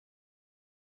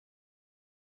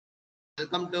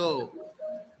Welcome to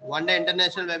one day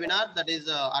international webinar that is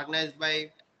organized by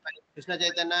Krishna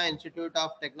Chaitanya Institute of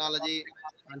Technology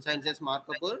and Sciences,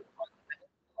 Markapur.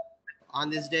 On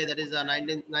this day, that is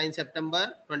 9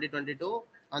 September 2022,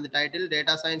 on the title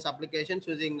Data Science Applications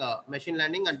Using Machine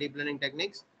Learning and Deep Learning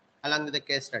Techniques, along with the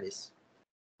case studies.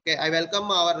 Okay, I welcome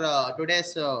our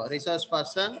today's resource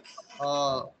person,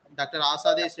 Dr.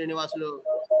 Asadi Srinivasulu,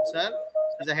 sir.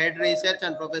 He's a head research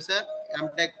and professor,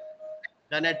 MTech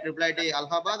done at IIIT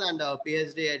Allahabad and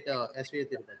PhD at SVU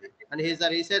Tirupati. And he is the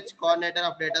research coordinator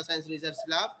of Data Science Research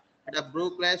Lab at a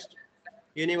Brooklyn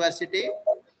University,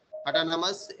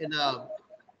 Autonomous in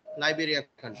Liberia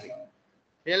country.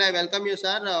 Really, I welcome you,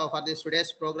 sir, for this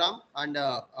today's program, and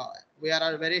we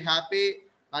are very happy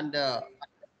and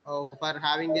for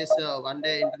having this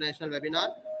one-day international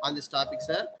webinar on this topic,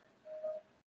 sir.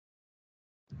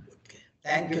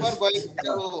 Thank you. Before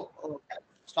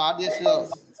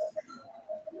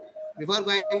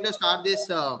going to start this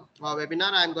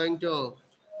webinar, I am going to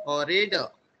read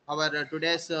our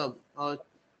today's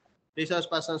resource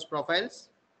persons profiles.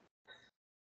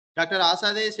 Dr.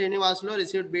 Asadi Srinivasulu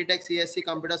received BTech CSC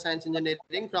Computer Science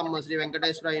Engineering from Sri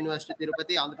Venkateswara University,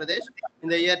 Tirupati, Andhra Pradesh in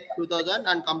the year 2000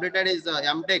 and completed his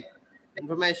MTech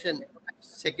Information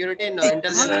Security in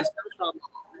Intelligence Systems from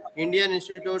Indian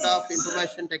Institute of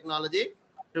Information Technology,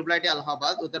 IIIT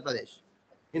Allahabad, Uttar Pradesh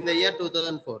in the year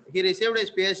 2004. He received his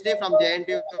PhD from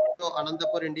JNTU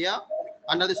Anantapur, India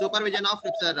under the supervision of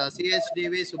Professor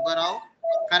CHDV Subbarao.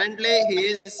 Currently, he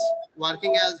is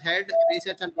working as head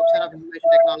research and professor of information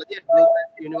technology at Brooklyn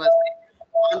University,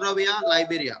 Monrovia,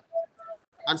 Liberia,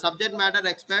 and subject matter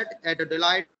expert at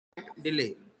Deloitte,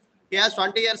 Delhi. He has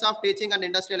 20 years of teaching and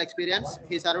industrial experience.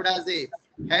 He served as the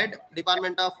head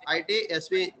department of IT,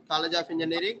 SV College of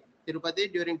Engineering,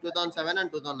 Tirupati during 2007 and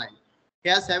 2009. He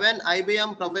has 7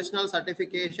 IBM professional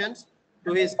certifications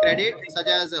to his credit, such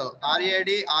as RAD,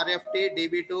 RFT,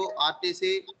 DB2,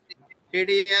 RTC,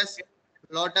 TDS,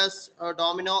 Lotus,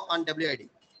 Domino, and WID.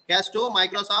 He has 2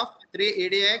 Microsoft, 3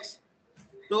 EDX,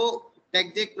 2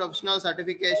 TechGeek professional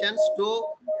certifications, 2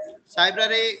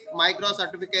 Cybrary micro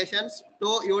certifications,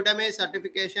 2 Udemy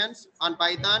certifications on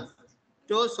Python,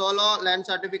 2 Solo Learn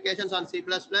certifications on C++,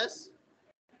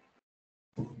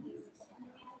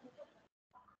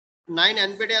 9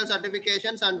 NPTEL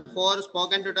certifications, and 4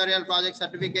 spoken tutorial project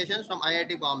certifications from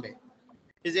IIT Bombay.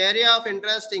 His area of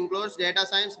interest includes data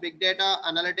science, big data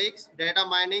analytics, data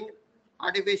mining,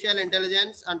 artificial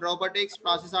intelligence and robotics,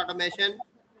 process automation,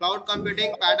 cloud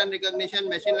computing, pattern recognition,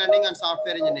 machine learning, and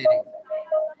software engineering.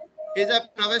 He is a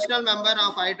professional member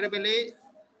of IEEE,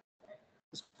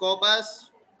 Scopus,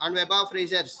 and Web of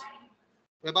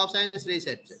Science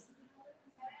Research.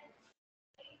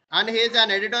 And he is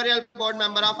an editorial board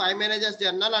member of iManagers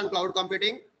Journal on Cloud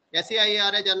Computing,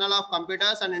 SCIERA Journal of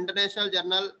Computers, and International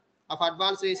Journal of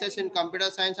Advanced Research in Computer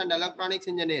Science and Electronics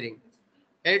Engineering.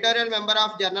 Editorial member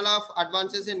of Journal of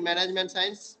Advances in Management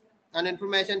Science and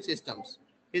Information Systems.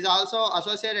 He is also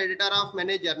associate editor of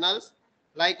many journals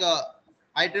like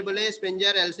IEEE,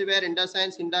 Springer, Elsevier,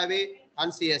 InterScience, Hindawi, and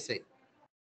CSA.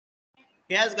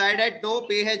 He has guided 2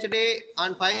 PhD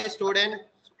and 5 students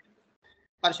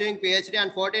pursuing PhD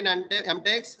and 14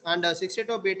 MTechs and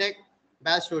 62 BTech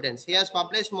batch students. He has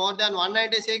published more than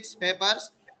 196 papers,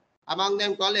 among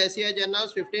them 12 SCI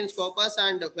journals, 15 Scopus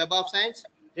and Web of Science,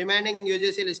 remaining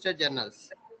UGC listed journals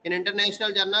in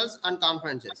international journals and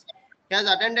conferences. He has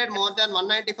attended more than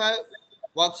 195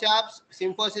 workshops,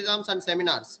 symposiums, and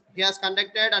seminars. He has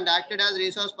conducted and acted as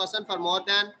resource person for more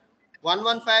than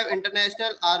 115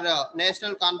 international or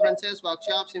national conferences,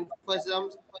 workshops,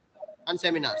 symposiums, and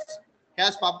seminars. He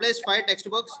has published 5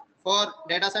 textbooks for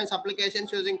data science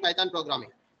applications using Python programming,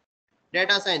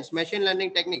 data science, machine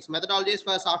learning techniques, methodologies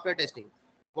for software testing.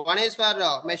 One is for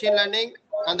machine learning,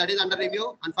 and that is under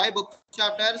review, and 5 book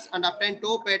chapters, and obtained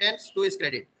 2 patents to his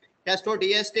credit. He has 2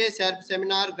 DST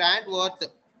seminar grant worth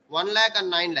 1 lakh and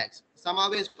 9 lakhs. Some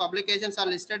of his publications are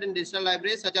listed in digital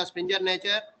libraries such as Springer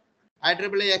Nature,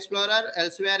 IEEE Explorer,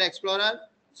 Elsevier Explorer,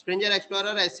 Springer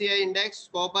Explorer, SCI Index,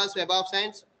 Scopus, Web of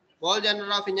Science, World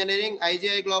Journal of Engineering,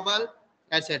 IGI Global,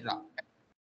 etc.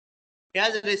 He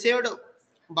has received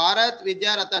Bharat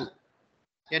Vidya Ratan,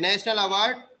 a national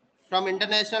award from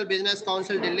International Business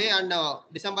Council Delhi on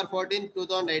December 14,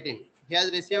 2018. He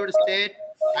has received State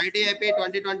ITAP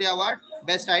 2020 Award,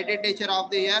 Best IT Teacher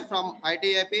of the Year from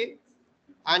ITAP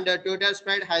and Tutor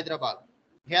Spread Hyderabad.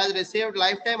 He has received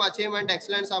Lifetime Achievement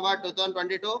Excellence Award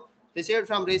 2022, received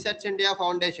from Research India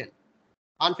Foundation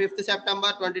on 5th September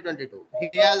 2022.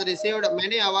 He has received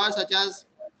many awards such as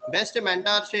Best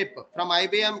Mentorship from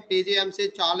IBM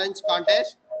TGMC Challenge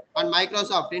Contest and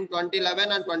Microsoft in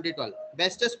 2011 and 2012.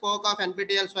 Best Spoke of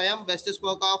NPTEL Swayam, Best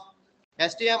Spoke of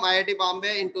STM IIT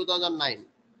Bombay in 2009.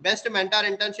 Best Mentor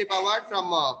Internship Award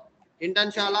from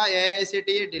Internshala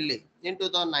AICTE Delhi in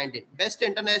 2019. Best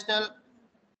International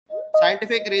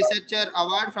Scientific Researcher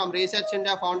Award from Research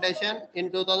India Foundation in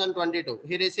 2022.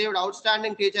 He received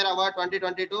Outstanding Teacher Award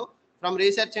 2022 from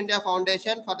Research India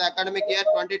Foundation for the academic year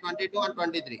 2022 and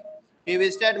 23. He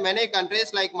visited many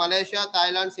countries like Malaysia,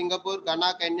 Thailand, Singapore,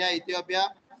 Ghana, Kenya,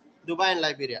 Ethiopia, Dubai, and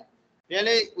Liberia.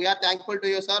 Really, we are thankful to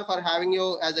you, sir, for having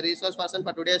you as a resource person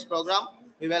for today's program.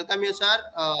 We welcome you, sir,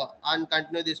 and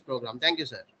continue this program. Thank you,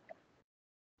 sir.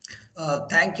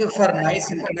 Thank you for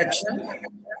nice introduction.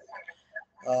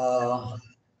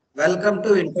 Welcome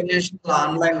to International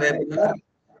Online Webinar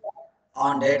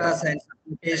on Data Science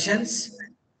Applications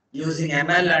using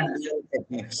ML and DL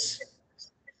techniques.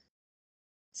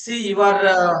 See, you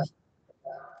are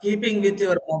keeping with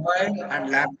your mobile and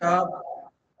laptop,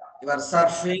 you are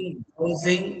surfing,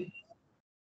 browsing,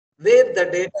 where the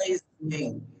data is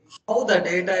going, how the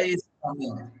data is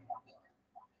coming.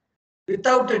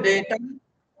 Without the data,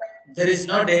 there is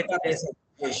no database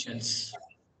applications.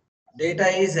 Data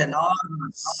is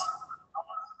enormous.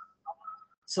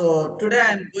 So today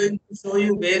I am going to show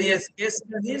you various case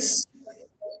studies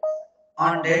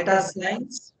on data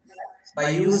science by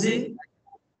using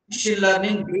machine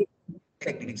learning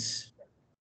techniques.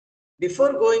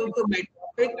 Before going to my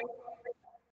topic,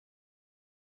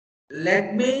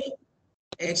 let me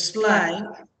explain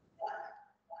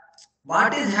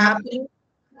what is happening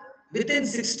within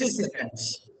 60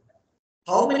 seconds.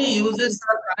 How many users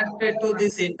are connected to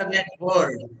this internet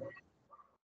world?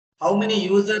 How many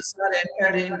users are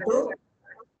entered into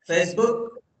Facebook?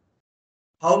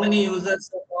 How many users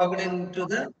are logged into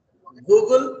the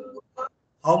Google?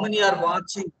 How many are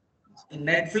watching in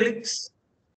Netflix?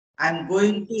 I'm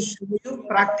going to show you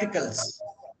practicals.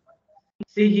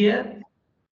 See here,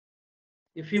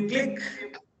 if you click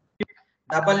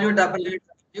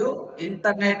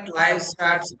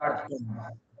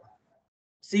www.internetlivestats.com.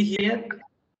 See here.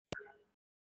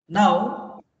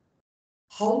 Now,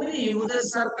 how many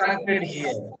users are connected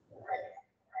here?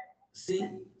 See,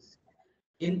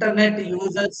 internet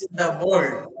users in the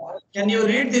world. Can you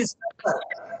read this number?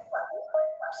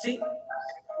 See,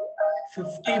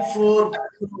 54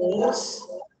 crores,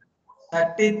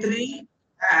 33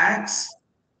 lakhs.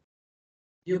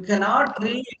 You cannot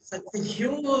read such a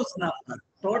huge number.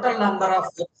 Total number of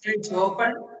websites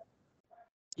opened,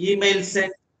 email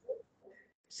sent.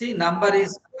 See, number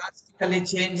is drastically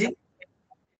changing.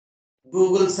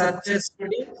 Google searches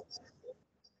today,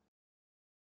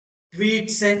 tweet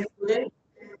sent today.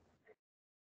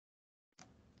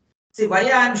 See, why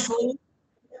I am showing?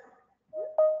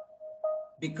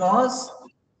 Because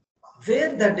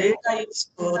where the data is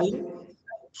storing,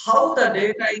 how the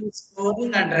data is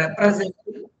storing and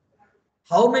representing,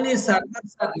 how many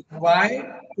servers are required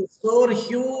to store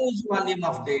huge volume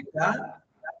of data.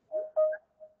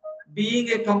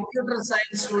 Being a computer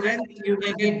science student, you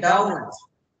may get doubts.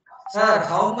 Sir,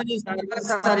 how many servers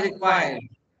are required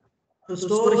to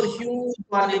store huge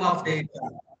volume of data?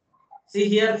 See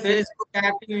here, Facebook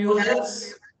active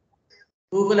users,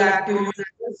 Google active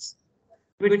users,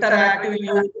 Twitter active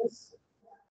users.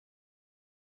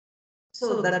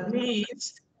 So that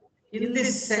means in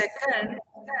this second,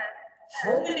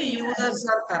 how many users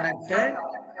are connected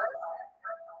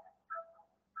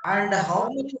and how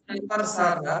many servers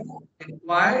are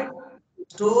required to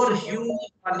store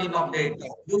huge volume of data?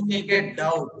 You may get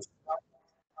doubts.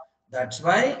 That's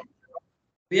why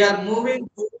we are moving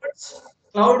towards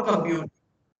cloud computing.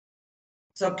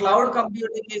 So cloud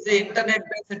computing is an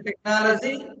internet-based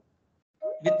technology.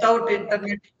 Without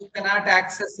internet, you cannot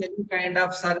access any kind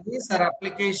of service or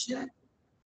application.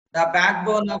 The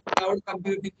backbone of cloud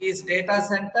computing is data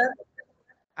center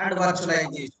and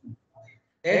virtualization.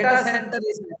 Data center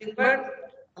is nothing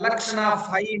but collection of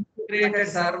high integrated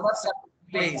servers in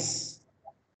place.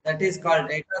 That is called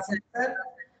data center.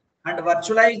 And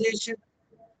virtualization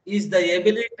is the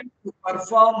ability to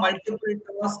perform multiple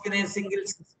tasks in a single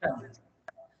system.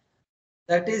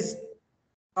 That is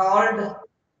called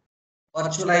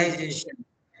virtualization.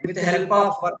 With the help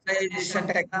of virtualization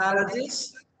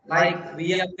technologies like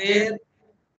VMware,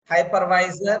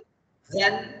 hypervisor,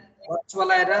 then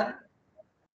virtualizer,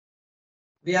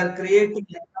 we are creating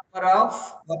a number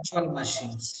of virtual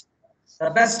machines.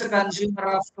 The best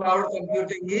consumer of cloud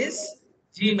computing is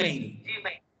Gmail.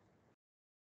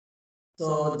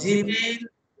 So Gmail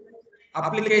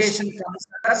application comes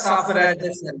under software as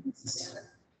a service.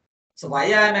 So why I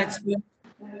am explaining?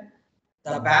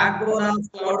 The backbone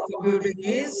of cloud computing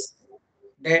is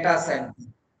data center.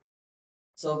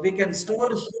 So we can store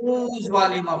huge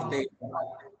volume of data.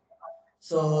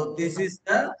 So this is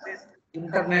the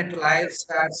internet live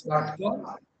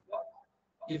stats.com.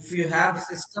 If you have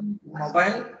system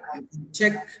mobile, you can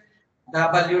check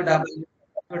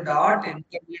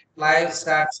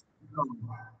www.internetlivestats.com.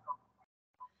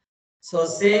 So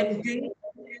same thing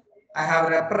I have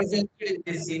represented in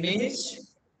this image,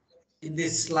 in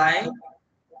this slide,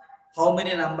 how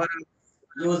many number of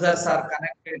users are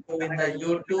connected to in the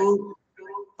YouTube,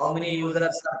 how many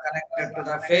users are connected to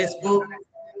the Facebook,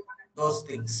 those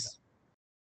things.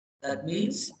 That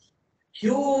means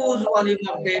huge volume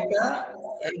of data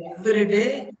every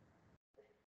day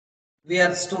we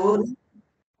are storing,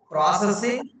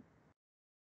 processing,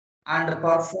 and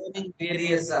performing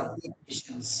various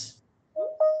applications.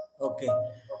 Okay.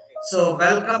 So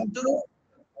welcome to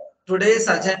today's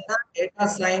agenda, data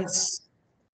science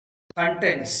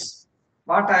contents.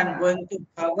 What I am going to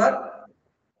cover: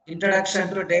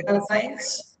 introduction to data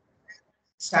science,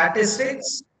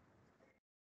 statistics,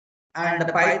 and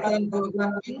Python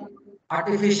programming,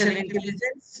 artificial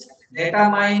intelligence, data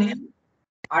mining,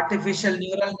 artificial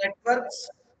neural networks,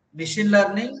 machine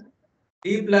learning,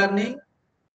 deep learning,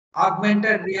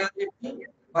 augmented reality,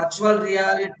 virtual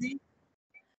reality,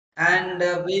 and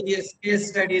various case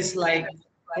studies like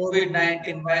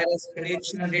COVID-19 virus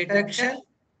prediction and detection,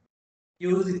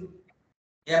 using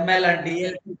ML and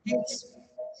DL techniques,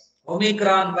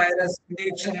 Omicron virus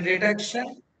prediction and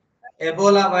detection,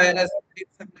 Ebola virus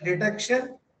prediction and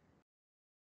detection,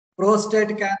 prostate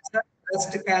cancer,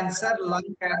 breast cancer,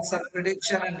 lung cancer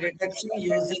prediction and detection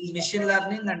using machine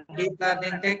learning and deep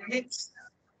learning techniques.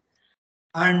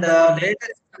 And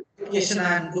latest application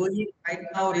I am doing right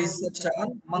now research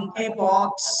on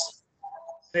monkeypox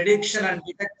prediction and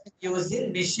detection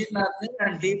using machine learning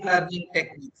and deep learning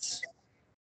techniques.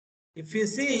 If you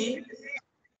see,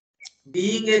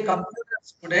 being a computer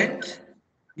student,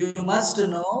 you must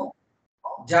know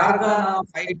jargon of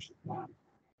IT.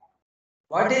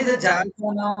 What is the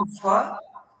jargon of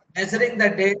measuring the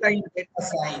data in data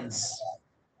science?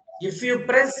 If you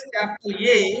press capital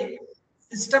A,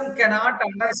 system cannot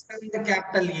understand the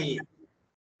capital A.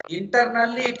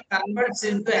 Internally, it converts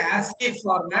into ASCII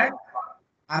format,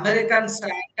 American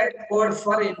Standard Code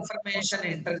for Information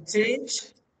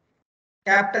Interchange.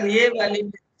 Capital A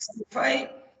value is 65.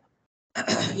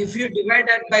 If you divide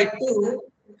that by 2,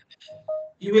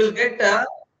 you will get a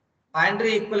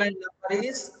binary equivalent number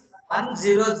is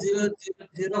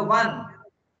 100001.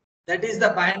 That is the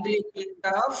binary equivalent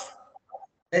of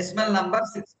decimal number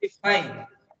 65.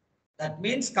 That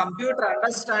means computer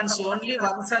understands only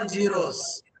ones and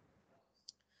zeros.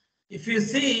 If you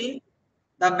see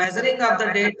the measuring of the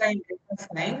data in data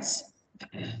science,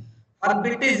 one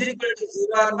bit is equal to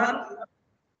 0 or 1,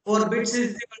 4 bits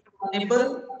is equal to 1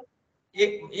 nibble,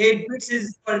 8 bits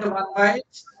is equal to 1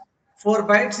 byte, 4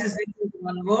 bytes is equal to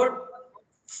 1 word,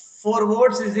 4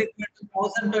 words is equal to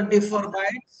 1024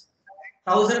 bytes,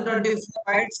 1024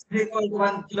 bytes is equal to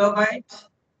 1 kilobyte.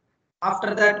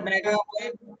 After that,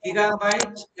 megabyte,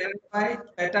 gigabyte, terabyte,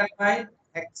 petabyte,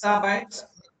 hexabytes,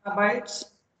 megabytes,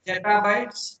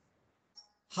 zettabytes.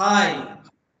 Hi,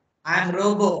 I am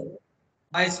Robo.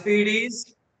 My speed is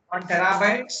 1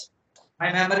 terabytes.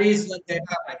 My memory is 1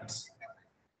 zettabytes.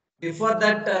 Before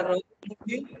that,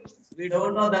 we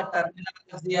don't know the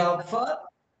terminology of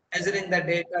measuring the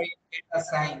data in data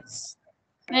science.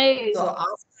 Hey, So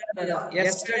after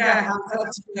yesterday, I have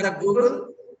searched in the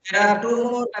Google. There are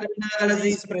 2 more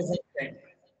terminologies presented,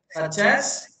 such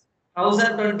as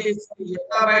 1024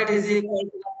 yottabyte is equal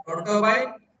to 1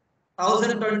 protobyte,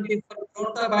 1024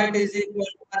 protobyte is equal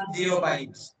to 1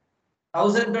 geobyte,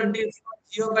 1024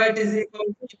 geobyte is equal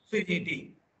to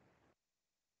infinity.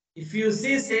 If you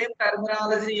see same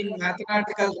terminology in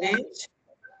mathematical range,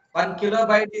 1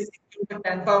 kilobyte is equal to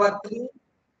 10 power 3,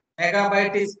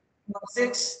 megabyte is 10 power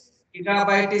 6,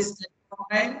 gigabyte is 10 power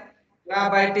 9,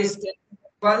 terabyte is 10 power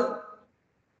 12,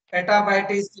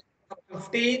 petabyte is 10 power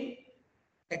 15,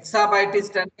 hexabyte is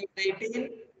 10 power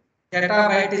 18,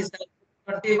 zettabyte is 10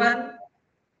 power 21,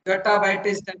 yottabyte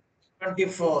is 10 power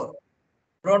 24,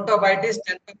 protobyte is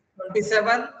 10 power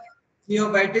 27,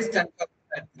 geobyte is 10 power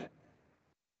 30.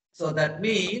 So that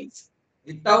means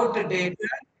without data,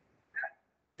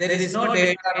 there is no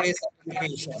database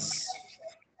applications.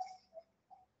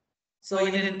 So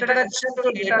in introduction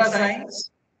to data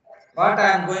science, what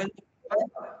I am going to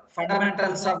cover: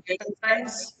 fundamentals of data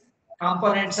science,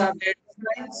 components of data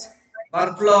science,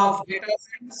 workflow of data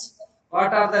science,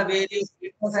 what are the various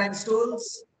data science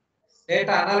tools,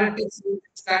 data analytics using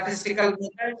statistical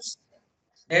methods,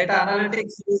 data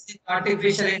analytics using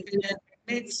artificial intelligence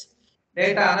techniques,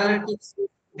 data analytics using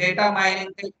data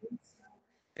mining techniques,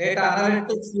 Data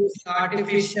analytics using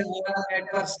artificial neural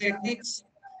networks techniques,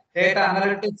 data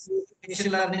analytics using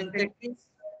machine learning techniques,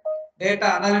 data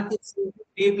analytics using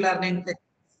deep learning techniques.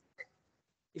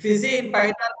 If you see in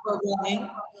Python programming,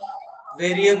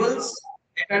 variables,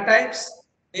 data types,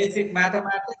 basic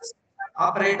mathematics,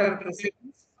 operator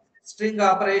precedence, string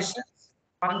operations,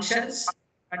 functions,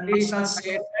 conditional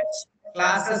statements,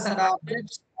 classes and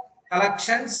objects,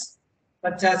 collections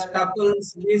such as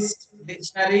tuples, lists,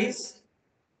 dictionaries,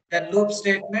 then loop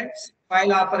statements,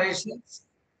 file operations,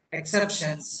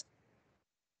 exceptions,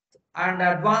 and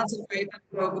advanced Python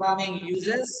programming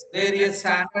uses various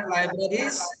standard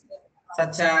libraries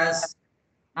such as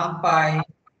NumPy,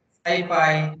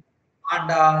 SciPy,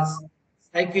 Pandas,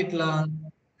 Scikit-learn,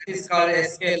 that is called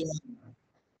sklearn,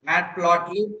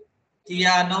 Matplotlib,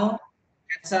 Theano,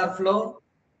 TensorFlow,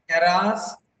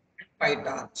 Keras, and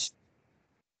PyTorch.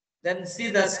 Then see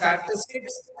the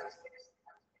statistics.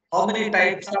 How many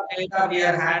types of data we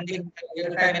are handling in the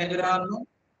real-time environment?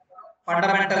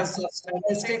 Fundamentals of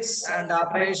statistics and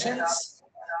operations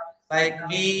like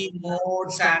mean,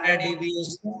 mode, standard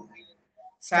deviation,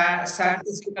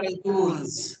 statistical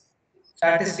tools,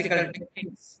 statistical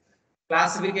techniques,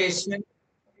 classification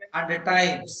and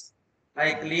types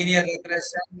like linear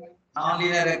regression,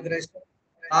 nonlinear regression,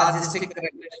 logistic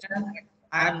regression.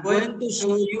 I am going to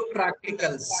show you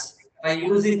practicals by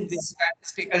using these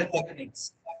statistical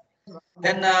techniques.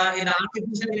 Then in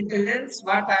artificial intelligence,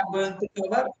 what I am going to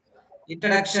cover?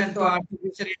 Introduction to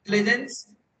artificial intelligence,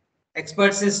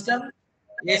 expert system,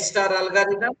 A-star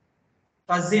algorithm,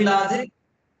 fuzzy logic,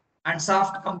 and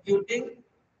soft computing,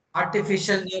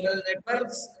 artificial neural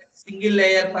networks, single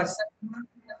layer perception,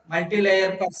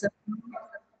 multi-layer perception,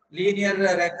 linear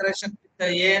regression with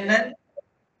the ANN,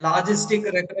 logistic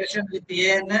regression with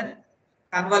ANN,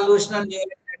 convolutional neural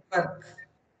network,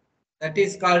 that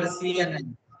is called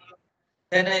CNN.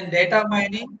 Then in data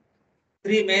mining,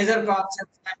 three major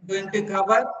concepts I am going to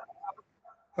cover: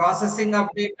 processing of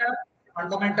data,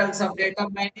 fundamentals of data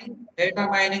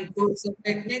mining tools and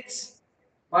techniques,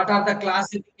 what are the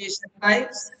classification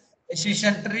types,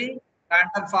 decision tree,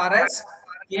 random forest,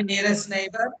 k nearest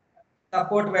neighbor,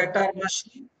 support vector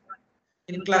machine,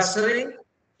 in clustering,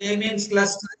 k means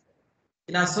clustering,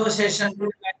 in association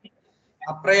group mining,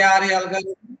 a priori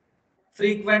algorithm,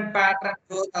 frequent pattern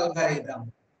growth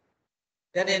algorithm.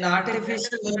 Then in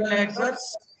artificial neural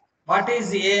networks, what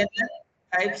is ANN,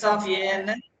 types of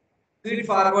ANN, feed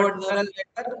forward neural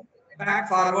network, back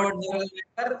forward neural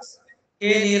networks,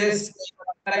 k nearest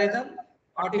algorithm,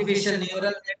 artificial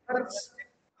neural networks.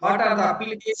 What are the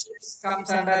applications comes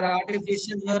under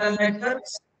artificial neural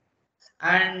networks,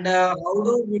 and how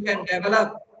do we can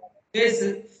develop face,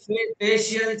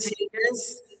 facial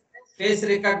changes, face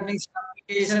recognition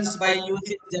applications by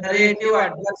using generative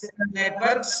adversarial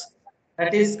networks,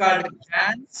 that is called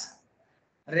GANs,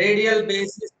 radial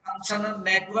basis functional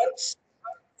networks,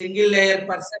 single layer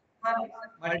perceptron,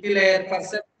 multi-layer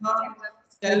perceptron,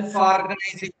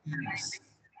 self-organizing maps.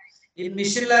 In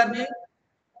machine learning,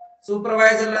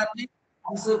 supervised learning,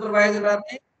 unsupervised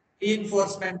learning,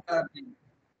 reinforcement learning.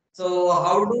 So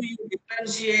how do you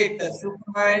differentiate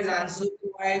supervised,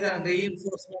 unsupervised, and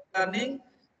reinforcement learning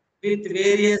with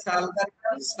various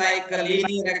algorithms like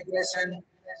linear regression,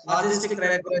 logistic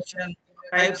regression,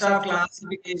 types of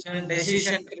classification,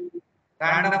 decision tree,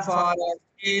 random forest,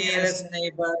 nearest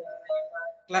neighbor,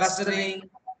 clustering,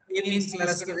 means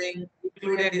clustering,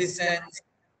 included distance,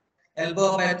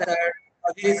 elbow method,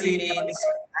 fuzzy means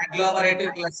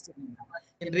agglomerative clustering.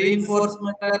 In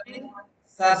reinforcement learning,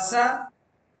 SARSA,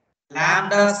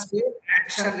 lambda state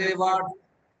action reward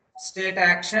state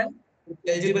action with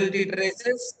eligibility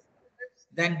traces,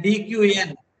 then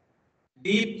DQN,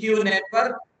 deep Q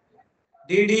network,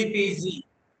 DDPG,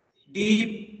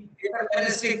 deep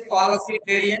deterministic policy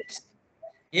gradients,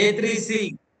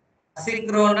 A3C,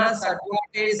 asynchronous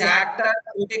advantage actor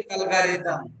critic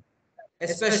algorithm.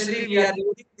 Especially we are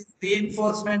using this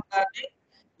reinforcement learning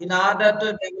in order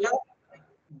to develop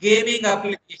gaming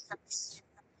applications.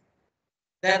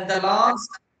 Then the last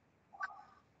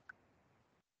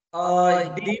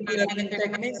deep learning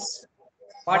techniques.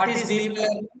 What is deep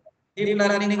learning? Deep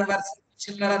learning versus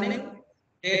machine learning,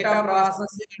 data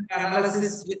processing and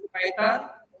analysis with Python,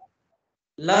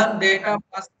 learn data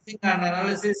processing and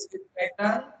analysis with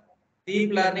Python,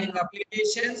 deep learning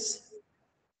applications.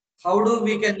 How do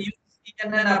we can use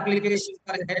CNN application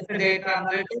for health data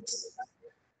analytics,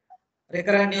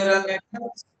 recurrent neural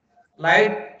networks,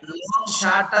 light long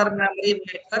short-term memory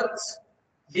networks,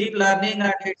 deep learning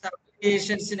and its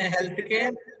applications in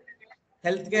healthcare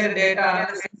data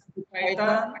analysis with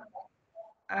Python,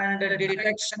 and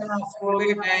detection of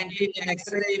COVID-19 in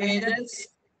X-ray images,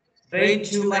 brain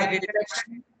tumor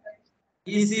detection,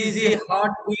 ECG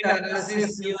heartbeat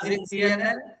analysis using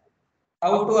CNN,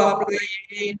 how to apply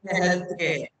it in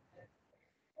healthcare.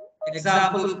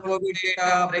 Example, COVID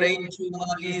data, brain tumor,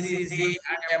 ECG,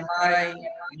 and MRI,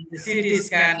 and the CT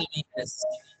scan images.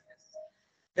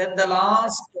 Then the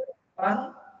last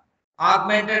one,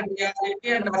 augmented reality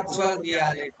and virtual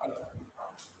reality.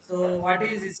 So what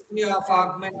is history of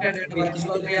augmented and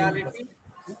virtual reality?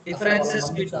 Differences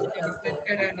between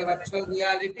augmented and virtual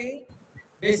reality,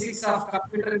 basics of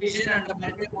computer vision and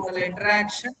multimodal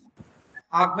interaction,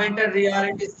 augmented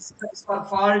reality systems for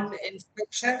fault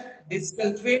inspection,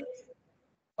 digital twin,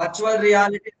 virtual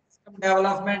reality system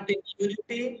development in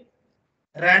Unity,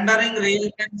 rendering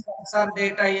real-time sensor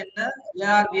data in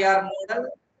AR VR model,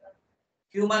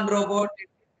 human robot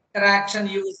interaction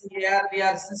using AR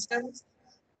VR systems.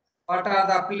 What are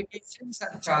the applications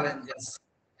and challenges?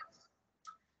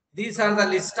 These are the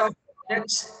list of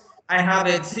projects I have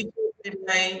executed in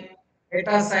my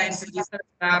data science research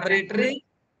laboratory.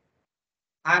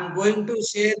 I am going to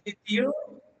share with you.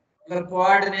 Your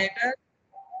coordinator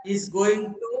is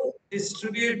going to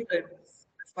distribute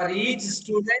for each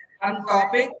student one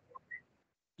topic.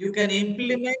 You can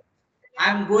implement.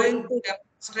 I am going to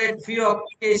demonstrate few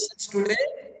applications today,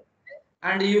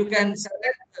 and you can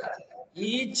select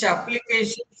each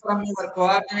application from your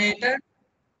coordinator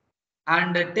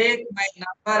and take my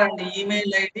number and email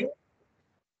ID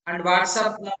and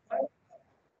WhatsApp number.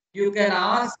 You can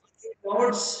ask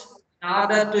notes in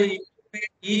order to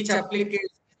implement each application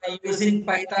by using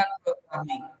Python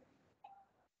programming.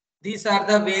 These are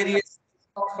the various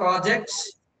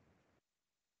projects,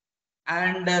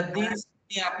 and these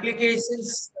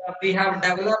applications we have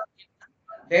developed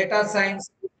in data science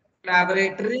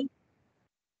laboratory,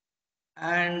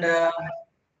 and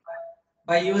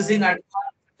by using advanced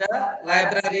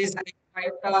libraries like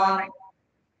Python,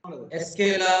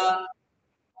 SQL,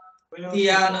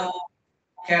 Theano,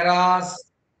 Keras,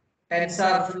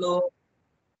 TensorFlow,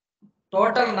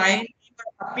 total 9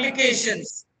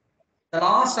 applications. The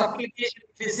last application,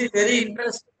 this is very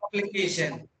interesting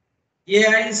application.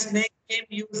 AI snake came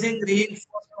using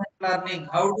reinforcement learning.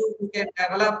 How do we can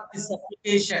develop this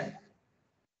application?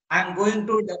 I'm going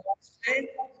to demonstrate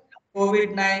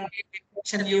COVID-19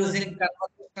 detection using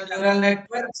convolutional neural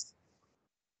networks.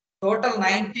 Total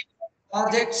 90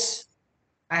 projects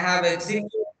I have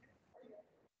executed.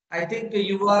 I think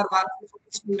you are 150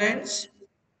 students.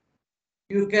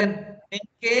 You can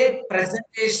make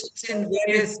presentations in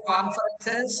various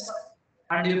conferences,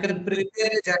 and you can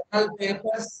prepare journal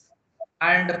papers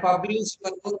and publish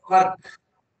your own work.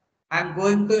 I'm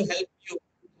going to help you.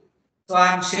 So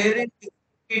I'm sharing this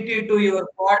PPT to your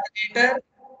coordinator.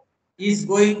 Is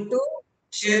going to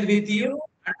share with you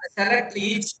and select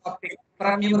each topic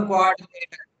from your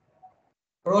coordinator.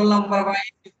 Roll number wise,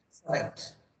 you can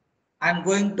select. I'm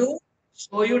going to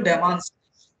show you demonstration.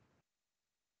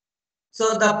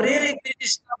 So the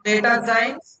prerequisite of data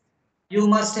science, you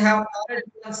must have knowledge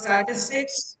on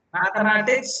statistics,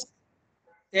 mathematics,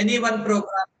 any one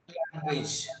programming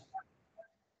language.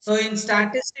 So in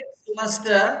statistics, you must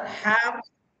have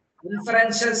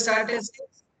inferential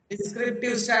statistics,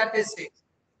 descriptive statistics.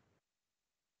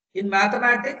 In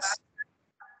mathematics,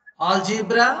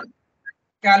 algebra,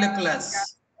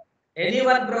 calculus. Any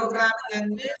one programming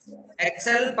language,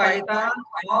 Excel, Python,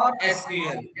 or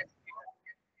SQL.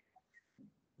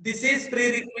 This is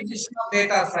prerequisite of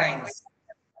data science.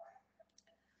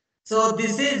 So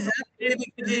this is a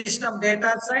prerequisite of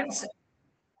data science.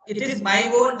 It is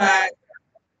my own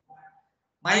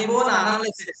my own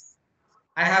analysis.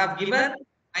 I have given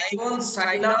my own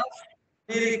style of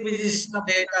prerequisite of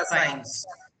data science.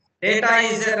 Data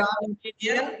is a raw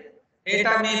material.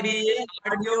 Data may be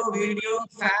audio, video,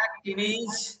 fact,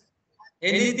 image.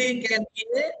 Anything can be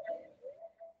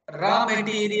a raw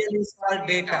material is called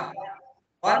data.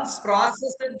 Once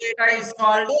processed data is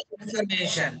called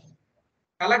information.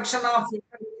 Collection of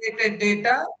interrelated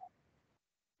data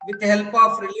with the help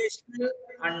of relational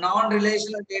and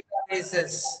non-relational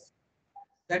databases.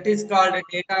 That is called a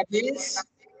database.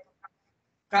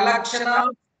 Collection of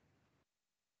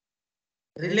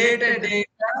related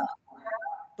data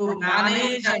to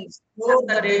manage and store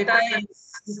the data in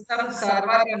system,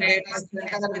 server, and data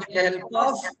center with the help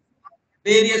of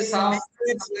various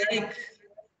softwares like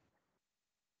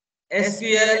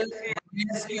SQL,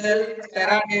 MySQL,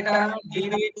 Teradata,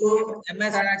 DB2,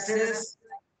 MS Access,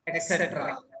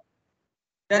 etc.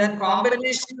 Then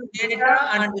combination of data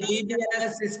and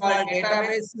DBMS is called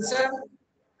database system.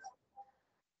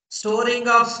 Storing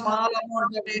of small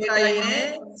amount of data in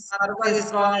a server is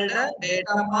called a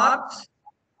data mart.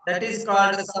 That is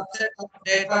called a subset of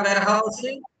data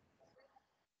warehousing.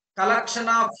 collection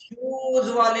of huge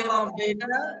volume of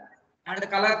data and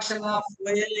collection of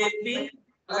OLAP,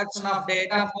 collection of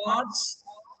data pods.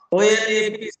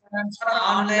 OLAP stands for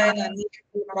online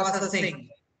analytical processing.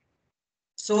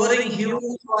 Storing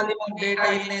huge volume of data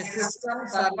in a system,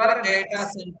 server, data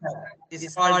center. This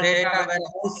is called data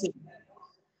warehousing.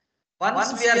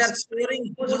 Once we are storing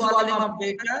huge volume of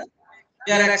data,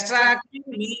 we are extracting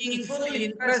meaningful,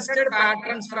 interested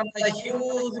patterns from the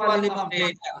huge volume of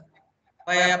data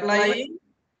by applying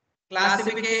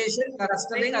classification,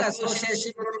 clustering,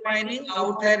 association rule mining,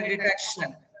 outlier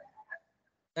detection.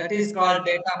 That is called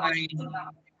data mining.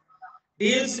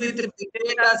 Deals with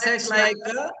data sets like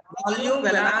volume,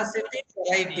 velocity,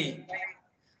 variety.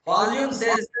 Volume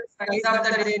says the size of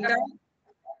the data,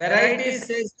 variety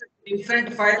says the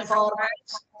different file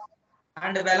formats,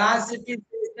 and velocity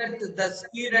says that the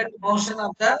speed and motion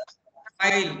of the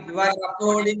file. You are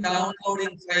uploading,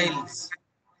 downloading files.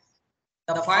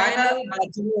 The final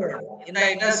buzzword in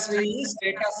the industry is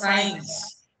data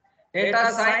science.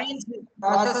 Data science is the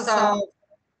process of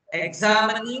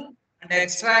examining and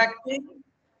extracting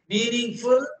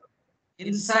meaningful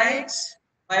insights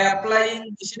by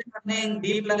applying machine learning,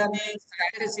 deep learning,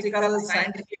 statistical,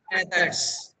 scientific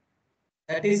methods.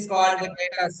 That is called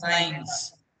data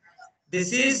science.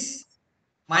 This is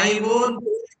my own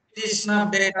definition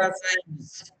of data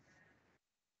science.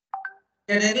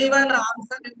 Can anyone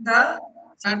answer in the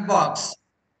chat box?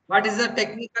 What is the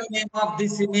technical name of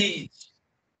this image?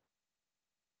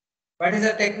 What is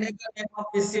the technical name of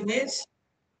this image?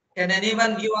 Can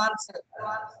anyone give answer?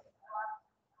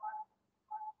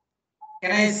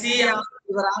 Can I see your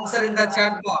answer in the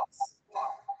chat box?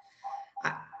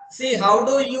 See, how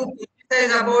do you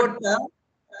criticize about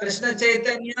Krishna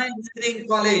Chaitanya Engineering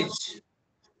College?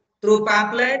 Through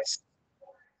pamphlets,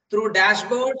 through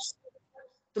dashboards,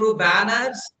 through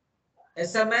banners,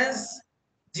 SMS,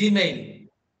 Gmail.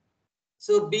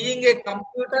 So being a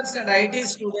computers and IT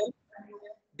student,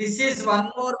 this is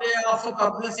one more way of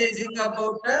publicizing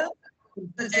about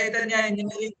Krishna Chaitanya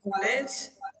Engineering College.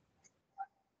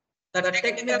 The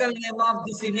technical name of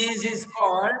this image is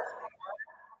called,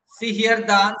 see here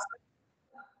the answer,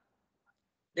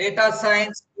 data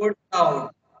science code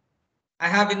cloud. I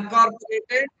have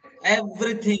incorporated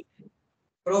everything,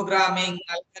 programming,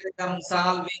 algorithm,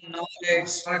 solving, knowledge,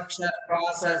 structure,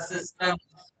 process, system,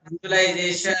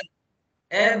 visualization,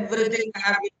 everything I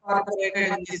have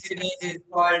incorporated in this image is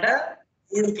called a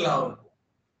code cloud.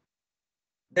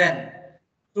 Then,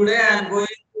 today I am going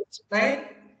to explain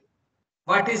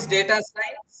what is data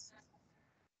science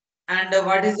and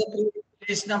what is the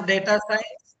definition of data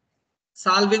science,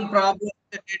 solving problems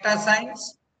with data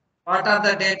science, what are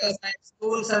the data science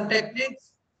tools and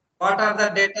techniques, what are the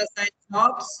data science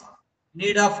jobs,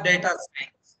 need of data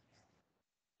science.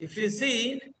 If you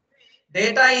see,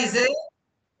 data is a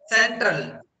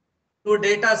central to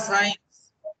data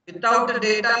science. Without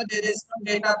data, there is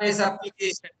no database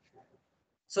application.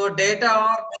 So data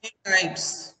are many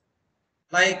types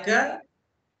like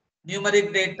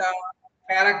numeric data,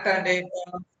 character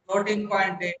data, floating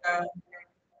point data,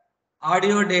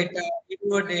 audio data,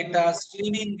 video data,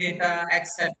 streaming data,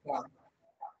 etc.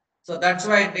 So that's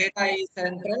why data is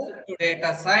central to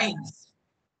data science.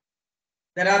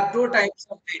 There are two types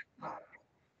of data: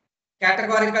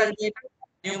 categorical data,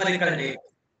 numerical data.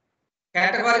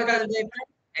 Categorical data,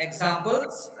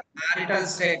 examples, marital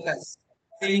status,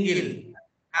 single,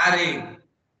 married,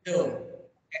 widow,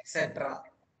 etc.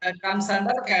 That comes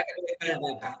under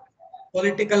categorical data.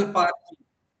 Political party,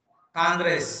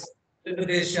 Congress,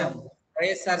 Telugu Desam,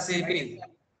 ISRCP.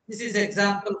 This is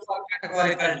example for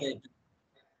categorical data.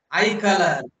 Eye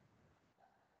color,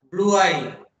 blue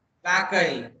eye, black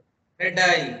eye, red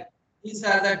eye. These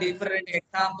are the different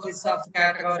examples of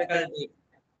categorical data.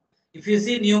 If you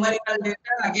see numerical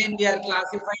data, again we are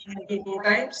classifying into two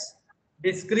types,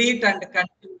 discrete and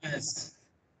continuous.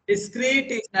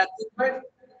 Discrete is nothing but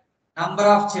number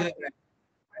of children,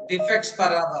 defects per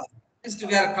hour. Just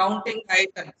we are counting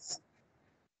items.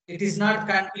 It is not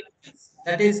continuous.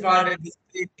 That is called a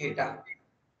discrete data.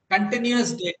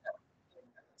 Continuous data.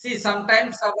 See,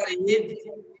 sometimes our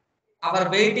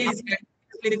weight is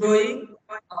continuously growing,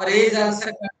 our age also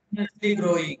continuously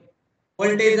growing,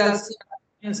 voltage also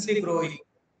continuously growing.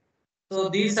 So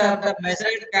these are the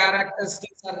measured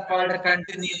characteristics are called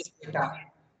continuous data.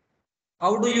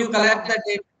 How do you collect the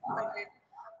data?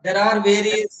 There are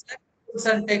various tools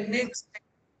and techniques,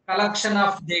 collection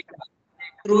of data.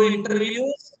 Through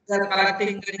interviews, we are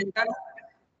collecting the data.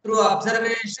 Through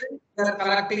observation, we are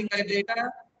collecting the data.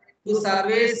 Through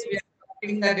surveys, we are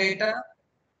collecting the data.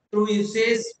 Through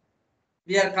usage,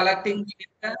 we are collecting the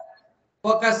data.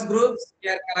 Focus groups, we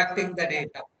are collecting the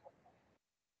data.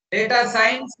 Data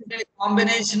science is a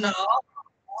combination of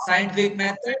scientific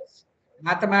methods,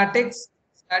 mathematics,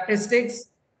 statistics,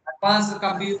 advanced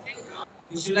computing,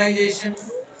 visualization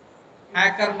tools,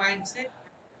 hacker mindset,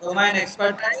 domain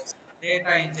expertise,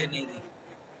 data engineering.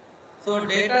 So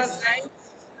data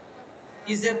science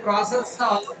is a process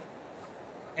of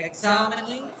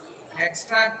examining and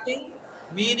extracting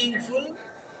meaningful,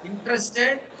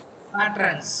 interested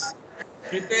patterns,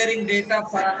 preparing data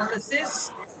for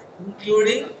analysis,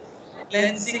 including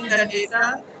cleansing the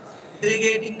data,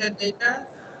 aggregating the data,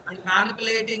 and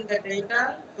manipulating the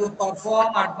data to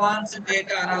perform advanced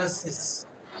data analysis.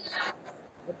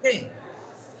 Okay.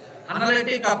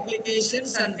 Analytic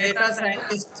applications and data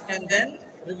scientists can then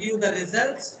review the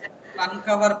results,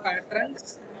 uncover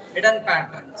patterns, hidden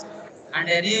patterns, and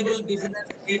enable business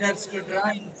leaders to draw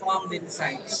informed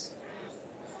insights.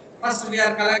 First, we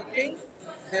are collecting.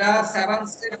 There are 7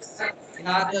 steps in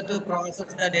order to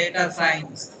process the data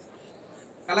science.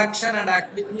 Collection and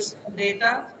acquisition of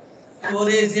data,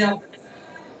 storage of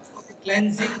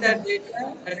cleansing the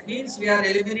data. That means we are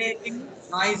eliminating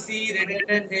noisy,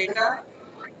 redundant data.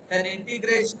 Then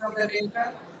integration of the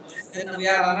data. Then we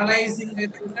are analyzing the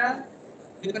data,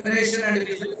 preparation and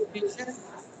visualization.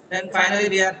 Then finally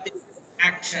we are taking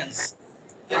actions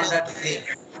on that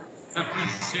data.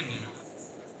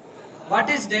 What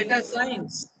is data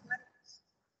science?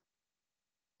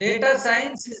 Data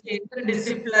science is an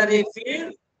interdisciplinary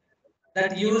field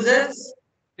that uses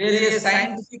various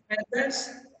scientific methods,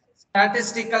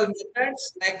 statistical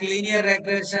methods like linear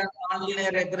regression,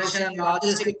 nonlinear regression,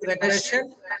 logistic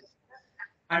regression,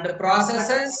 and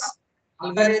processes,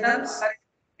 algorithms,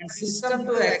 and system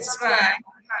to extract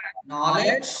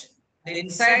knowledge, the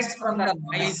insights from the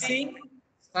noisy,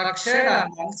 structured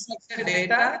and unstructured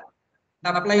data,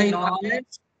 and apply knowledge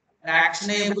and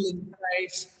actionable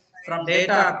insights from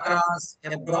data across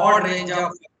a broad range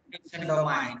of application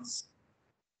domains.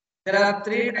 There are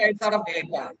 3 types of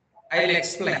data. I will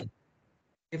explain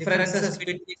differences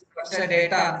between structured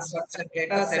data, unstructured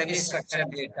data, semi-structured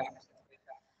data.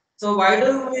 So why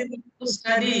do we need to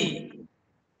study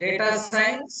data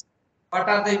science? What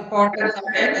are the importance of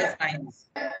data science?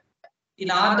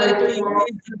 In order to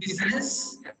increase the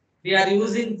business, we are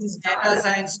using these data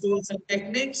science tools and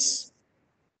techniques.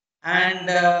 And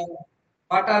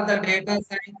what are the data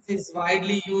science is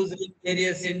widely used in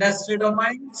various industry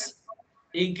domains,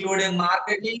 including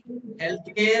marketing,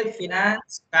 healthcare,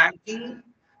 finance, banking,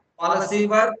 policy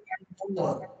work, and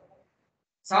more.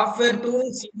 Software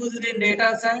tools used in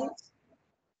data science,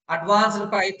 advanced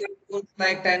Python tools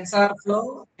like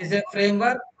TensorFlow is a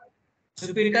framework,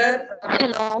 Jupyter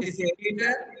is a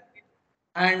editor,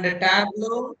 and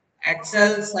Tableau,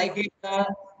 Excel, Scikit-learn,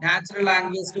 natural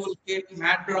language toolkit,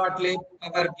 Matplotlib,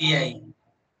 Power BI.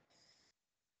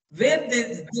 Where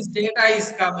this data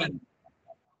is coming?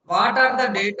 What are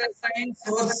the data science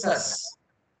sources?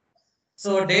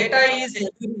 So data is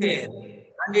everywhere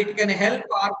and it can help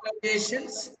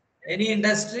organizations, any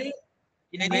industry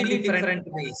in many different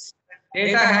ways.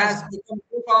 Data has become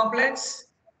too complex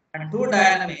and too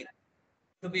dynamic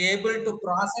to be able to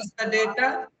process the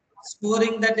data,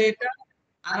 storing the data,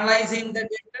 analyzing the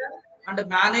data, and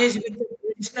manage with the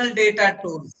traditional data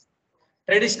tools.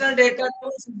 Traditional data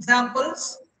tools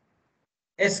examples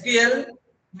SQL,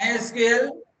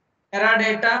 MySQL,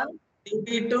 Teradata,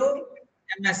 DB2,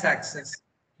 MS Access.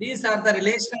 These are the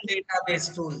relational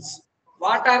database tools.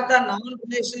 What are the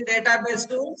non-relational database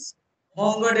tools?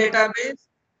 Mongo database,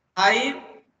 Hive,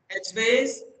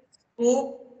 HBase,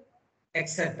 Scoop,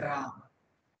 etc.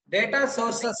 Data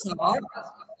sources are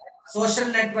social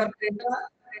network data,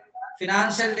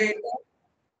 financial data,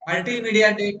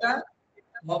 multimedia data,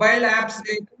 mobile apps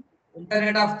data,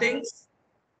 Internet of Things,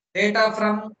 data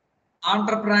from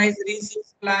enterprise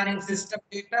resource planning system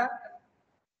data,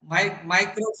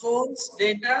 microphones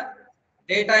data,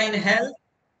 data in health,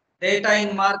 data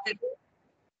in marketing,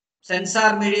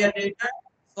 sensor media data,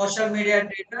 social media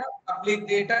data, public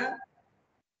data.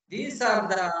 These are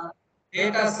the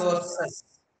data sources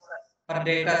for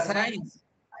data science.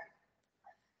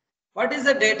 What is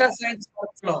the data science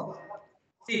workflow?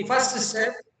 See, first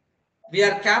step, we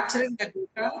are capturing the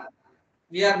data,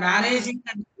 we are managing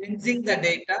and cleansing the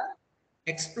data,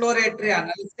 exploratory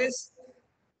analysis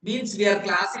means we are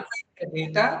classifying the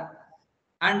data,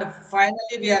 and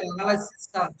finally we are analysis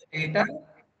of the data,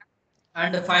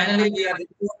 and finally we are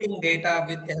reporting data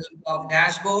with the help of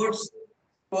dashboards,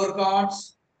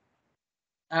 scorecards,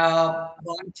 bar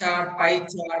chart, pie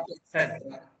chart,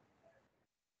 etc.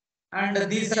 And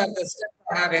these are the steps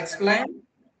I have explained.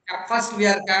 First, we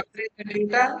are capturing the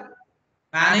data,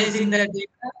 managing the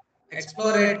data,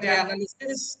 exploratory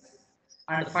analysis,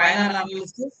 and final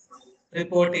analysis,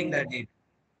 reporting the data.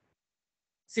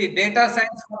 See, data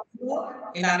science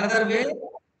in another way,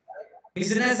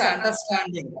 business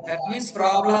understanding. That means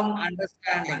problem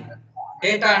understanding,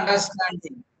 data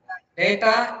understanding,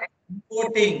 data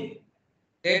importing,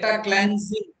 data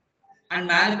cleansing and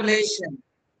manipulation,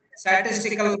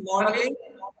 statistical modeling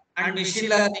and machine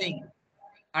learning,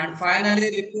 and finally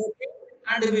reporting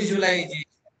and visualization.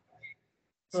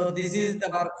 So this is the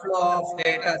workflow of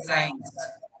data science.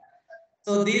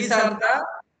 So these are the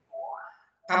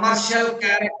commercial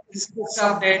characteristics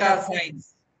of data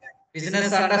science.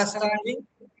 Business understanding,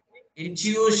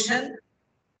 intuition.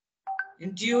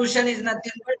 Intuition is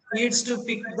nothing but needs to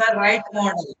pick the right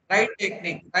model, right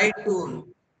technique, right tool.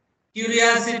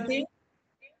 Curiosity.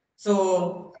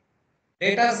 So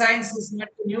data science is not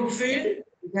a new field.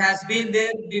 It has been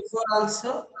there before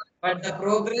also, but the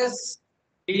progress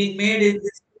being made in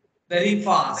this very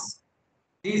fast.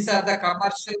 These are the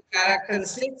commercial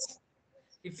characteristics.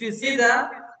 If you see the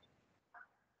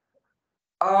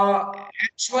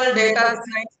actual data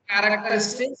science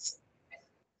characteristics,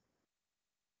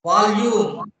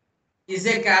 volume is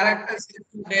a characteristic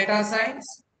of data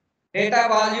science. Data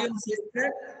volume is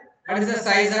what is the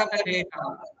size of the data?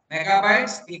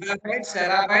 Megabytes, gigabytes,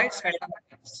 terabytes,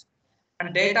 petabytes.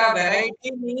 And data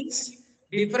variety means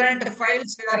different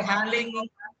files we are handling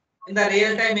in the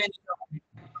real-time environment.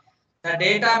 The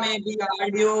data may be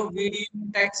audio, video,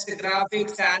 text,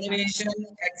 graphics, animation,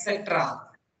 etc.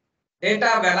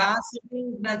 Data velocity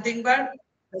is nothing but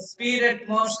the speed and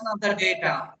motion of the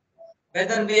data.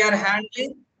 Whether we are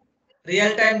handling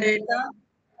real-time data,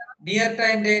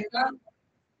 near-time data,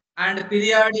 and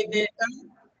periodic data,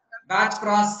 batch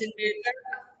processing data,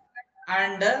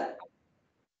 and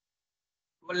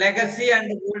legacy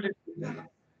and old data.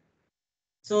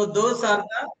 So those are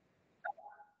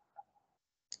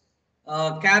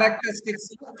the characteristics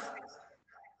of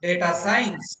data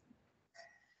science.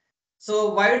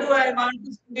 So why do I want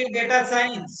to study data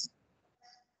science?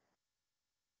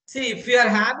 See, if we are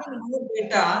having more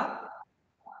data,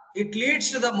 it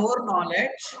leads to the more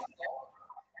knowledge.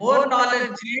 More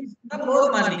knowledge leads to the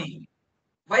more money.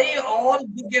 Why all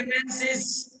big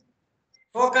MNCs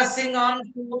focusing on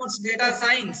towards data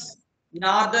science in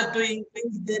order to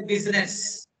increase their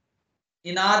business,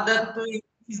 in order to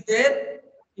increase their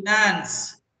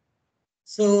finance.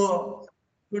 So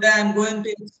today I am going to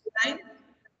explain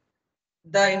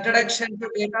the introduction to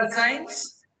data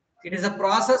science. It is a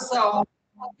process of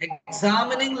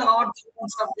examining large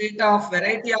amounts of data of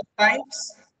variety of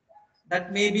types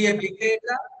that may be a big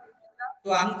data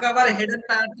to uncover hidden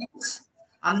patterns,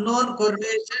 unknown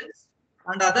correlations,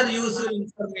 and other useful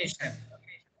information.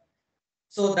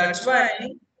 So that's why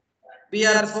we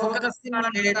are focusing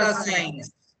on data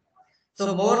science.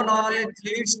 So more knowledge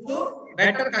leads to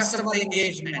better customer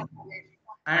engagement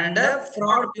and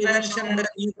fraud prevention and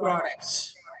new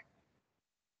products.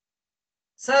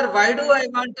 Sir, why do I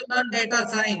want to learn data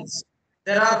science?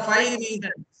 There are 5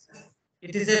 reasons.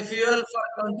 It is a fuel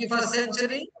for 21st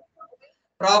century,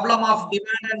 problem of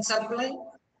demand and supply,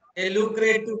 a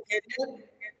lucrative career,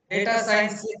 data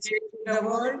science is changing the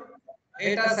world,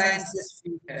 data science is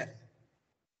future.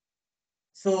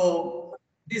 So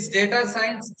this data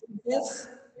science gives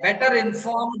better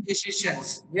informed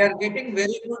decisions. We are getting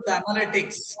very good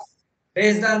analytics.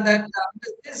 Based on that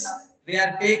analysis, we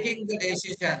are taking the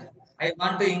decision. I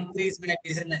want to increase my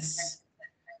business.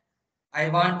 I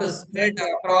want to spread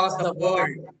across the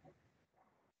world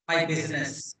my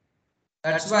business.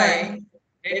 That's why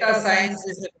data science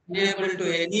is available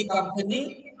to any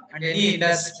company and any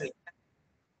industry.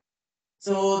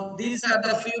 So these are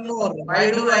the few more.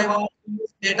 Why do I want to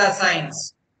use data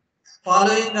science?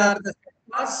 Following are the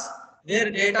sectors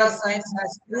where data science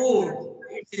has proved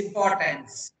its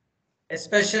importance,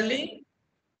 especially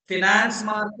finance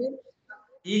market,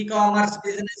 e-commerce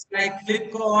business like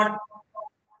Flipkart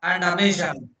and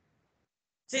Amazon.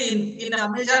 See, in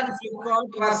Amazon,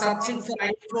 Flipkart, you are searching for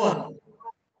iPhone.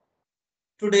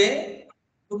 Today,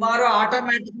 tomorrow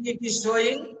automatically it is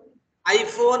showing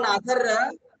iPhone,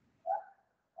 other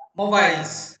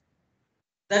mobiles.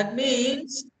 That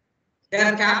means they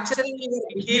are capturing your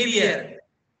behavior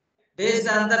based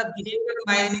on the behavior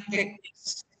mining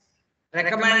techniques.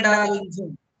 Recommender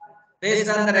engine. Based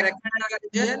on the recommender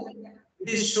engine, it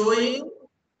is showing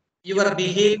your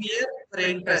behavior for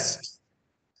interest.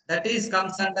 That is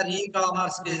comes under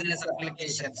e-commerce business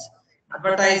applications.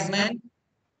 Advertisement,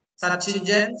 search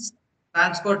engines,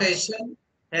 transportation,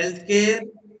 healthcare,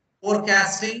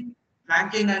 forecasting,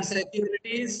 banking and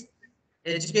securities,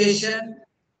 education,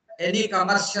 any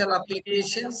commercial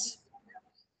applications,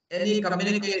 any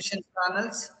communication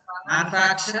channels,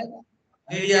 manufacture,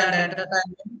 media and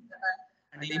entertainment,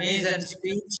 and image and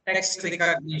speech text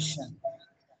recognition.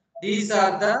 These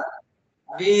are the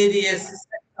various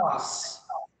sectors.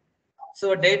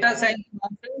 So data science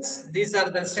process, these are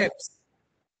the steps.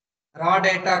 Raw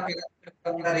data collected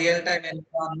from the real-time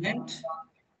environment.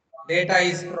 Data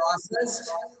is processed,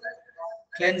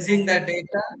 cleansing the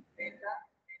data.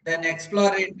 Then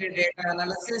exploratory data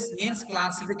analysis means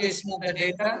classification of the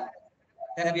data.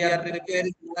 Then we are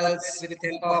preparing results with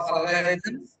help of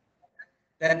algorithms.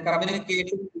 Then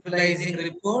communicating, visualizing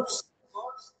reports,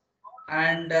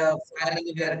 and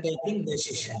finally we are taking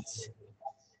decisions.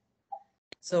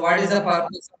 So what is the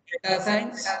purpose of data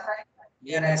science?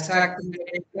 We are extracting the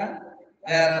data,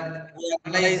 we are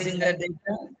analyzing the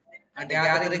data and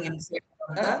gathering insight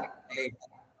from the data.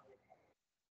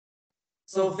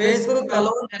 So Facebook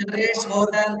alone generates more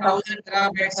than 1,000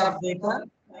 terabytes of data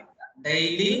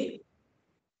daily.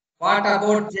 What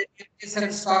about JPS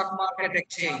and stock market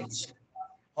exchange?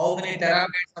 How many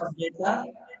terabytes of data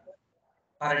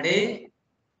per day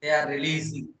they are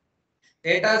releasing?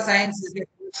 Data science is a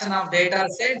collection of data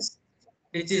sets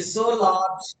which is so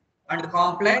large and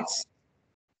complex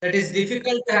that is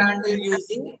difficult to handle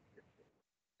using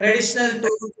traditional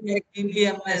tools like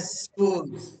DBMS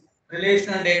tools,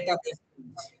 relational database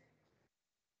tools.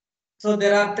 So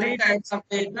there are three types of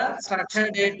data: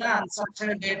 structured data,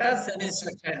 unstructured data,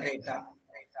 semi-structured data.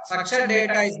 Structured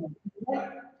data is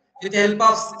with the help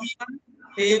of schema,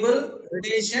 table,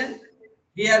 relation,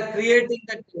 we are creating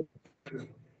the table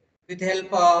with the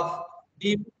help of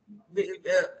deep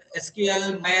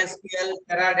SQL, MySQL,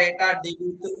 Teradata,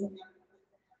 DB2,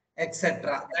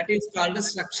 etc. That is called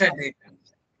structured data.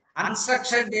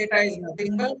 Unstructured data is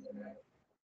nothing but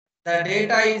the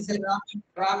data is a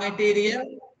raw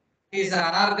material, is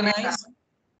unorganized,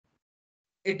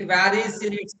 it varies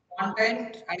in its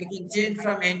content and can change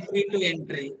from entry to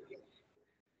entry.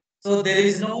 So there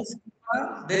is no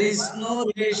schema, there is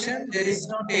no relation, there is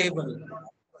no table.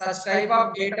 Such type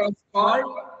of data is called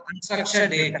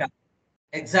unstructured data.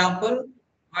 Example,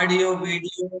 audio,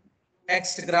 video,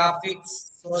 text,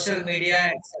 graphics, social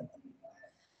media, etc.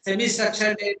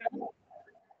 Semi-structured data,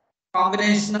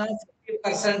 combination of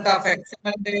 50% of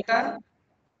XML data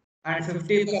and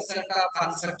 50% of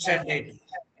unstructured data.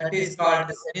 That is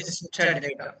called semi-structured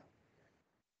data.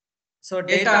 So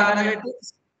data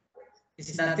analytics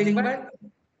is nothing but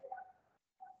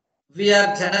we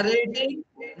are generating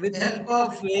with help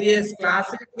of various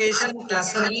classification,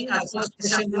 clustering,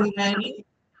 association naming,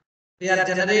 we are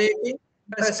generating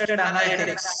interested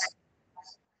analytics.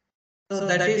 So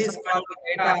that is called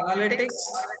data analytics.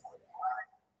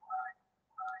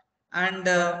 And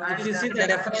if you see the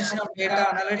definition of data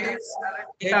analytics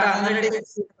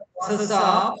is the process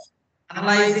of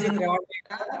analyzing raw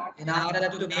data in order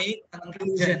to make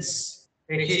conclusions,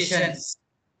 decisions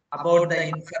about the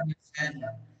information.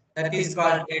 That is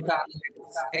called data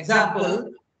analytics.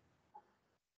 Example,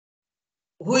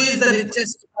 who is the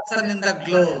richest person in the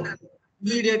globe?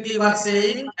 Immediately you are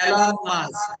saying Elon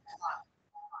Musk.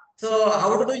 So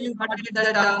how do you get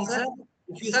that answer?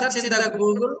 If you search in the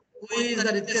Google, who is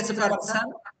the richest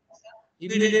person?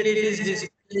 Immediately it is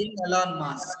displaying Elon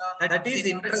Musk. That is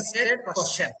interested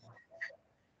question.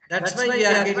 That's why we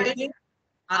are getting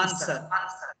answer.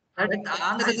 That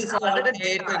answer is called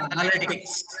data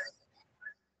analytics.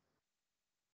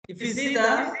 If you see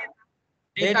the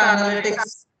data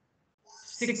analytics,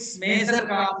 6 major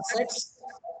concepts.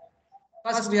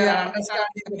 First, we are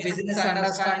understanding the business,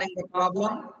 understanding the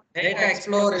problem. Data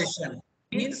exploration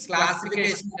means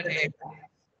classification of the data.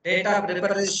 Data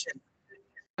preparation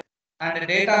and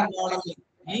data modeling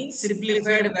means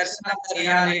simplified version of the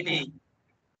reality.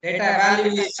 Data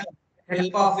evaluation,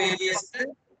 help of various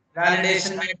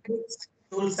validation metrics,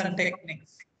 tools and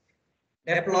techniques.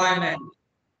 Deployment.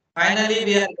 Finally,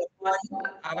 we are deploying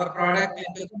our product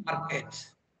into the market.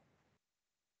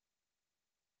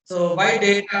 So why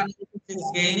data analytics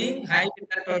is gaining hype in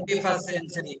the 21st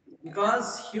century?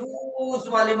 Because huge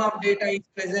volume of data is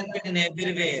presented in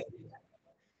everywhere.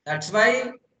 That's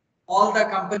why all the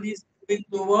companies moving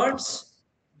towards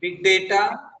big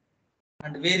data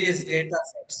and various data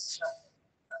sets.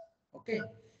 Okay.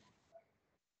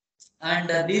 And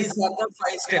these are the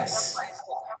 5 steps.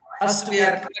 First, we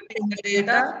are collecting the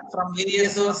data from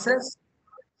various sources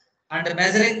and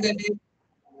measuring the data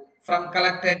from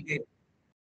collected data.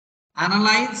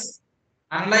 Analyze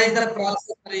the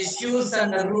process for issues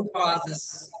and the root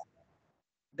causes.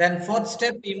 Then 4th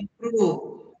step,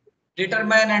 improve,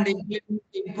 determine and implement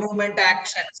improvement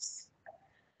actions.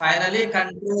 Finally,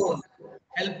 control,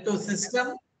 help to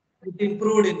system with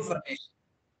improved information.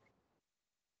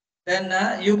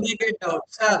 Then you may get doubt,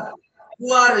 sir,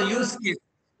 who are using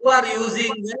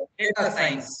the data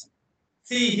science.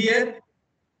 See here,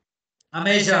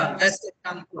 Amazon, best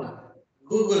example,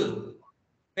 Google,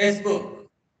 Facebook,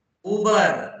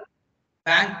 Uber,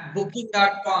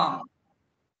 bankbooking.com,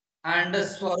 and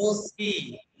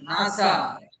Swarovski,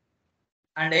 NASA,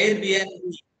 and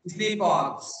Airbnb,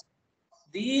 Sleepox.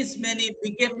 These many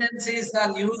big MNCs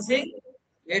are using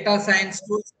data science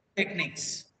tools and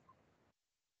techniques.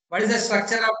 What is the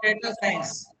structure of data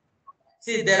science?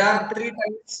 See, there are three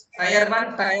types: Tier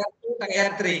 1, Tier 2,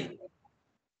 Tier 3.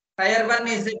 Tier 1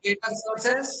 is the data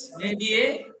sources, maybe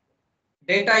a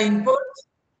data input,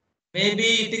 maybe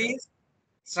it is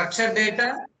structured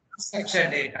data,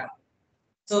 unstructured data.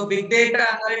 So big data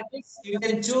analytics, you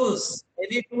can choose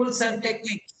any tools and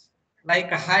techniques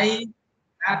like Hive,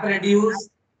 MapReduce,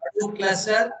 Hadoop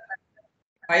cluster,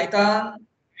 Python,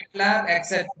 GitLab,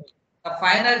 etc. The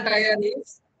final tier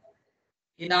is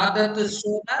in order to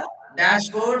show the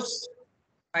dashboards,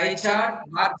 pie chart,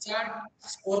 bar chart,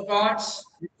 scorecards,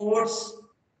 reports,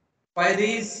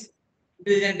 queries,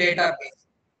 intelligent database.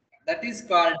 That is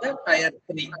called the tier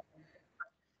 3.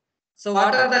 So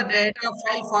what are the data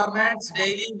file formats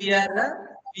daily we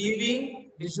are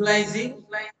viewing, visualizing?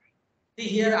 See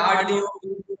here audio,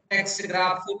 text,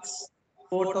 graphics,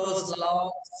 photos,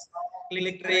 logs,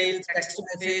 click trails, text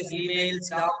messages, emails,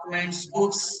 documents,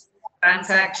 books,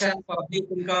 transaction, public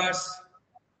records,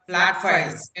 flat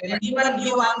files. Can anyone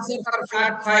give answer for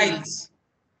flat files?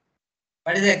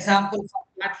 What is the example for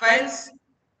flat files?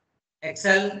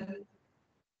 Excel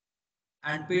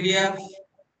and PDF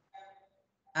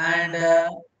and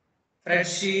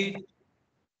spreadsheet,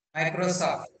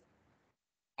 Microsoft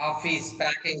Office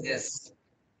packages.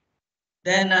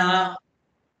 Then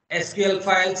SQL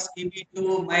files,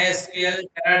 DB2, MySQL,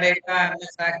 Teradata,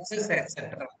 MS Access,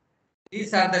 etc.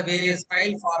 These are the various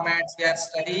file formats we are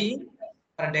studying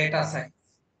for data science.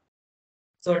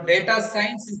 So data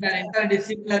science is an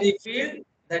interdisciplinary field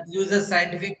that uses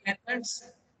scientific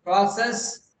methods,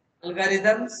 process,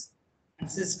 algorithms, and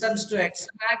systems to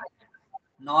extract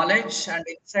knowledge and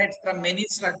insights from many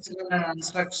structural and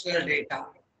unstructured data.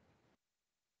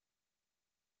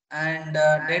 And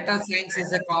data science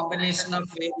is a combination of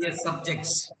various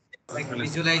subjects like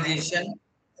visualization,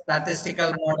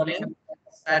 statistical modeling,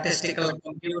 statistical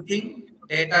computing,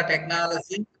 data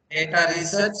technology, data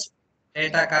research,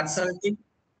 data consulting,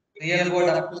 real world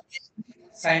application,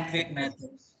 scientific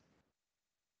methods.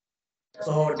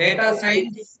 So data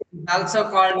science is also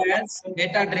called as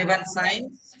data driven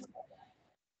science,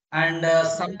 and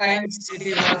sometimes it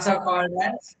is also called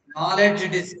as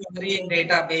knowledge discovery in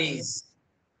database.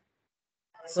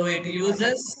 So it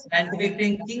uses scientific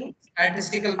thinking,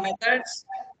 statistical methods,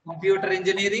 computer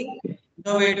engineering,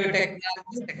 innovative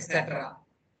technologies, etc.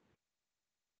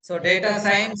 So data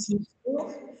science is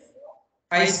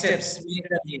 5 steps: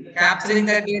 majorly. Capturing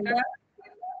the data,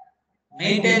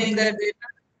 maintaining the data,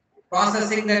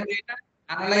 processing the data,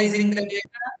 analyzing the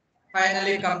data,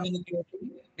 finally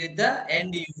communicating with the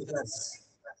end users.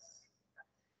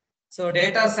 So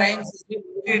data science is a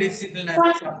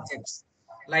multidisciplinary subjects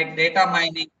like data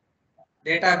mining,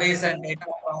 database and data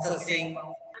processing,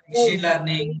 machine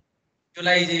learning,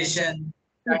 visualization,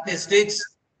 statistics,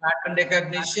 pattern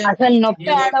recognition, అసలు నొప్పి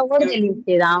neural ఆడ కూడా computing,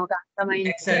 తెలియట్లేదు ఆమెకు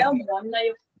అర్థమైంది etc.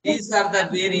 These are the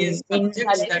various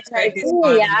subjects. That's why it is కలిసేసరికి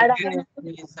called ఆడ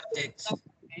multidisciplinary subjects.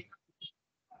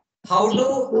 How do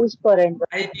చూసుకోరండి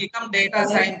I become data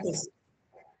scientist?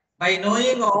 By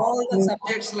knowing all the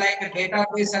subjects like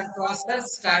database and process,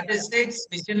 statistics,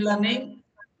 machine learning,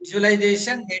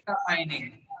 visualization, data mining,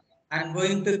 I'm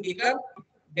going to become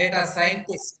data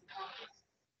scientist.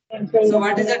 So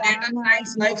what is the data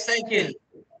science life cycle?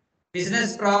 Business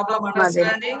problem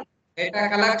understanding, data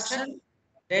collection,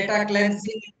 data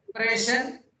cleansing and preparation,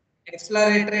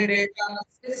 exploratory data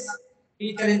analysis,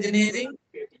 feature engineering,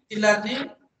 machine learning,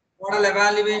 model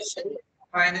evaluation,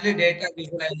 finally data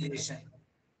visualization.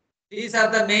 These are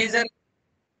the major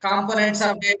components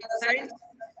of data science.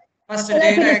 First,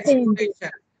 data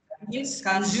exploration means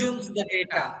consumes the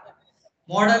data.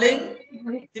 Modeling,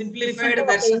 simplified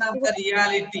version of the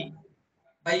reality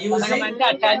by using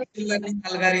machine learning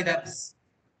algorithms.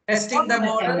 Testing the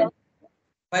model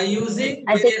by using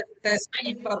various testing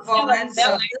performance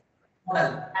of the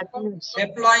model.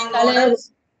 Deploying models.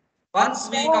 Once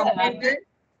we completed,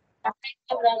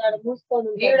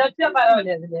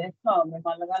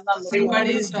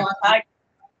 somebody is talking.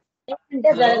 అంటే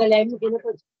జరగలేదు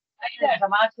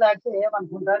మాట్లాడితే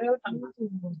ఏమనుకుంటారు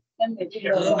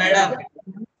Hello, madam.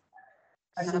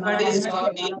 Somebody is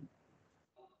talking.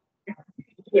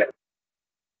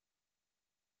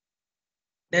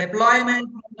 Deployment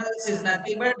models is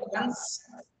nothing but once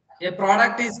A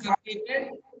product is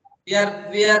completed, we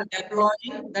are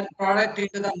deploying that product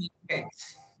into the market.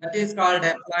 That is called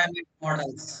deployment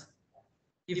models.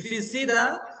 If you see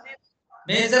the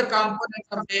major components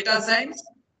of data science,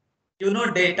 you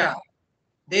know data.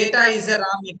 Data is a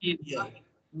raw material.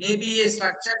 Maybe a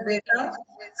structured data,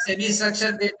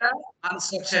 semi-structured data,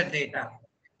 unstructured data.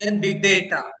 Then big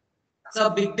data. So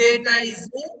big data is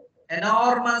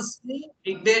enormously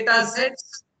big data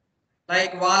sets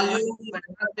like volume,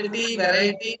 velocity,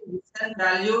 variety, vision,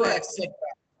 value, etc.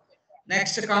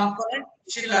 Next component,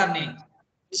 machine learning.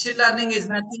 Machine learning is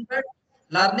nothing but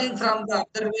learning from the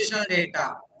observational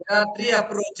data. There are three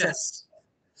approaches: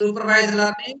 supervised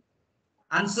learning,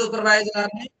 unsupervised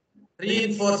learning,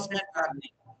 reinforcement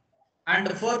learning. And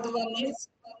the fourth one is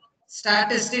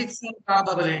statistics and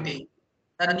probability.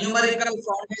 The numerical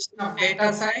foundation of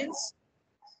data science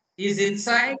is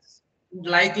insights and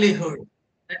likelihood.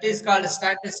 That is called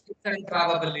statistics and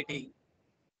probability.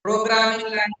 Programming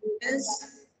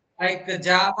languages like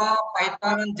Java,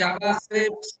 Python,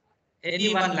 JavaScript,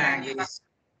 any one language.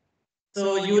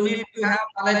 So you need to have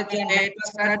knowledge on data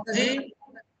strategy,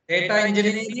 data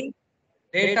engineering,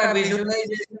 data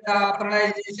visualization,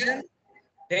 optimization,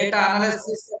 data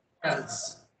analysis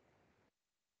models.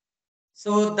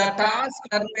 So the task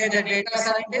done by the data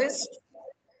scientist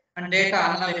and data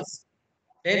analyst.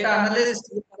 Data analyst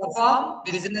will perform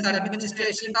business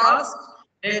administration tasks,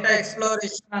 data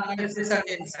exploration, analysis, and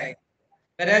insight.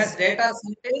 Whereas data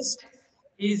scientist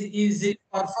is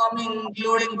performing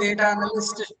including data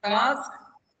analyst task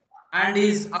and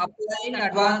is applying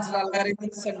advanced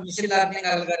algorithms and machine learning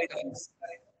algorithms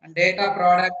and data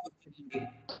product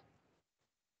engineering.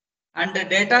 And the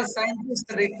data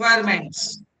scientist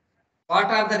requirements. What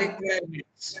are the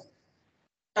requirements?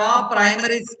 Top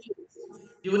primary skills.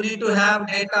 You need to have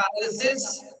data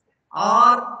analysis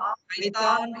or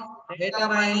Python, data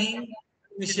mining,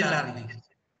 machine learning.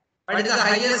 What is the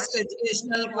highest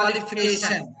educational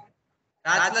qualification?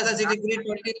 Bachelor's degree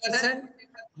 20%,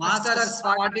 master's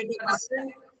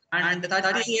 42%, and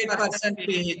 38%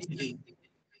 PhD.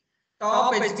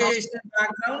 Top education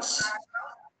backgrounds: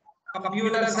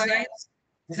 computer science,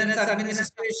 business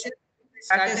administration,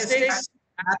 statistics,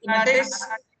 mathematics,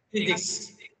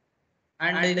 physics.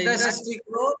 And the industry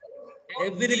growth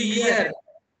every year,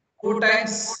 2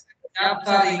 times jobs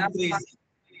are increasing.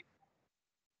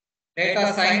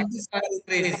 Data scientists are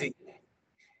increasing.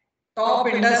 Top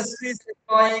industries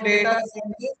deploying data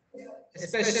scientists,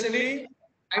 especially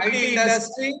IT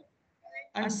industry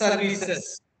and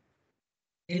services,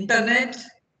 internet,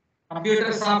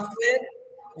 computer software,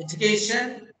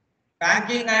 education,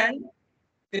 banking and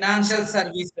financial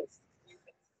services.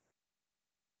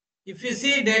 If you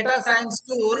see data science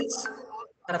tools,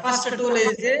 the first tool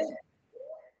is a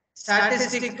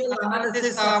statistical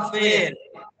analysis software,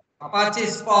 Apache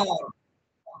Spark,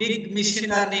 big machine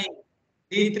learning,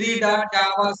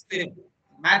 D3.JavaScript,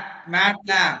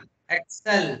 MATLAB,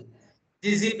 Excel,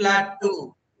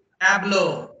 ggplot2,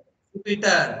 Tableau,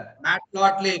 Jupyter,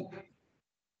 Matplotlib.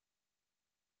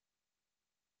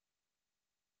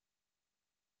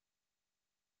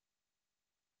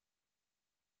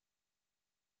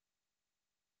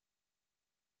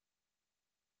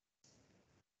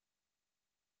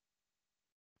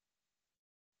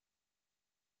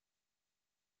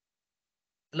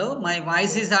 Hello, my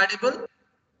voice is audible?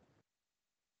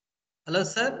 Hello,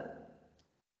 sir.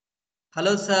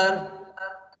 Hello, sir.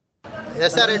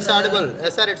 Yes, sir, it's audible.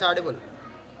 Yes, sir, it's audible.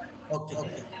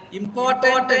 Okay.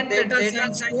 Important data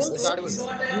science tools.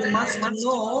 You must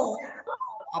know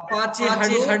Apache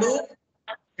Hadoop,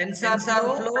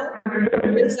 TensorFlow.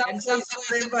 TensorFlow is a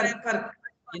framework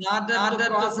in order to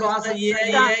process the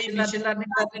AI machine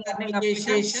learning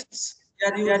applications.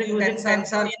 We are using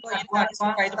TensorFlow, advanced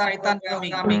Python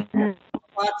programming.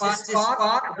 Apache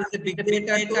Spark is a big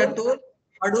data tool.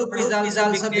 Hadoop is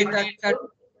also big data tool.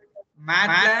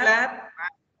 MATLAB,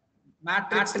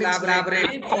 matrix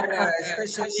laboratory for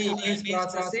especially image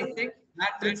processing,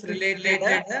 matrix related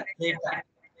data.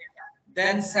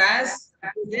 Then SAS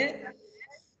is a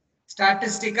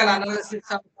statistical analysis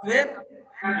software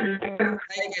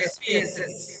like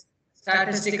SPSS,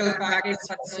 statistical package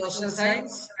for social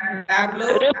science.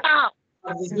 Tableau,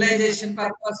 for visualization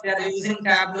purpose, we are using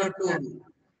Tableau tool.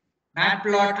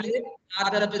 Matplotlib, in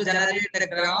order to generate the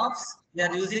graphs, we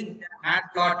are using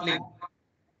Matplotlib.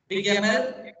 BigML,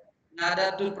 in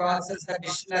order to process the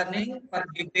machine learning for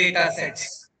big data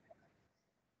sets.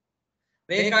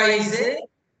 Veka is a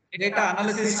data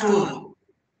analysis tool.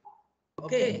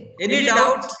 Okay. Any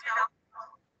doubt?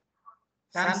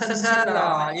 Samson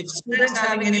sir, if students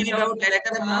having any doubt, let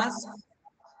them ask.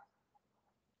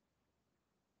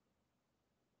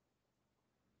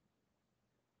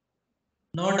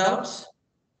 No doubts?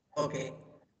 Okay.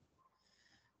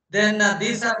 Then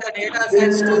these are the data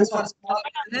science tools for small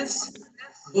business: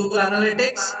 Google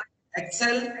Analytics,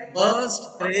 Excel, Burst,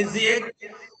 Crazy,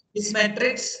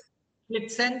 Metrics,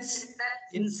 ClickSense,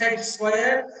 Insight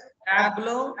Square,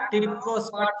 Tableau, TIBCO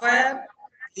Spotfire,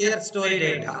 Clear Story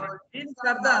Data. These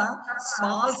are the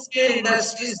small scale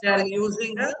industries. They are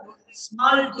using the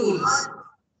small tools.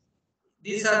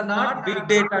 These are not big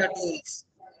data tools.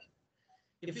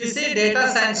 If you see data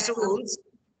science tools,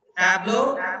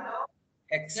 Tableau,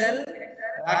 Excel,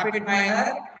 Rapid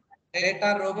Miner,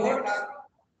 Data Robot.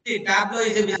 See, Tableau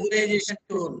is a visualization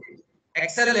tool.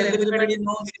 Excel, everybody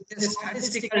knows it's a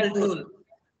statistical tool.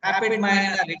 Rapid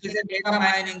Miner, it is a data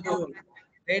mining tool.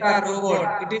 Data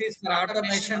Robot, it is an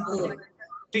automation tool.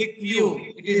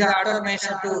 ClickView, it is an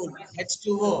automation tool.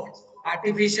 H2O,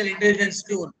 artificial intelligence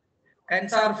tool.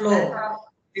 TensorFlow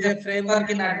is a framework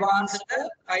in advanced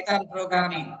Python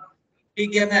programming.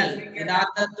 PigML in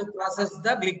order to process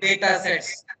the big data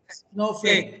sets.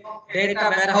 Snowflake,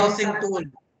 data warehousing tool.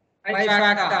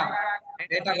 Trifacta,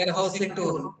 data warehousing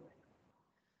tool.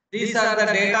 These are the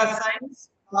data science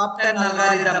top 10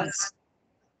 algorithms.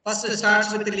 First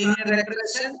starts with linear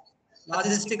regression,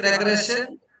 logistic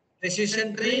regression,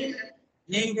 decision tree,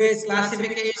 naive-Bayes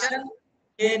classification,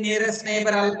 K nearest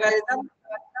neighbor algorithm,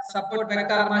 support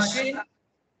vector machine,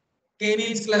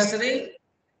 K-means clustering,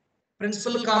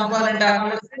 principal component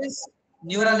analysis,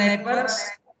 neural networks,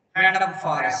 random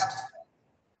forest.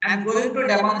 I am going to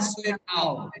demonstrate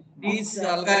now these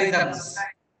algorithms.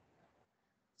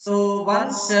 So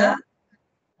once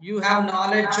you have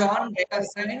knowledge on data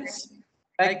science,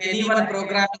 like any one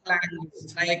programming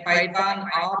language, like Python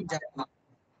or Java,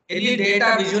 any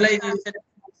data visualization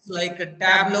like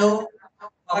Tableau,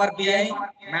 Power BI,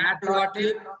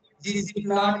 Matplotlib,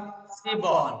 ggplot,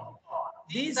 Seaborn.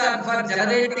 These are for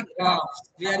generating graphs.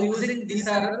 We are using these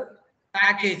are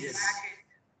packages.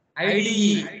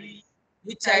 IDE.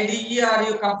 Which IDE are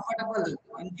you comfortable?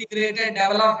 Integrated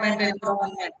Development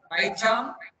Environment.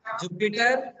 PyCharm,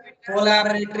 Jupyter,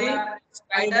 Collaboratory,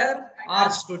 Spider, or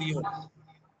Studio.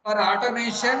 For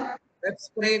automation, web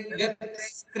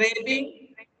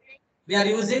scraping, we are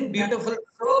using Beautiful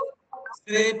Soup,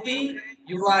 Scrapy,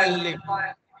 URL lib.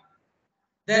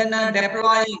 Then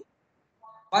deploying.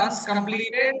 Once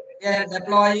completed, we are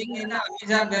deploying in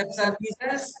Amazon Web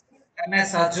Services,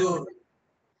 MS Azure.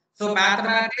 So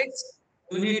mathematics,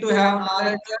 you need to have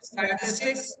knowledge of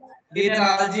statistics, linear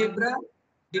algebra,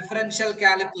 differential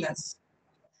calculus.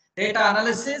 Data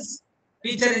analysis,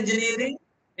 feature engineering,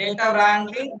 data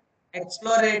wrangling,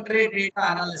 exploratory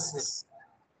data analysis.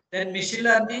 Then machine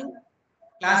learning,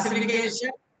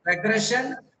 classification,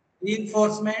 regression,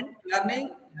 reinforcement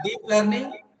learning, deep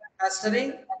learning,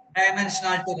 clustering,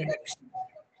 dimensionality reduction.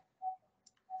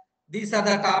 These are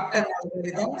the top 10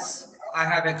 algorithms I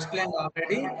have explained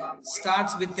already.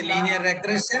 Starts with linear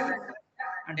regression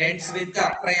and ends with the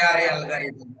a priori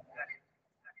algorithm.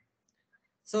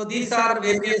 So these are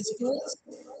various tools.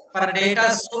 For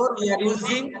data store, we are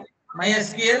using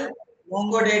MySQL,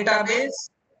 Mongo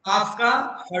database,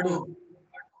 Kafka, Hadoop.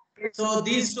 So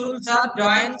these tools are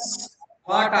joins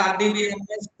what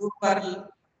RDBMS do for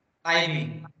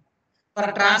timing. For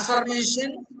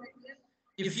transformation,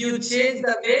 if you change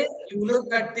the way you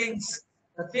look at things,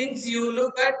 the things you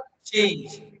look at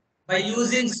change. By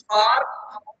using Spark,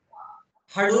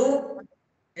 Hadoop,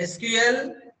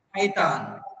 SQL,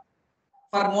 Python.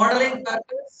 For modeling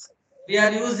purpose, we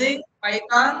are using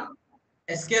Python,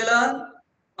 sklearn,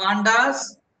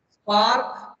 pandas,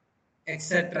 Spark,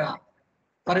 etc.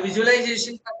 For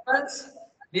visualization purpose,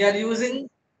 we are using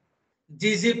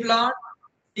ggplot,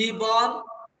 Seaborn,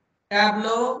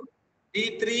 Tableau,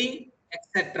 D3,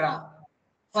 etc.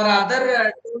 For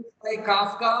other tools like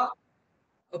Kafka,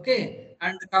 okay,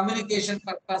 and communication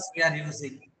purpose we are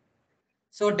using.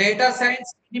 So data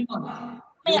science minimum,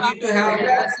 you need to have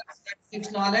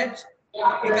statistics knowledge,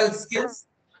 practical skills,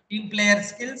 team player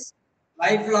skills,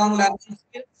 lifelong learning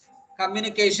skills,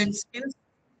 communication skills,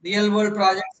 real world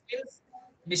project skills,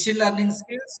 machine learning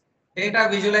skills, data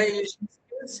visualization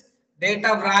skills,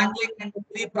 data wrangling and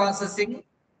pre-processing,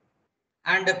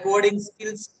 and coding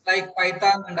skills like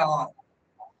Python and all.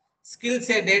 Skills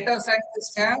a data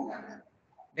scientist have: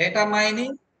 data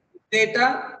mining,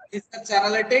 data, research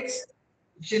analytics,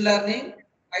 machine learning,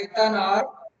 Python or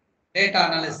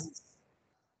data analysis.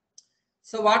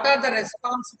 So what are the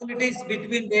responsibilities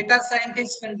between data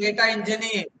scientist and data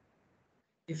engineer?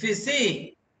 If you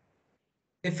see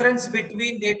difference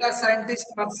between data scientist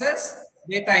versus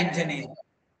data engineer.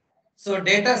 So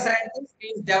data scientist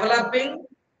is developing,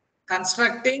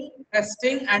 constructing,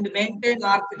 testing and maintain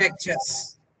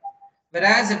architectures.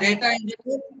 Whereas data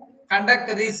engineer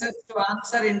conduct research to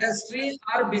answer industry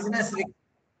or business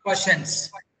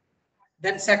questions.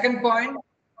 Then second point,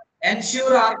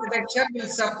 ensure architecture will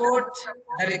support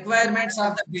the requirements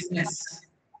of the business.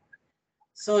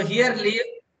 So here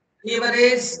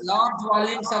leverage large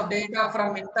volumes of data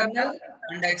from internal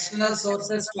and external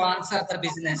sources to answer the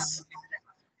business.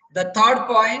 The third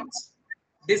point,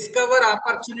 discover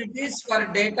opportunities for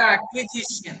data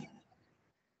acquisition.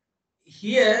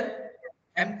 Here,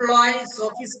 employ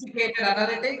sophisticated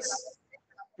analytics,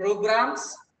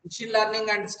 programs, machine learning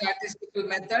and statistical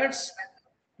methods,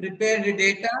 prepare the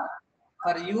data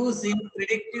for use in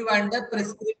predictive and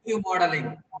prescriptive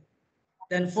modeling.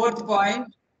 Then fourth point,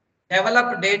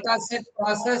 develop data set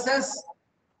processes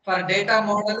for data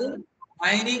modeling,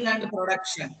 mining and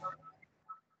production.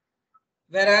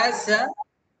 Whereas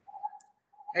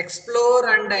explore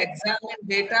and examine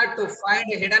data to find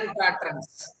hidden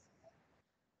patterns.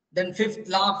 Then fifth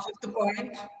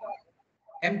point,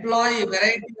 employ a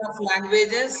variety of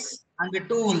languages and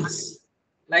tools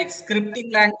like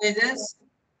scripting languages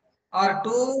or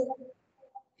to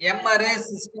MRA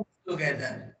systems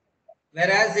together.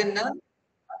 Whereas in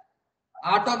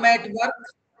automate work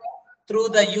through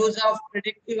the use of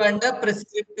predictive and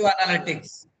prescriptive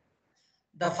analytics.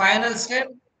 The final step,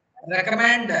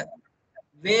 recommend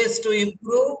ways to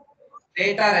improve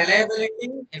data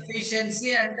reliability,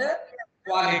 efficiency and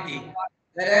quality.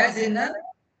 Whereas in the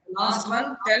last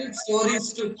one, tell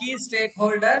stories to key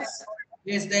stakeholders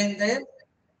based on their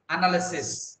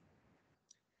analysis.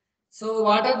 So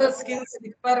what are the skills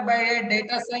required by a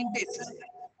data scientist?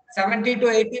 70 to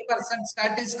 80%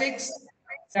 statistics,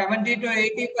 70 to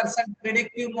 80%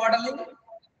 predictive modeling,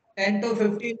 10 to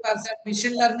 15%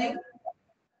 machine learning,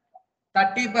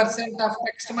 30% of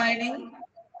text mining,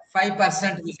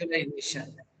 5%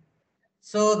 visualization.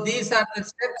 So these are the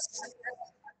steps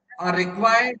are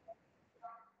required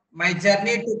my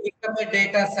journey to become a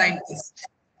data scientist.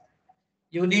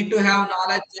 You need to have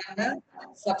knowledge and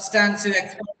substantive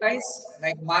expertise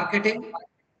like marketing,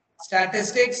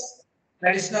 statistics,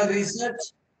 traditional research,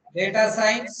 data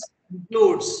science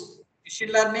includes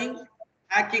machine learning,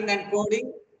 hacking and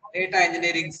coding, data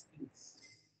engineering skills.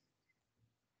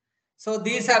 So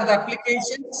these are the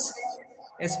applications,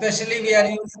 especially we are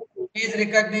using image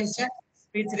recognition,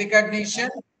 speech recognition,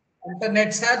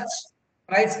 internet search,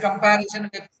 price comparison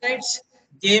websites,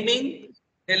 gaming,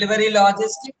 delivery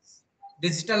logistics,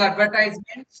 digital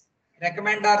advertisements,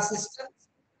 recommender systems,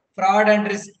 fraud and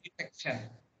risk detection.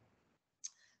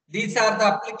 These are the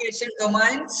application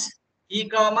domains,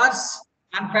 e-commerce,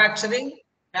 manufacturing,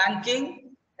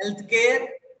 banking, healthcare,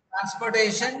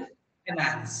 transportation,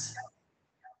 finance.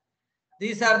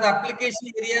 These are the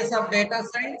application areas of data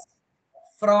science,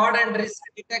 fraud and risk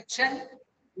detection,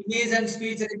 image and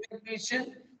speech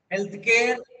recognition,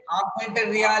 healthcare, augmented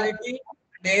reality,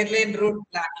 and airline route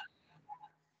planning.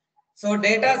 So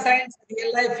data science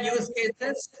real life use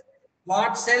cases,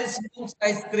 what sells most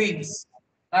ice creams,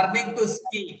 learning to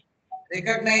ski,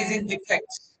 recognizing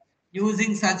defects,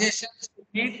 using suggestions to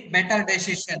make better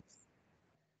decisions.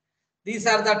 These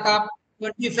are the top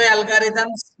 25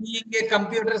 algorithms. Being a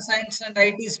computer science and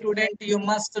IT student, you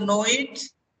must know it.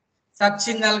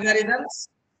 Searching algorithms,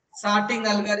 sorting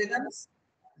algorithms,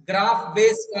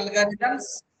 graph-based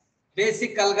algorithms,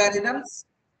 basic algorithms,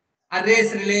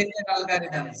 arrays-related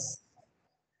algorithms.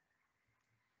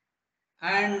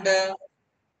 And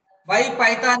why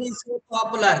Python is so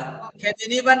popular? Can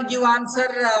anyone give answer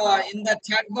in the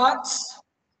chat box?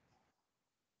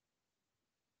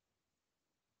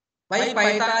 Why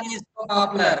Python is so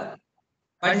popular?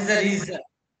 What is the reason?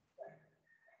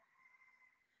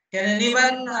 Can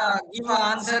anyone give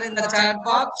an answer in the chat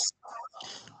box?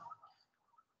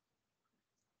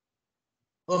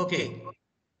 Okay.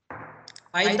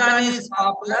 Python is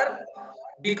popular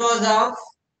because of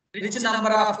rich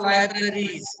number of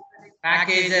libraries,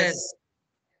 packages.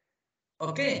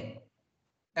 Okay.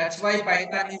 That's why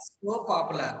Python is so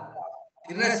popular,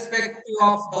 irrespective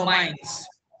of domains.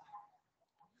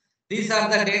 These are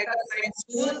the data science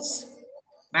tools,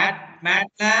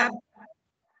 MATLAB,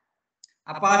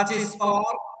 Apache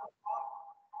Spark,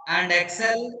 and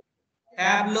Excel,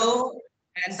 Tableau,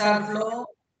 TensorFlow,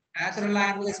 Natural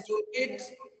Language Toolkit,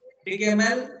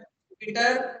 BigML,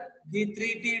 Twitter,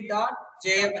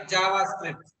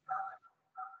 D3T.JavaScript.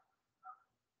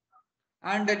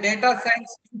 And the data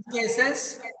science use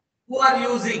cases, who are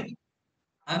using?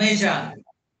 Amazon.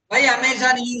 Why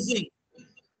Amazon using?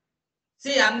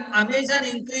 See, Amazon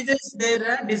increases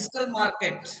their digital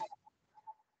market.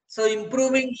 So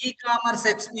improving e-commerce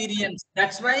experience.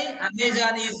 That's why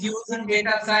Amazon is using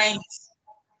data science.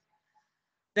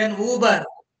 Then Uber.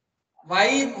 Why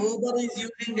Uber is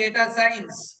using data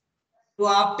science to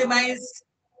optimize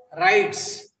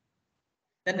rides?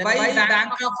 Then why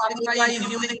Bank of America is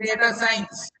using data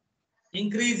science,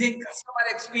 increasing customer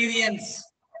experience?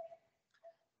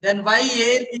 Then why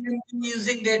Airbnb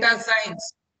using data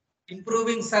science,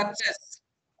 improving searches?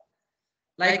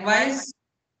 Likewise,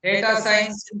 data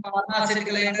science in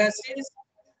pharmaceutical industries,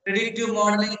 predictive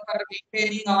modeling for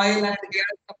maintaining oil and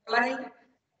gas supply,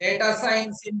 data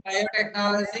science in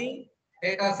biotechnology,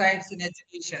 data science in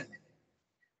education.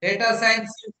 Data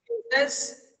science use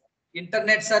cases,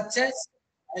 internet searches,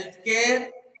 healthcare,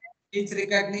 speech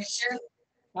recognition,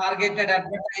 targeted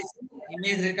advertising,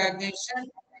 image recognition,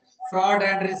 fraud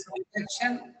and risk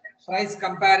detection, price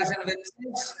comparison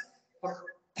websites,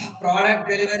 product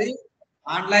delivery,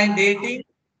 online dating,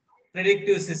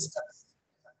 predictive systems.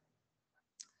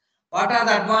 What are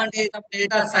the advantages of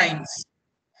data science?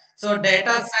 So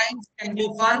data science can be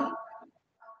fun,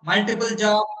 multiple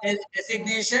job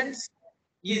designations,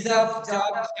 ease of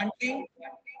job hunting,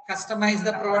 customize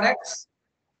the products,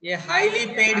 a highly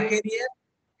paid career,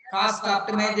 cost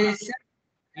optimization,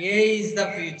 AI is the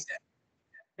future.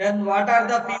 Then what are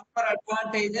the future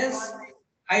advantages?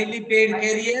 Highly paid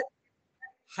career,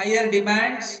 higher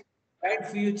demands, bright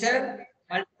future,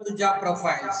 multiple job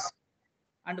profiles.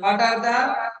 And what are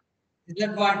the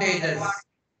disadvantages?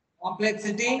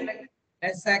 Complexity,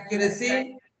 less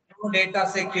accuracy, no data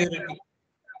security.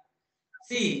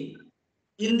 See,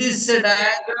 in this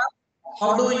diagram,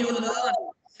 how do you learn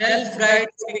self-guide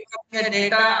to become a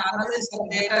data analyst or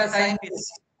data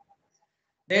scientist?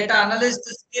 Data analyst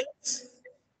skills,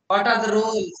 what are the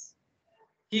roles?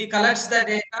 He collects the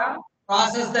data,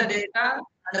 processes the data,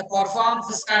 and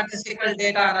performs statistical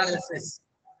data analysis.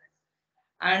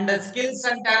 And skills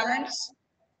and talents,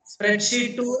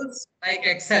 spreadsheet tools like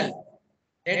Excel,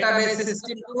 database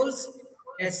system tools,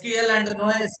 SQL and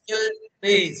NoSQL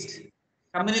based,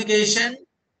 communication,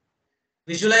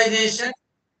 visualization,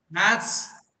 maths,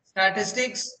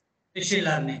 statistics, machine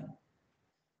learning.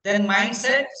 Then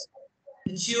mindset,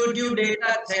 intuitive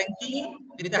data thinking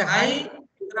with a high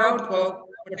crowd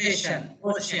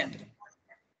quotient.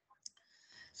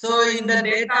 So in the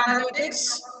data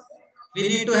analytics, we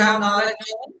need to have knowledge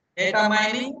in data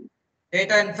mining,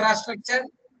 data infrastructure,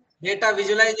 data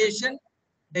visualization,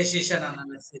 decision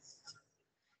analysis.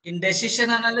 In decision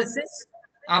analysis,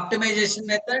 optimization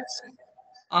methods,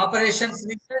 operations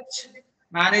research,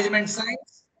 management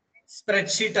science,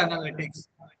 spreadsheet analytics.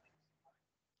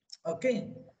 Okay.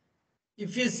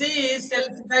 If you see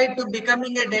self-guide to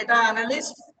becoming a data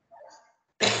analyst,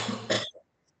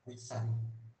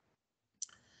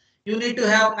 you need to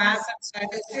have math and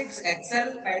statistics,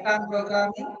 Excel, Python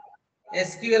programming,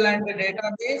 SQL and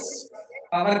database,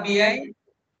 Power BI,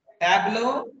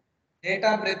 Tableau,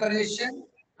 data preparation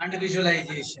and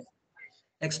visualization,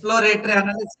 exploratory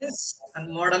analysis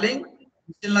and modeling,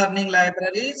 machine learning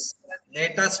libraries,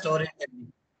 data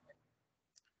storytelling.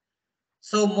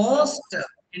 So most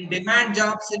in demand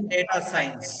jobs in data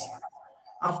science.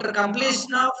 After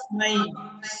completion of my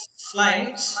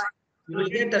slides, you will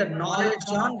get a knowledge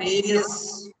on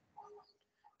various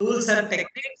tools and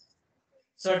techniques.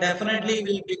 So definitely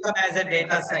will become as a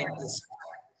data scientist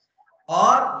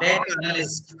or data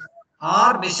analyst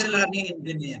or machine learning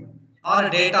engineer or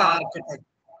data architect,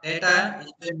 data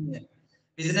engineer,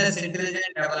 business intelligence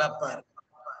developer.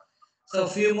 So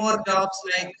few more jobs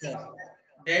like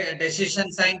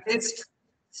decision scientist,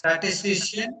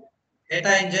 statistician, data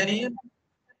engineer,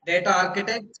 data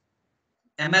architect,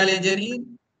 ML engineer,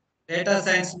 data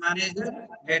science manager,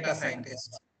 data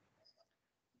scientist.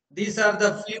 These are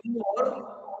the few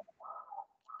more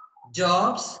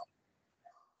jobs,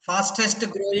 fastest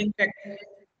growing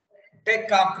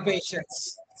tech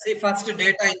occupations. See, first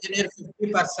data engineer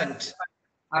 50%.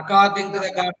 According to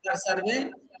the Gartner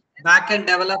survey, backend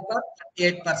developer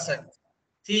 38%.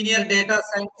 Senior data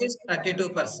scientist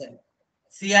 32%.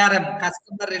 CRM,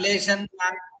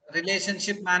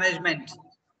 relationship management,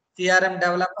 CRM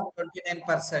developer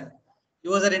 29%.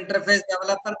 User interface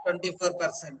developer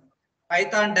 24%.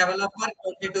 Python developer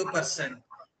 22%.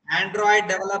 Android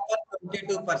developer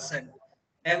 22%.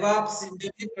 DevOps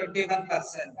engineer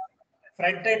 21%.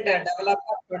 Front-end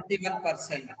developer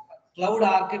 21%. Cloud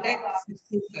architect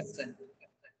 60%.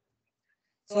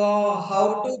 So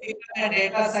how to become a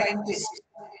data scientist?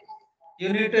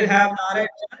 You need to have knowledge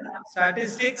on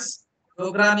statistics,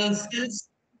 programming skills,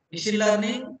 machine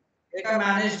learning, data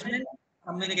management,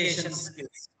 communication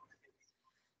skills.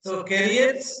 So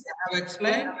careers, I have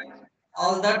explained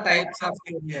all the types of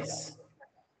careers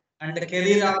and the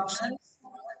career options.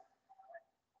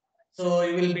 So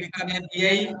you will become a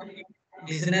BI,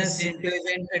 business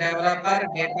intelligent developer,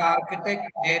 data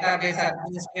architect, database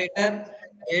administrator,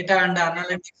 data and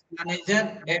analytics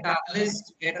manager, data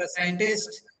analyst, data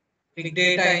scientist, big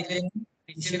data engineer,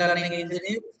 machine learning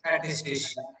engineer,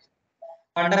 statistician.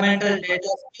 Fundamental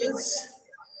data skills,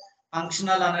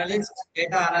 functional analyst,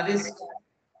 data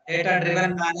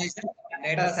driven manager,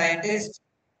 data scientist,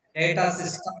 data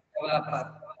system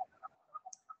developer.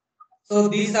 So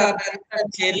these are the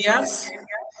research areas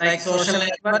like social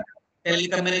network,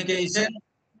 telecommunication,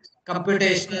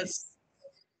 computational,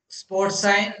 sports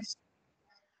science,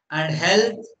 and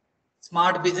health,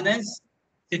 smart business,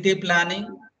 city planning,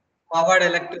 powered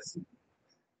electricity.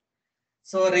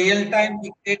 So real-time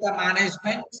big data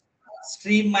management,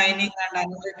 stream mining and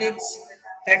analytics,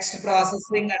 text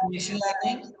processing and machine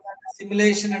learning,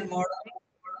 simulation and modeling,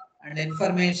 and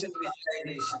information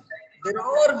visualization. There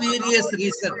are various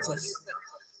researches,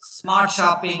 smart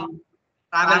shopping,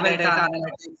 travel data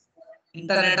analytics,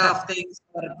 Internet of Things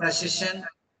for precision,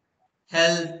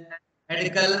 health,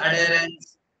 medical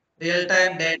adherence,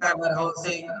 real-time data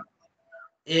warehousing,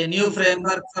 a new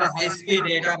framework for high-speed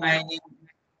data mining,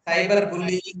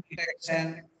 cyberbullying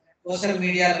detection, social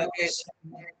media location,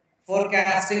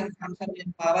 forecasting function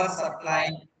in power supply,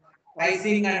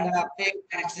 pricing and uptake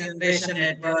next generation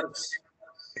networks,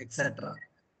 etc.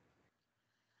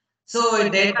 So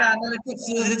data analytics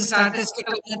using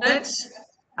statistical methods,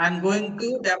 I'm going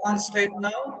to demonstrate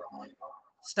now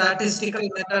statistical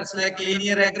methods like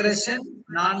linear regression,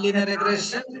 non-linear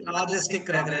regression, logistic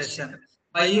regression.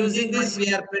 By using this,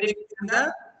 we are predicting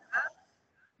the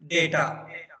data.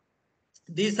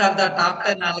 These are the top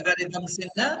 10 algorithms in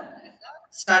the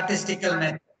statistical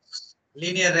methods.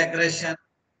 Linear regression,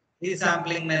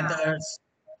 resampling methods,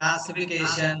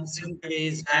 classification,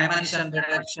 synthesis, dimension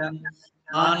reduction,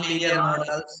 non-linear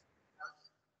models,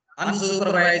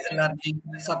 unsupervised learning,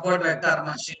 support vector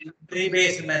machine,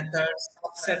 tree-based methods,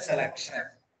 subset selection.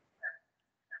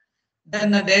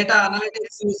 Then data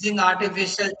analytics using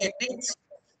artificial techniques.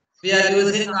 We are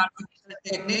using artificial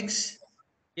techniques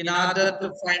in order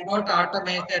to find out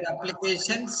automated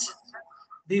applications.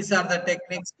 These are the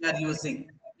techniques we are using.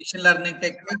 Machine learning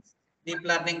techniques, deep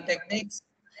learning techniques,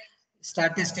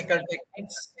 statistical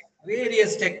techniques,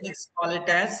 various techniques call it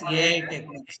as AI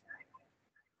techniques.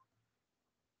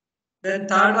 Then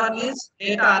third one is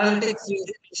data analytics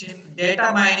using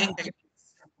data mining techniques.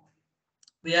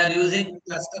 We are using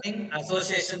clustering,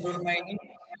 association rule mining,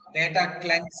 data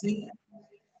cleansing,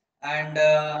 and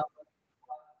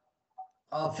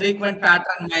frequent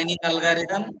pattern mining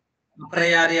algorithm, a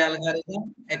priori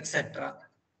algorithm, etc.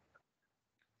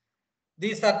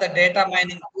 These are the data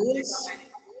mining tools,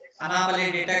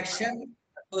 anomaly detection,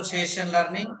 association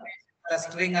learning,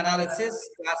 clustering analysis,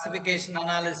 classification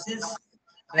analysis,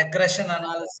 regression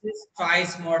analysis,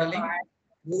 choice modeling,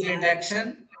 rule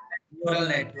induction, neural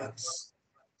networks.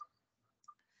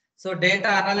 So data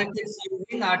analytics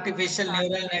using artificial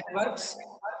neural networks.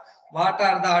 What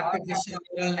are the artificial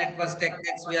neural networks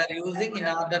techniques we are using in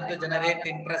order to generate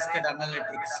interested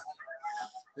analytics?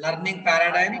 Learning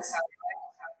paradigms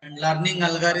and learning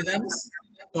algorithms,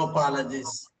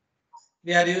 topologies.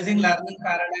 We are using learning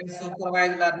paradigms,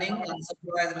 supervised learning,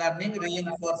 unsupervised learning,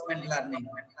 reinforcement learning.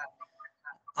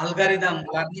 Learning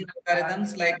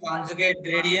algorithms like conjugate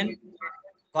gradient,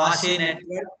 Cauchy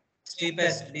network,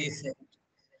 steepest descent.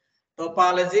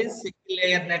 Topologies, single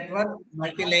layer network,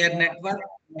 multi-layer network,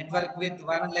 network with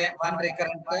one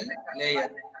recurrent layer.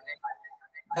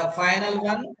 The final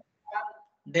one,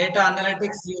 data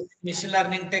analytics using machine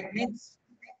learning techniques.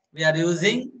 We are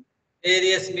using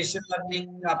various machine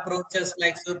learning approaches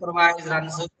like supervised,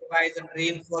 unsupervised, and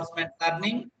reinforcement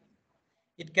learning.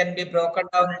 It can be broken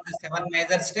down into 7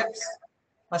 major steps.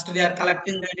 First, we are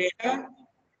collecting the data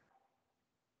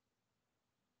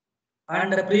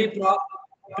and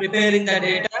preparing the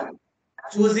data,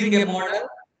 choosing a model,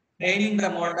 training the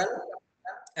model,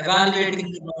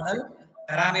 evaluating the model,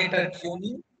 parameter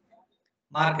tuning,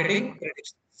 marketing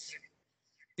predictions.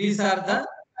 These are the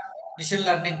machine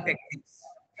learning techniques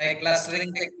like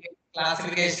clustering technique,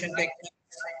 classification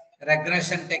techniques,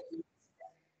 regression techniques,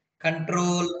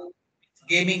 control,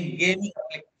 gaming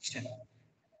application.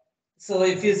 So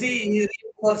if you see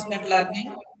reinforcement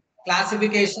learning,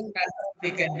 classification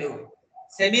we can do.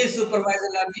 Semi-supervised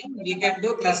learning, we can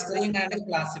do clustering and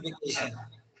classification.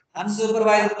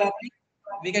 Unsupervised learning,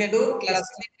 we can do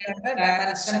clustering and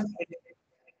dimension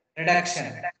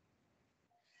reduction.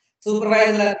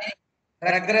 Supervised learning,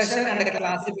 regression and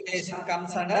classification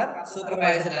comes under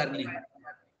supervised learning.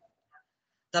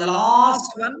 The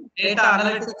last one, data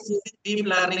analytics using deep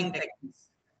learning techniques.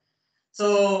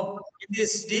 So in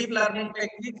this deep learning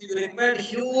technique, you require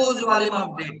huge volume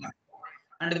of data.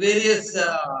 and various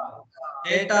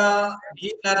data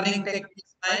deep learning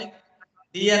techniques like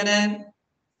DNN,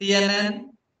 CNN,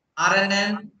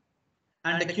 RNN,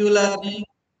 and Q learning,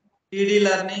 TD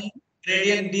learning,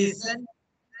 gradient descent,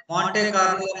 Monte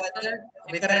Carlo method,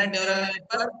 recurrent neural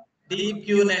network, deep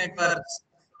Q networks.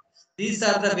 These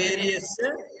are the various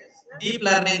deep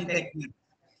learning techniques.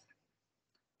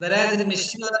 Whereas in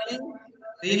machine learning,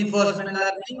 reinforcement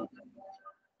learning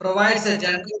provides a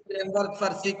general framework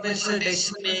for sequential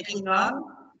decision making on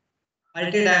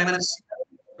multidimensional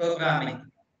programming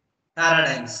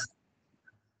paradigms.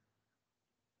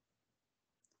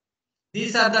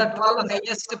 These are the 12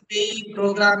 highest paying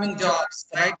programming jobs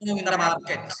right now in the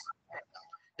market.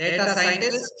 Data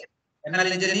scientist,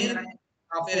 ML engineer,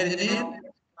 software engineer,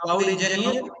 cloud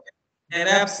engineer,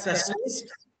 DevOps specialist,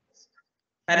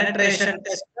 penetration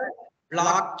tester,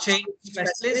 blockchain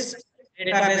specialist,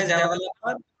 database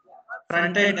developer,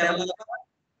 front-end developer,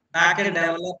 back-end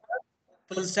developer,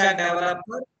 full-stack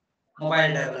developer, mobile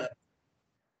developer.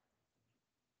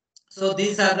 So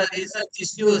these are the research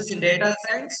issues in data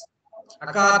science.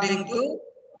 According to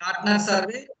Gartner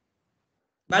survey,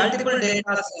 multiple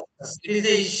data sources, it is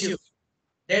a issue.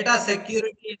 Data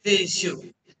security is a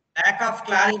issue. Lack of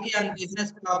clarity on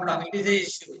business problem, it is a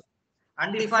issue.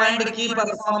 Undefined key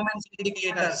performance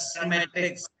indicators and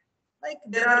metrics. Like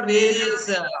there are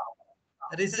various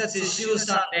research issues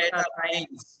on data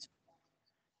science.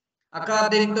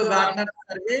 According to Gartner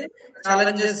survey,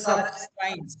 challenges of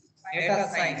science, data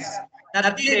science,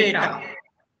 dirty data,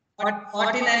 but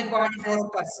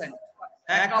 49.4%.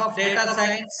 Lack of data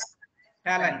science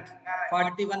talent,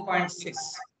 41.6.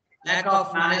 Lack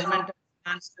of management and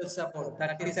financial support,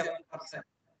 37%.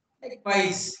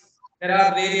 Likewise, there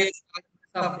are various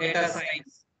aspects of data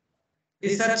science.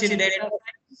 Research in data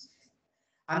science,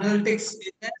 analytics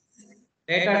business,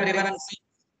 data-driven science,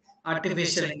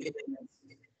 artificial intelligence.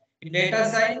 In data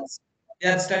science, we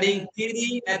are studying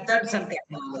theory, methods, and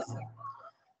technology.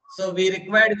 So we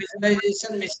required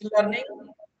visualization, machine learning,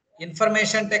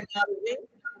 information technology,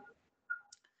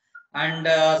 and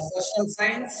social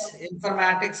science,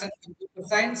 informatics and computer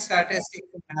science, statistics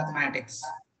and mathematics.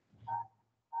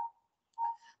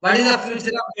 What is the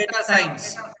future of data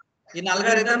science? In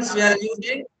algorithms, we are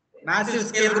using massive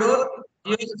scale growth,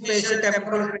 geospatial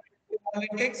temporal predictive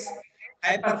analytics,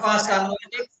 hyperfast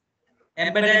analytics,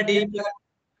 embedded deep learning,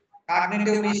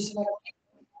 cognitive machine learning,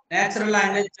 natural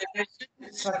language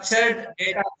generation, structured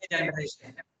data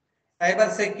generation,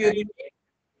 cyber security,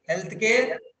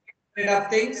 healthcare, Internet of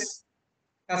Things,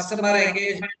 customer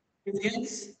engagement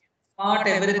experience, smart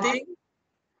everything,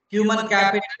 human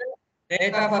capital,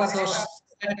 data for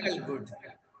societal good.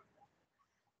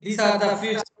 These are the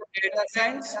future of data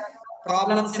science,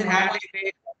 problems in handling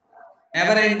data,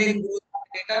 never-ending growth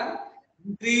of data,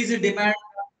 increased demand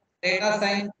of data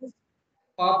science,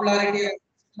 popularity of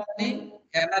learning,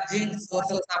 emerging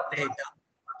sources of data,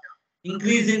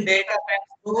 increase in data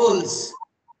science goals,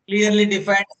 clearly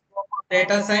defined scope of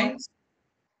data science,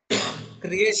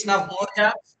 creation of more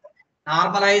jobs,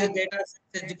 normalized data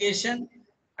science education,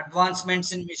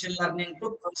 advancements in machine learning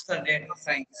to bolster data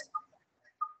science.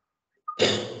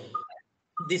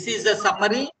 This is the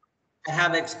summary. I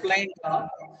have explained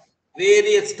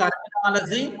various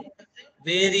terminology,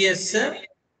 various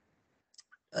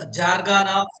jargon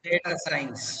of data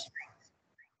science.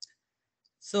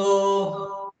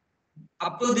 So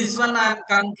up to this one, I am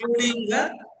concluding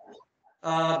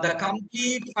the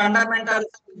complete fundamentals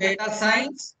of data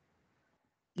science.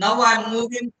 Now I am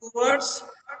moving towards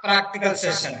practical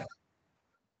session.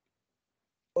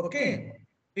 Okay.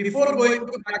 Before going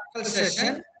to practical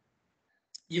session,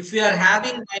 if you are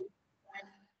having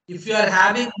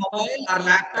mobile or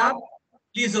laptop,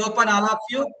 please open all of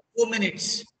you 2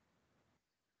 minutes.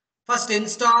 First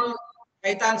install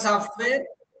Python software.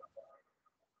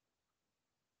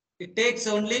 It takes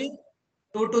only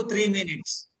 2 to 3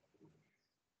 minutes.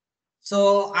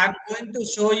 So I'm going to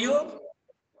show you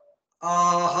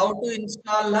how to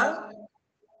install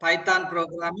Python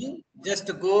programming. Just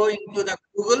go into the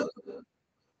Google.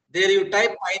 There you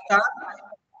type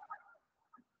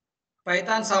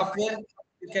Python software.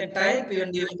 You can type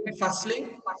and you will get first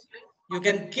link. You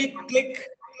can click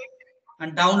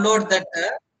and download that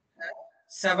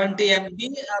 70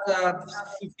 MB or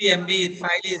 50 MB file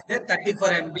is there, 34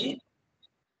 MB.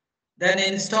 Then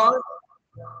install.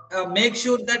 Make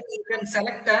sure that you can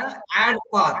select add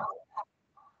path.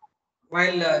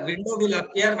 While window will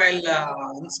appear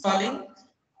while installing,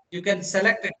 you can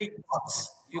select a tick box.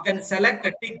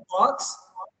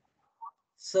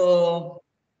 So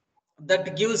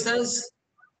that gives us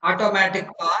automatic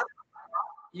path.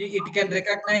 It can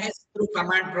recognize through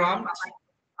command prompt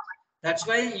That's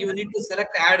why you need to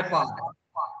select add path,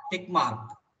 tick mark.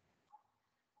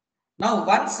 Now,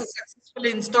 once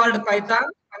successfully installed Python,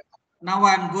 now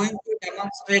I am going to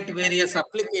demonstrate various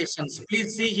applications.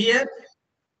 Please see here.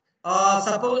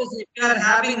 Suppose if you are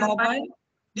having mobile,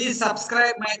 please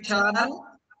subscribe my channel.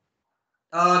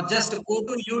 Just go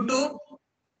to YouTube.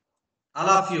 All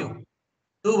of you,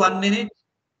 do 1 minute.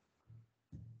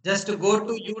 Just go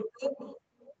to YouTube.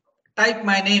 Type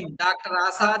my name, Dr.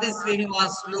 Asadi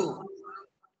Srinivasulu,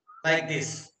 like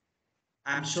this.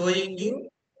 I am showing you.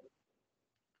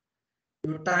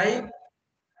 You type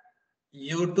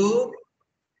YouTube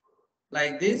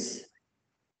like this,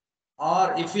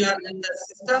 or if you are in the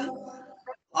system,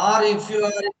 or if you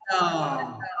are in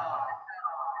a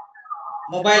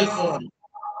mobile phone,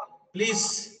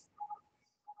 please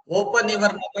open your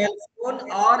mobile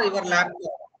phone or your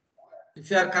laptop. If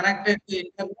you are connected to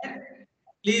internet,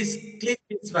 please click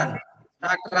this one,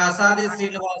 Dr. Asadi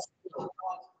Srinivasulu.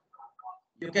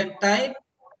 You can type,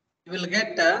 you will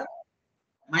get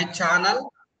my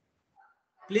channel.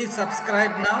 Please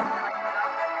subscribe now.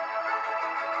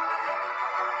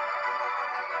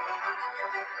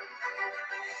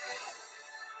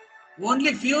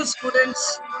 Only few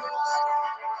students.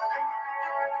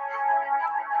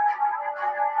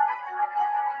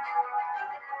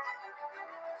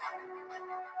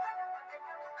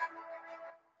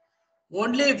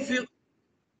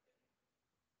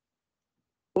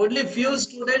 Only few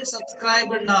students subscribe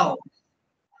now.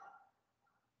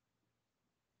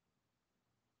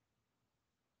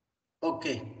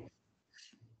 Okay.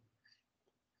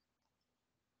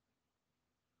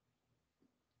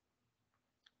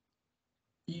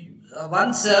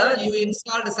 Once you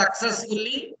installed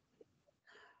successfully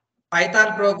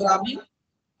Python programming,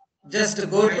 just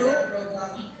go to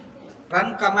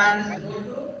run command,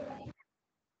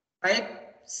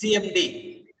 type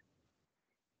CMD,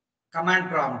 command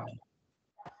prompt.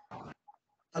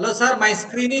 Hello sir, my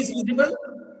screen is visible.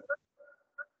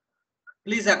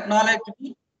 Please acknowledge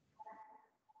me.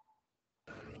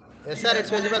 Yes, sir, it's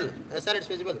visible. Yes, sir, it's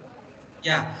visible.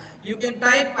 Yeah, you can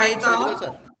type Python. Visible,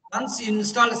 sir. Once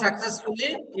installed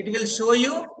successfully, it will show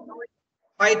you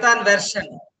Python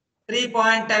version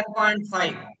 3.10.5.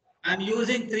 I am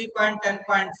using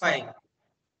 3.10.5.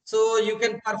 So you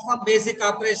can perform basic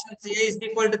operations. A is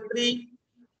equal to 3,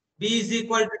 B is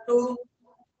equal to 2.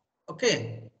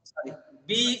 Okay. Sorry.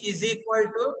 B is equal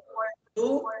to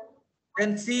 2,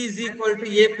 then C is equal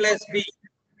to A plus B.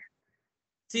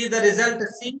 See the result,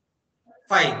 C,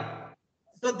 5.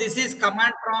 So this is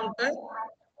command prompt.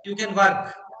 You can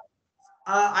work.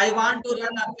 I want to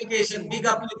run application, big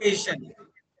application.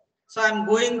 So I'm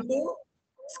going to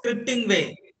scripting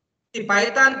way. The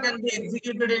Python can be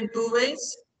executed in two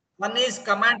ways. One is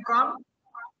command prompt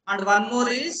and one more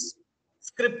is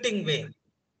scripting way.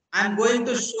 I'm going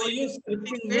to show you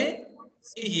scripting way.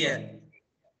 See here.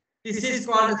 This is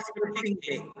called scripting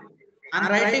way. I'm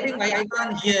writing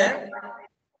Python here.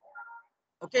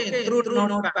 Okay, through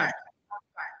notepad.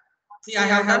 See, I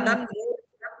have done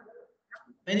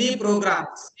many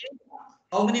programs.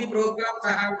 How many programs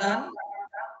I have done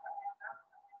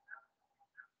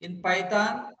in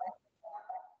Python?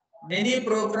 Many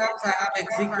programs I have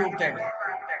executed.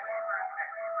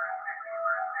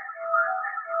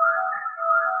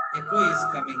 Echo is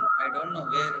coming. I don't know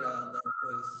where the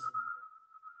echo is.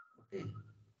 Okay.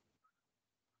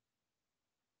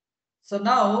 So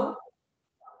now,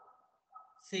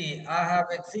 see, I have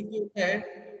executed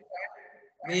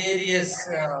various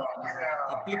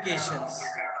applications.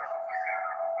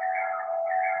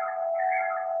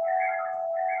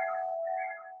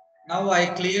 Now I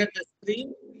cleared the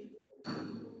screen.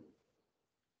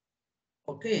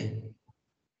 Okay.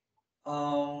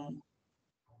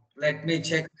 Let me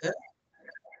check.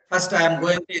 First, I am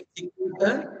going to execute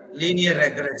the linear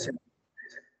regression.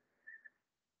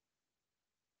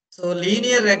 So,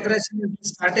 linear regression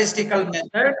is a statistical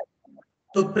method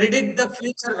to predict the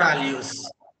future values.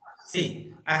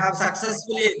 See, I have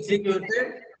successfully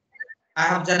executed. I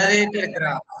have generated a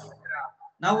graph.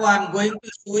 Now, I am going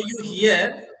to show you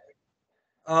here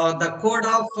the code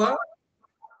of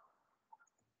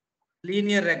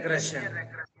linear regression.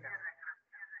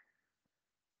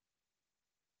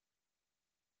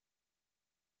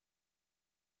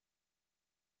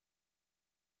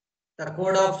 The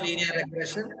code of linear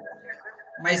regression.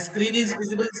 My screen is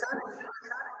visible, sir.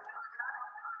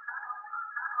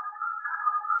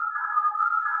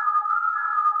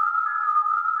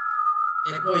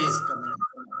 Echo is coming.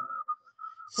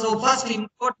 So first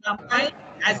import NumPy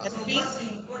as NP.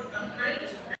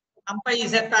 NumPy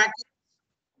is a package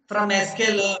from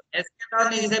sklearn.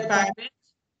 Sklearn is a package.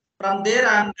 From there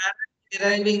I am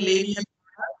deriving linear,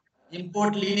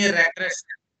 import linear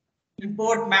regression,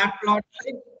 import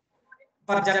matplotlib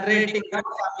for generating that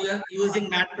for using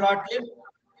matplotlib.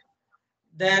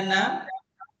 Then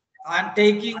I'm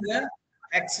taking the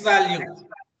x value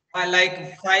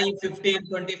like 5, 15,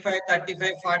 25,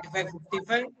 35, 45,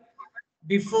 55.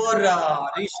 Before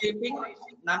reshaping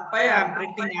numpy, I'm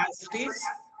printing as it is.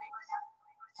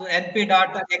 So np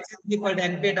dot x is equal to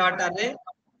np dot array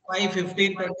 5,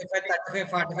 15, 25, 35,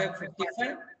 45,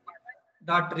 55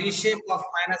 dot reshape of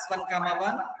 -1,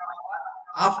 1.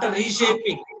 After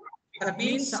reshaping, that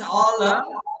means all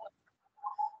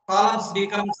columns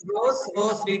becomes rows,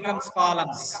 rows becomes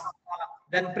columns.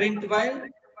 Then print while,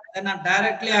 then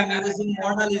directly I'm using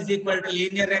model is equal to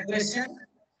linear regression,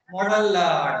 model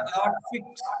dot fit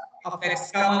of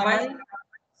x comma y.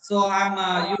 So I'm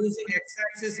using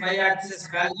x-axis, y-axis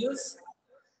values.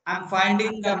 I'm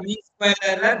finding the mean square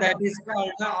error, that is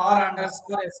called the R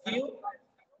underscore SQ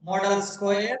model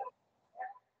square.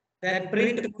 Then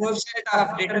print coefficient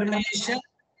of determination,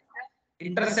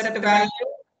 intercept value,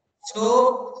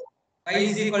 slope, y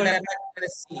is equal to mx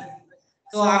plus c.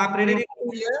 So I'm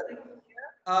predicting here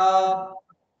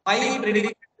y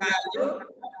prediction value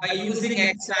by using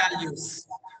x values.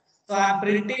 So I'm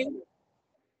printing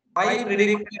y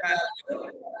prediction value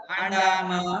and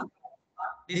I'm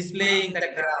displaying the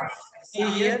graph. See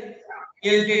here,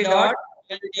 PLT dot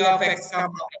PLT of x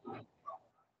comma y.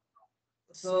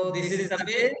 So this is the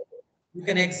way you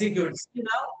can execute. See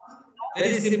now,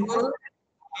 very simple.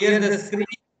 Clear the screen.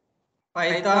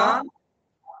 Python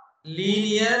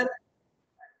linear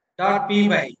dot py.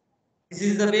 This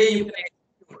is the way you can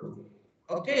execute.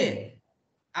 Okay.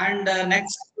 And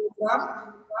next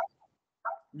program,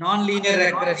 non-linear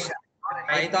regression.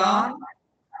 Python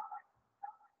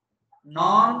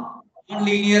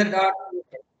non-linear dot.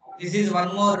 This is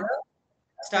one more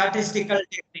statistical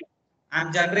technique.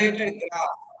 I'm generated graph.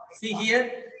 See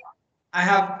here, I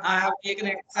have taken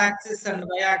x-axis and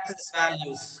y-axis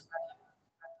values.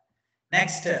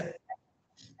 Next,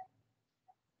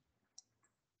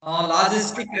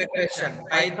 logistic regression.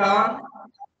 Python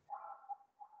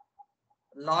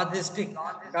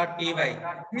logistic.py.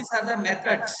 These are the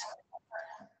methods.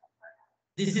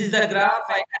 This is the graph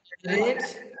I can generate.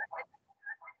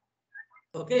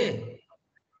 Okay.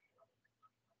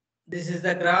 This is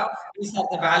the graph. These are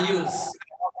the values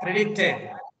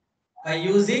predicted by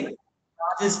using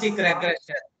logistic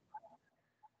regression.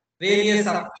 Various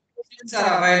applications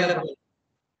are available.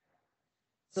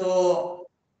 So,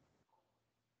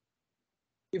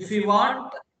 if you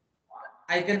want,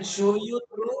 I can show you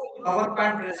through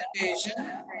PowerPoint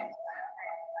presentation.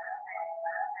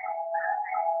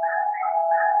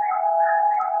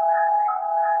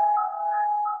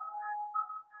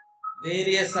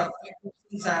 Various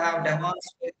applications I have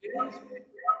demonstrated.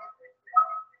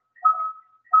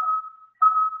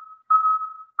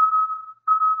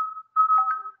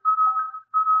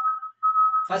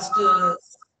 First,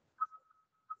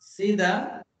 see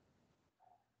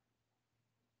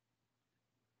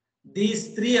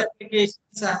these three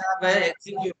applications I have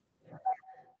executed.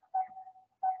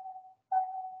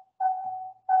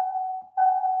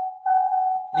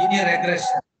 Linear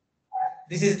regression.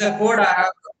 This is the code I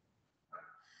have.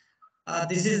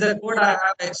 This is the code I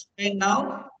have explained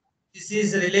now. This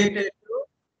is related to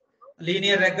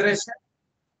linear regression.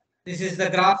 This is the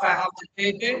graph I have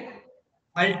generated.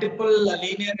 Multiple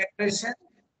linear regression.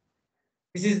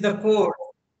 This is the code.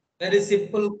 Very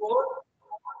simple code.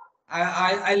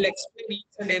 I'll explain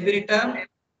each and every term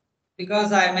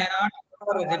because I may not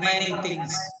cover remaining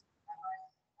things.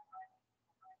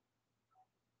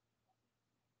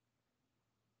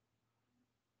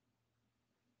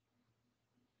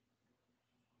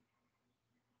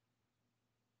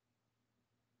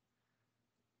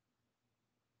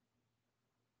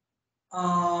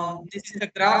 This is the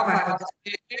graph I have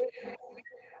generated.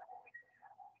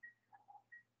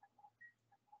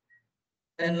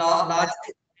 Then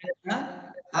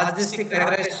logistic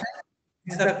regression.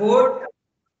 This is the code.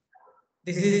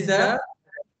 This is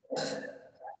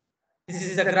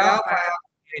the graph I have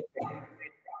created.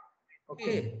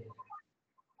 Okay.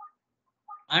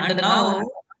 And now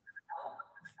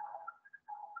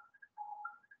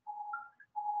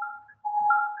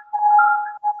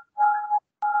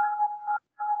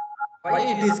why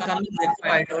it is coming echo,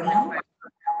 I don't know.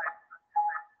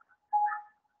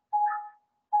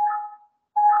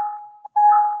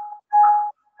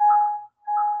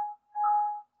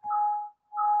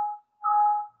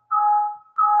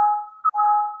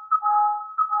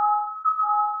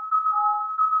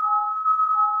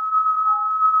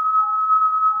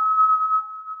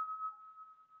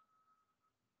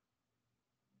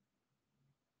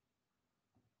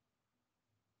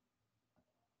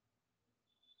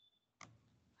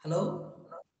 Hello?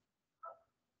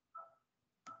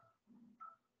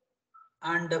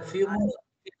 And a few more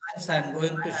applications I'm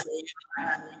going to show you.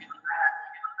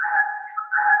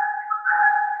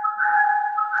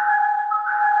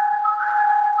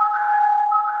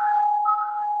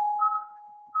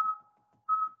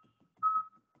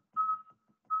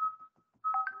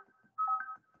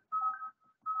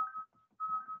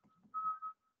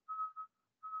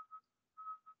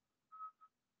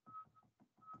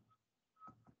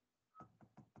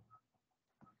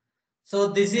 So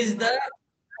this is the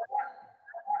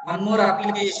one more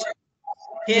application.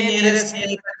 K-nearest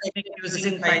neighbor technique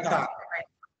using Python.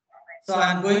 So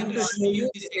I'm going to show you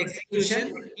this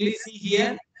execution. Please see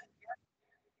here.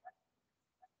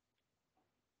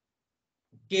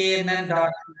 KNN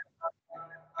dot.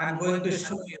 I'm going to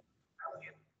show you.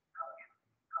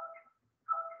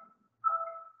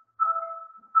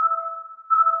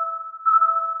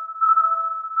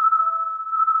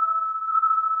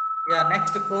 Yeah,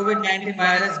 next COVID-19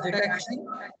 virus detection.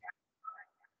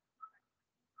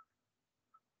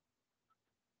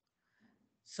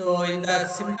 So in the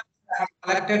symptoms, I have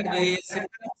collected various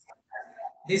symptoms.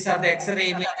 These are the X-ray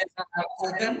images I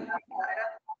have taken,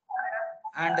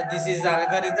 and this is the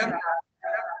algorithm,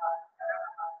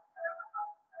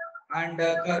 and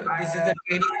this is the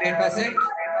training data set.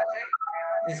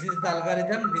 This is the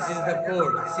algorithm. This is the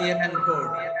code, CNN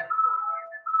code.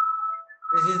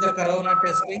 This is the corona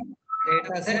testing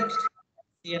data set,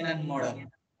 CNN model.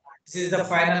 This is the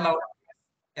final output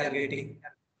we are getting.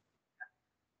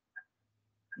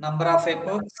 Number of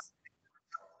epochs,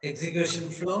 execution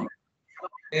flow,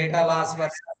 data loss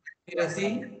versus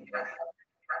accuracy,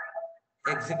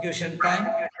 execution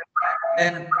time,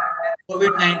 then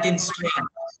COVID-19 strain.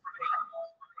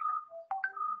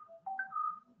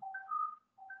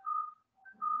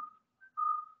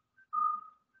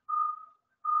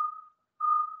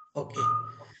 Okay.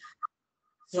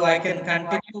 So I can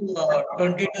continue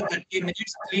 20 to 30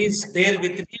 minutes. Please bear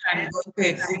with me. I'm going to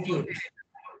execute.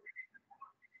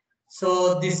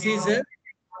 So this is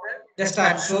just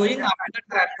I'm showing. After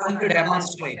that, I'm going to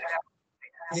demonstrate.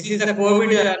 This is the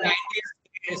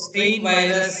COVID-19 strain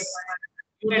virus,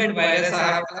 mutant virus. I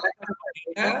have collected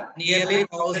data, nearly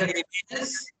 1,000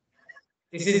 images.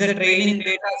 This is the training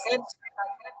data set,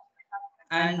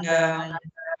 and I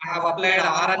have applied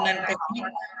RNN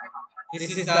technique.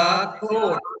 This is the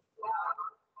code.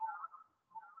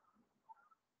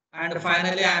 And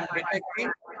finally, I am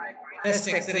detecting test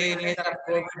X-ray image of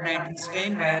COVID-19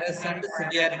 strain virus and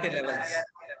severity levels.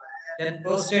 Then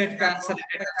prostate cancer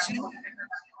detection.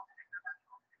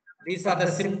 These are the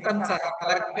symptoms I have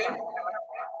collected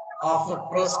of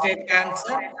prostate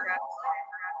cancer.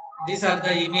 These are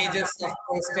the images of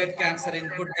prostate cancer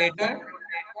input data,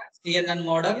 CNN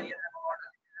model.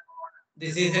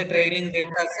 This is a training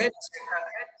data set.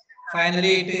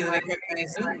 Finally, it is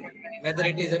recognizing whether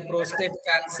it is a prostate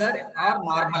cancer or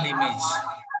normal image.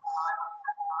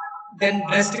 Then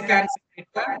breast cancer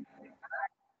data.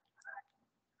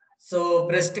 So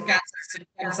breast cancer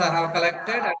symptoms I have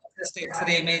collected and just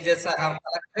X-ray images I have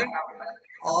collected.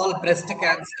 All breast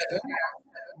cancer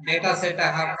data set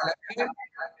I have collected.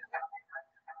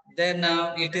 Then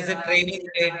it is a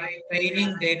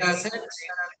training data set.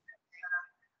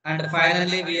 And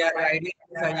finally, we are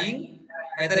identifying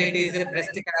whether it is a breast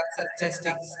cancer chest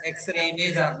X-ray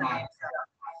image or not.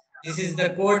 This is the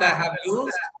code I have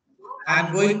used. I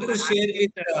am going to share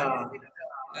with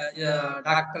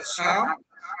Dr. Sham.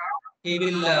 He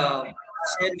will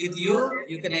share with you.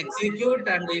 You can execute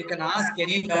and you can ask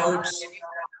any doubts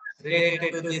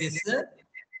related to this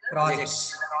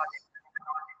project.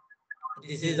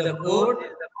 This is the code.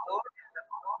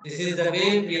 This is the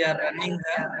way we are running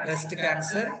the breast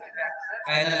cancer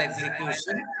final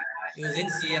execution using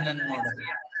CNN model.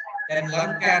 Then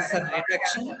lung cancer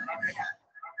detection.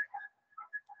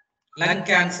 Lung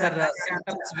cancer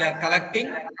symptoms we are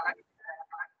collecting.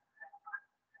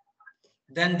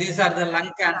 Then these are the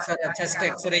lung cancer chest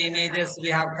X-ray images we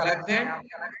have collected.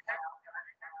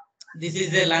 This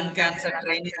is a lung cancer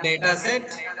training data set.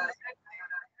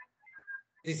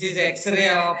 This is X-ray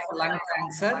of lung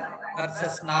cancer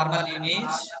versus normal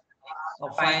image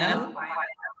of final.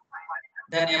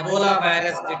 Then Ebola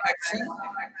virus detection.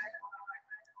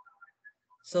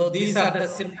 So these are the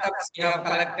symptoms we have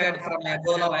collected from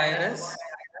Ebola virus.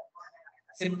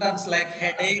 Symptoms like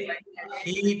headache,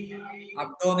 heat,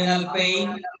 abdominal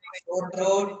pain, sore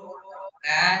throat,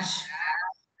 rash.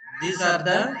 These are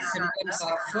the symptoms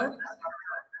of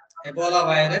Ebola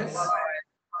virus.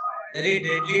 Very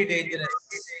deadly, dangerous.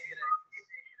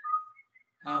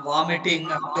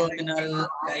 Vomiting, abdominal,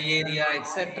 diarrhea,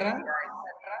 etc.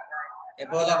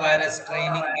 Ebola virus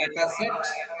training data set,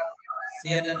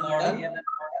 CNN model,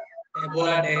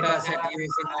 Ebola data set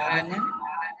using RNA.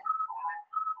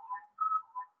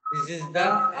 This is the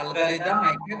algorithm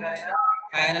I kept.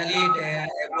 Finally, the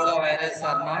Ebola virus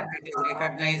or not, it is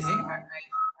recognizing.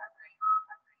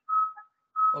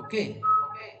 Okay.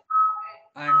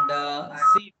 And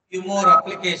see few more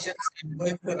applications I'm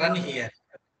going to run here.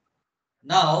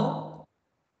 Now,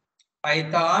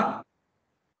 Python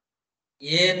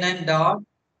ann.py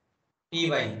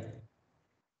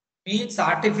means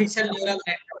artificial neural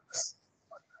networks.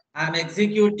 I'm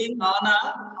executing on a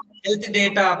health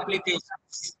data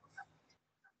applications.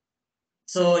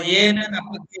 So ANN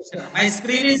application. My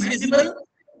screen is visible.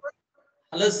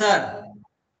 Hello, sir.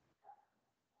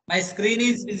 My screen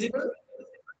is visible.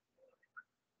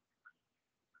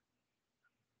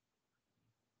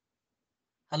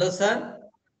 Hello, sir.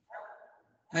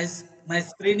 My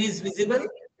screen is visible.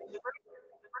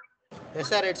 Yes,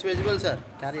 sir, it's visible, sir.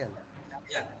 Carry on.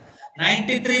 Yeah.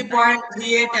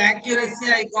 93.38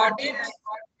 accuracy. I got it.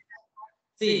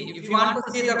 See, if you want to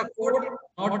see the code,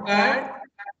 notepad,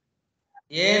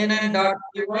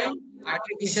 ann.py,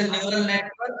 artificial neural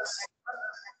networks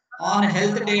on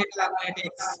health data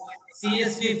analytics.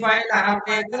 CSV file I have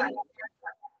taken.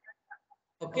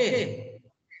 Okay.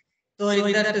 So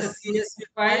in that CSV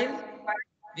file,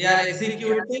 we are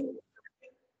executing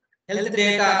health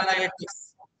data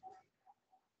analytics.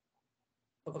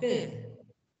 Okay.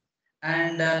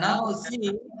 And now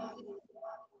see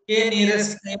K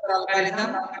nearest neighbor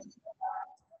algorithm,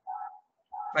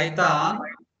 Python,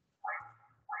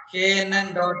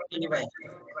 knn.py,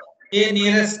 K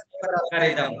nearest neighbor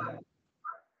algorithm.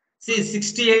 See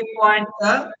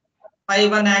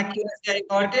 68.51 accuracy I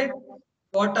got it.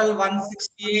 Total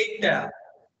 168.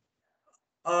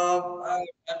 Total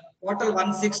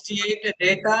 168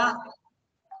 data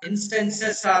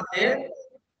instances are there.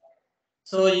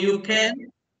 So you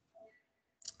can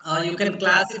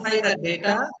classify the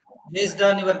data based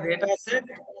on your data set,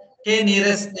 K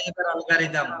nearest neighbor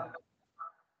algorithm.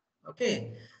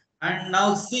 Okay. And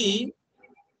now see,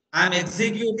 I'm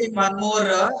executing one more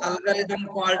algorithm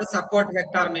called support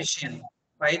vector machine.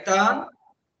 Python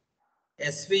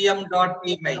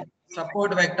svm.py,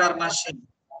 support vector machine.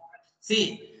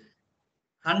 See,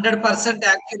 100%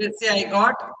 accuracy I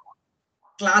got.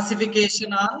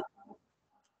 Classification on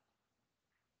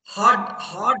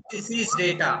heart disease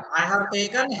data. I have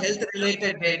taken health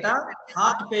related data,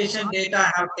 heart patient data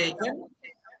I have taken.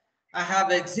 I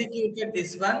have executed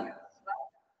this one.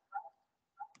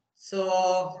 So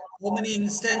how many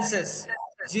instances?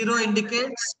 0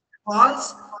 indicates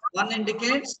false, 1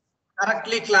 indicates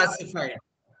correctly classified.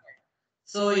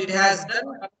 So it has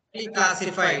done correctly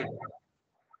classified.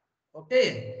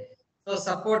 Okay. So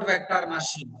support vector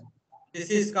machine. This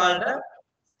is called a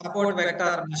support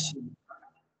vector machine.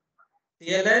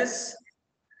 TLS,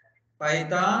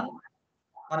 Python,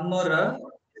 one more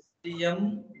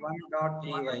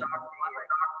stm1.py.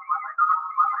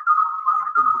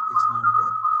 It's not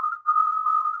there.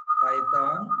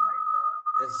 Python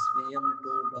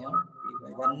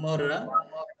svm2.py. One more.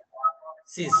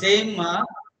 See, same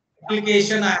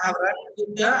application I have run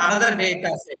with the another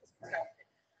data set.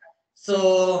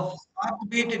 So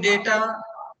heartbeat data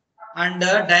and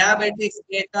diabetes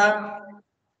data,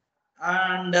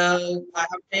 and I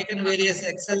have taken various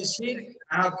Excel sheet.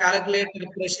 I have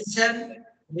calculated precision,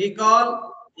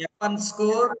 recall, F1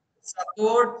 score,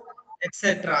 support,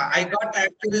 etc. I got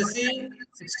accuracy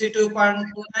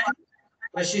 62.29,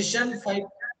 precision 5,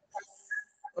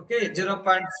 okay,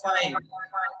 0.5.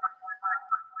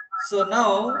 So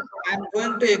now I am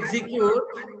going to execute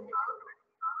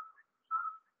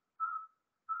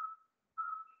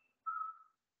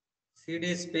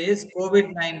CD space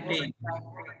COVID-19.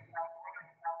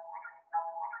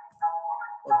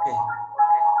 Okay.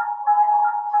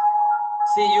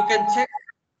 See, you can check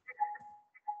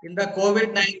in the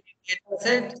COVID-19 data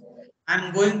set.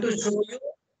 I'm going to show you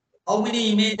how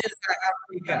many images I have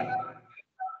taken.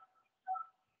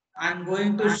 I'm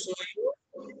going to show you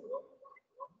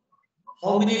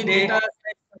how many data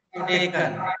sets I have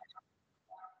taken.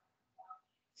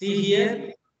 See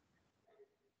here.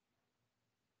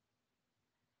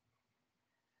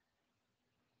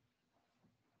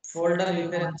 Folder you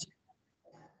can check.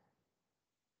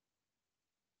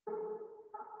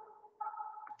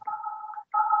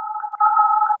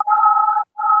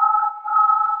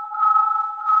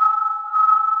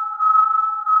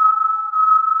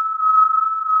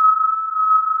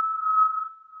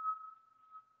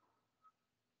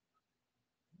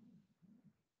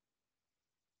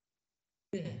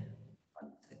 Okay.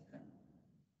 1 second.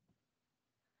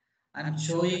 I'm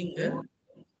showing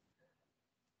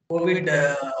COVID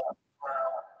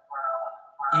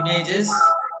images.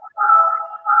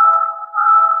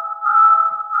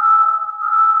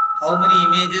 How many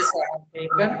images I have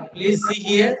taken? Please see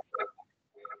here.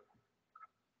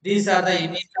 These are the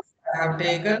images I have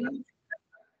taken,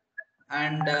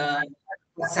 and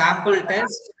sample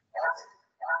test.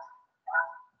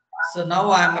 So now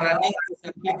I am running this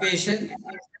application.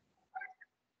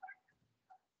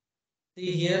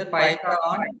 See here,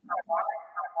 Python,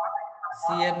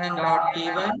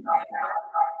 CNN.P1.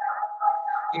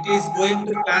 It is going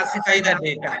to classify the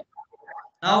data.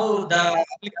 Now the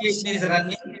application is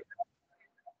running.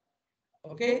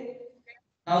 Okay.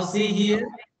 Now see here.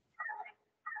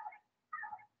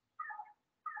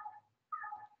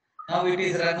 Now it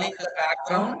is running the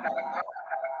background.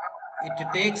 It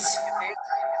takes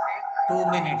 2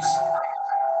 minutes.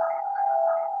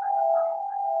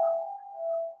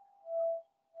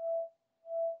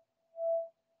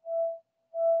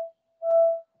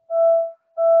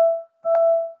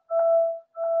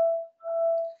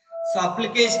 So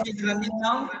application is running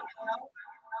now.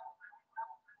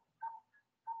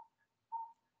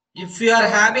 If you are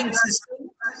having system,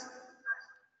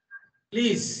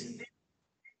 please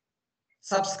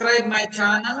subscribe my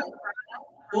channel.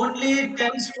 Only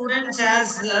 10 students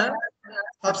has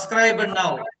subscribed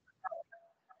now.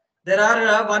 There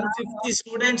are 150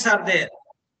 students are there.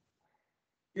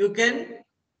 You can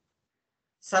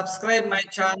subscribe my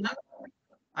channel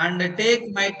and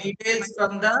take my details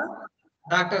from the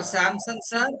Dr. Samson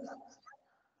sir,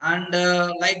 and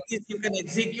like this you can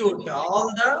execute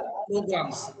all the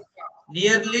programs.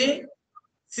 Nearly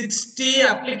 60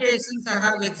 applications I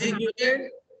have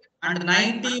executed and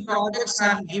 90 projects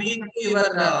I am giving to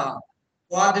your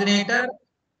coordinator.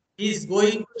 He is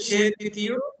going to share with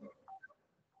you.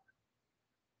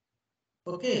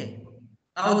 Okay.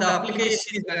 Now the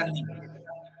application is running.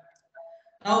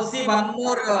 Now see one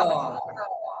more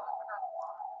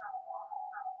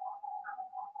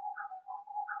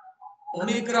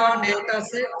Omicron data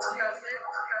set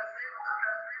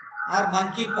or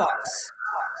monkeypox.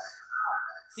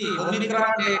 See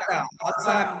Omicron data. Also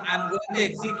I'm going to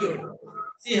execute.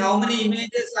 See how many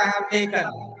images I have taken.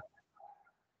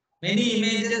 Many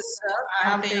images I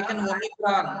have taken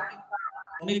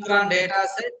Omicron data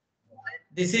set.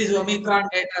 This is Omicron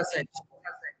data set.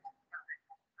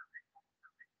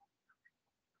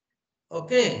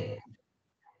 Okay.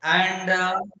 And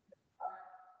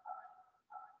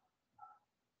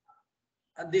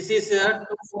this is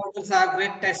two photos are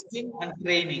great testing and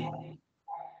training.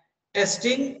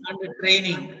 Testing and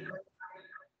training.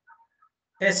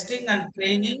 Testing and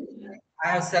training. I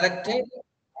have selected.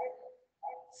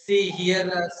 See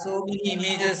here, so many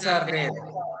images are there.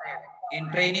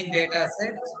 In training data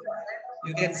set,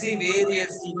 you can see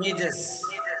various images.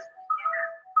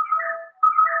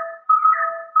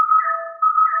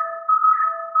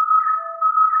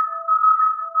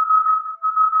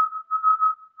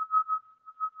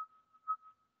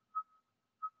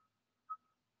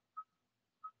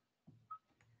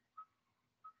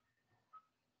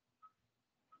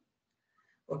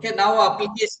 Okay, now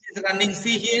application is running.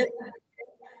 See here.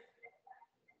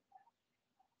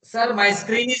 Sir, my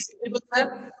screen is visible,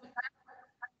 sir.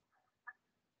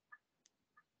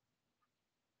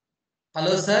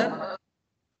 Hello, sir.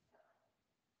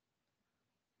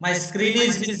 My screen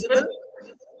is visible.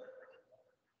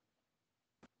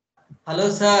 Hello,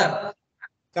 sir.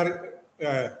 Sir,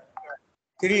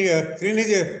 screen is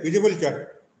visible,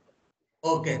 sir.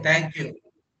 Okay, thank you.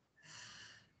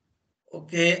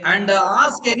 Okay, and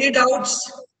ask any doubts.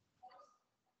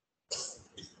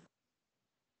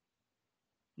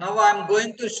 Now I am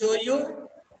going to show you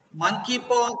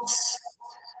monkeypox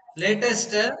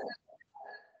latest. Sir,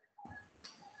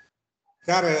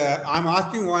 I'm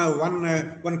asking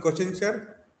one question,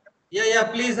 sir. Yeah,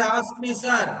 please ask me,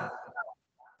 sir.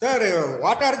 Sir,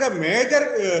 what are the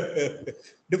major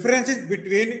differences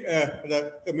between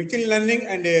the machine learning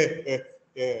and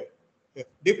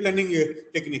deep learning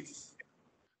techniques?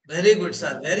 Very good,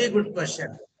 sir. Very good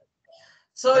question.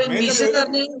 So in Major machine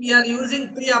learning, we are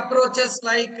using three approaches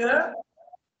like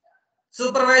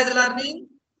supervised learning,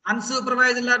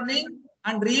 unsupervised learning,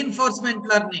 and reinforcement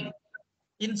learning.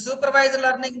 In supervised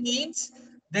learning means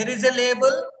there is a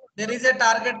label, there is a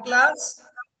target class,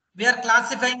 we are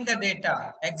classifying the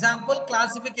data. Example,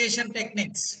 classification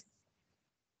techniques.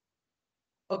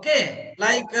 Okay,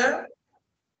 like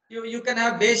you can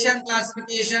have Bayesian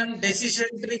classification, decision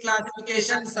tree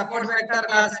classification, support vector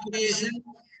classification,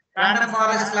 random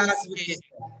forest classification.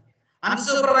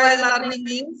 Unsupervised learning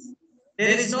means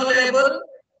there is no label,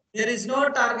 there is no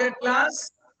target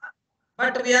class,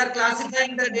 but we are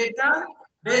classifying the data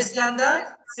based on the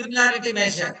similarity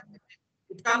measure.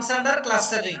 It comes under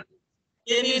clustering.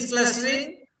 A means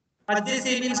clustering, Paddy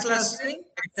C means clustering,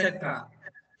 etc.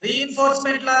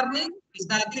 Reinforcement learning is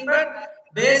nothing but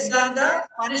based on the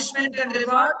punishment and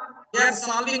reward, we are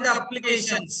solving the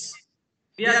applications.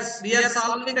 We are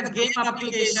solving the game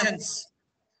applications.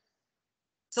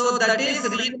 So that is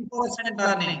reinforcement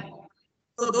learning.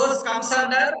 So those comes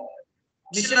under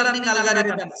machine learning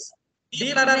algorithms.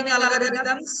 Deep learning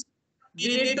algorithms,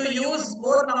 we need to use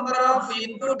more number of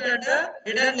input and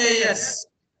hidden layers.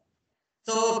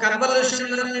 So convolutional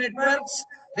neural networks,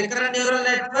 recurrent neural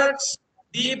networks,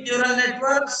 deep neural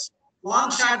networks,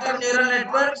 long shorter neural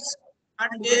networks, and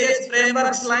various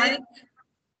frameworks like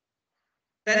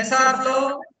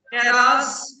TensorFlow,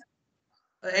 Keras,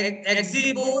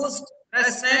 XGBoost,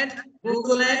 ResNet,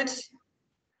 GoogleNet,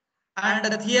 and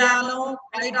Theano,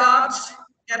 PyTorch,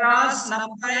 Keras,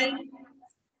 NumPy.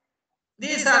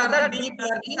 These are the deep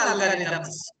learning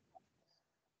algorithms.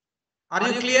 Are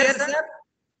you clear, sir?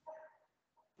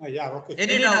 Yeah, okay.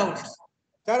 Any doubts?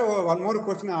 Sir, one more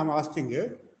question I am asking.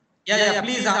 Yeah,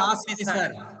 please ask me,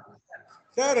 sir.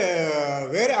 Sir,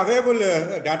 where available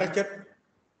data set?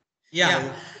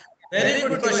 Yeah, very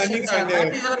good Machine question,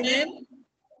 learning sir. and, What is your name?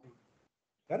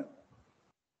 Sir?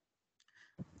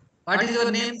 What is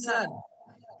your name, sir?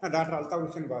 Dr. Altaf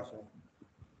Hussain Basha.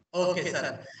 Okay,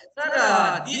 sir.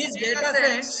 Sir, these data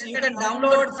sets you can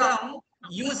download from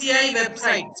UCI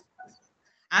website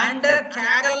and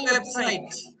Kaggle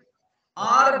website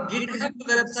or GitHub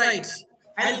website.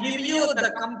 I'll give you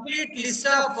the complete list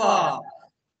of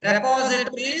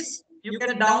repositories you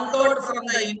can download from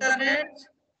the internet,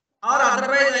 or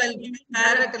otherwise I'll give you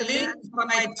direct link from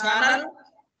my channel.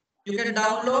 You can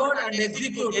download and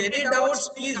execute. Any doubts,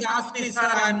 please ask me, sir.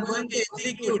 I am going to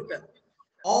execute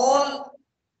all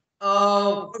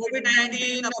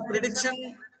COVID-19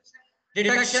 prediction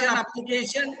detection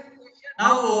application,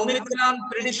 now Omicron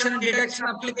prediction detection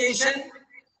application,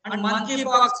 and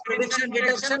Monkeypox prediction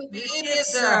detection.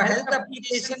 Various health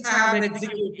applications I have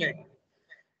executed.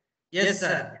 Yes,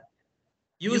 sir.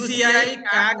 UCI,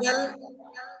 Kaggle,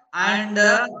 and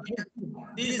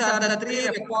these are the three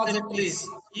repositories.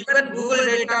 Even Google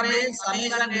database,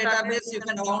 Amazon database, you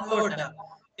can download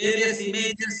various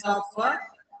images of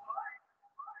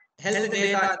health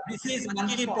data. This is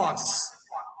Monkeypox.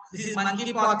 This is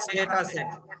Monkeypox data set.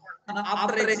 Now,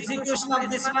 after execution of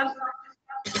this one,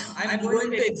 I am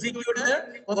going to execute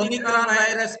the Omicron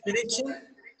virus prediction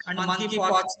and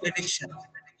Monkeypox prediction.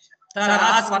 Sir,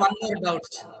 ask one more doubt.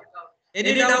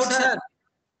 Any doubt, sir?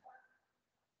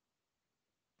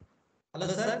 Hello,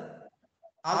 sir.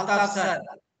 Altaf, sir.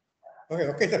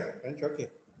 Okay, sir. Thank you. Okay.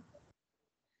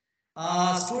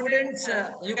 Students,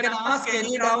 you can ask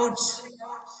any doubts.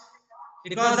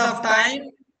 Because of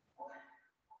time,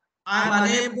 I am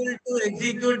unable to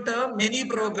execute many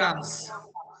programs.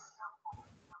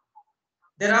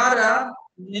 There are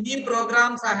many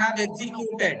programs I have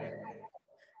executed.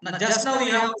 Now, just now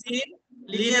you have seen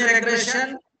linear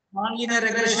regression, non-linear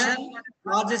regression,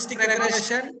 logistic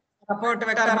regression, support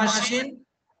vector machine,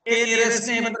 k-nearest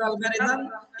neighbor algorithm,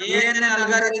 ANN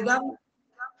algorithm,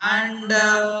 and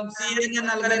CNN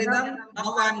algorithm.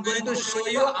 Now I am going to show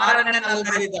you RNN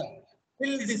algorithm.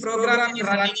 Till this program is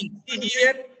running. See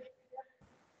here.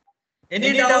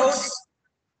 Any doubts?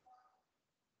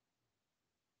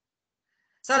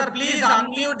 Sir, please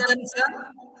unmute them, sir.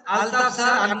 Altaf, sir,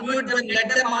 unmute them. Let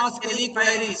them ask any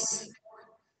queries.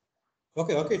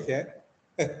 Okay, sir.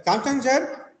 Samsung,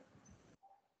 sir.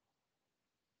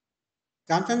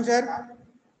 Samsung, sir.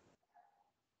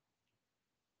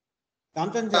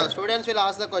 Samsung, sir. Students will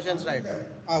ask the questions, right? Okay.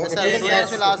 Yes, sir.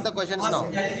 Students will ask the questions now.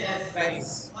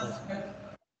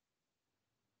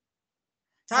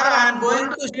 Sir, I am going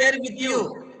to share with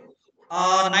you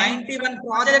 91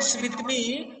 projects with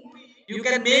me. You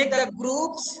can make the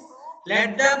groups,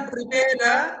 let them prepare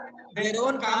their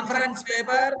own conference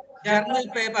paper, journal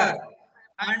paper,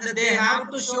 and they have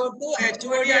to show to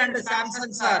HOD and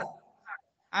Samsung sir.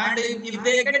 And if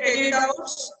they get any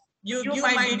doubts, you give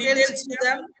my details to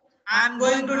them. I am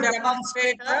going to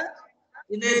demonstrate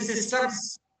in their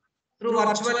systems through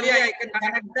virtually. I can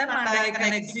connect them and I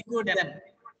can execute them.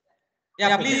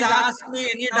 Yeah, please ask me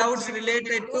any doubts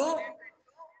related to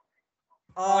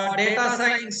data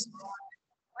science.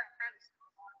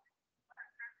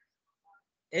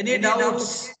 Any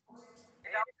doubts?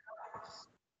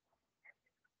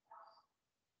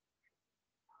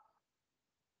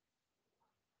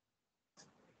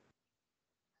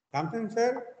 Samsung,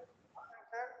 sir.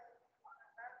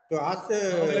 To ask.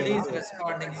 Nobody is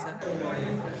responding, sir.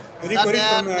 Any Sir,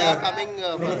 queries they are coming.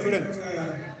 from the students?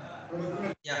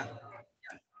 Yeah.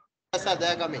 Yes, sir, they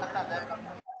are coming.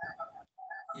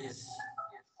 Yes.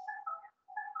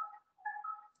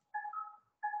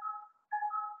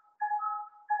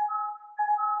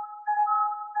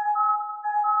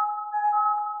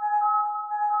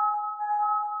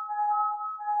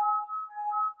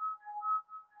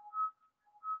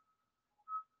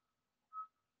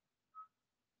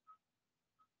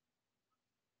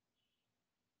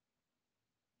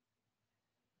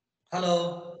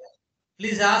 Hello.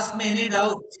 Please ask me any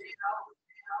doubt.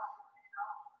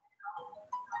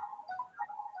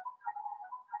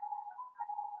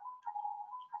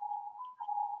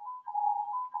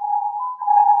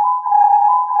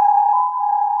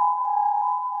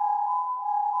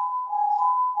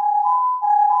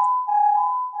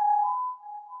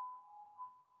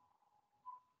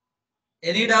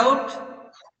 Any doubt?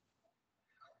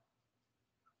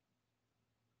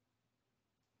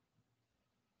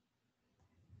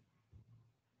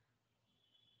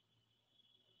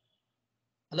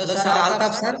 Hello, sir.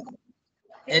 Altaf, sir.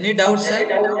 Any doubt, sir?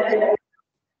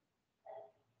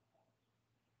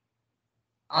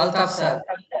 Altaf, sir.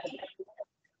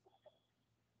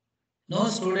 No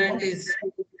student is.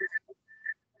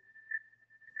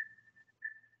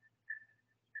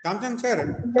 Samson, sir.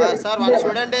 Sir, one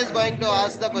student is going to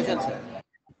ask the question, sir.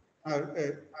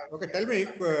 Okay, tell me,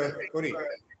 Corey.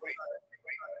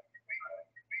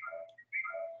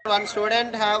 One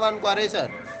student have one query, sir.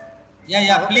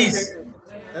 Yeah, Okay, please.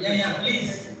 tell me.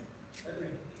 Please.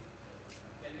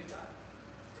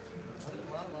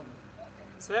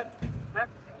 Sir,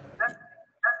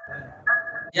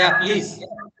 Yeah, please.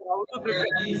 how to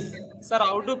prepare, sir,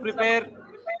 how to prepare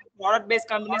product-based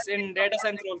companies in data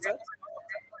science role, sir?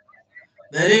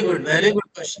 Very good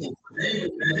question.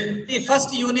 See,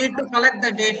 first you need to collect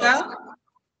the data,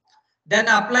 then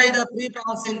apply the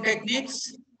pre-processing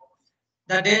techniques.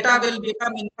 The data will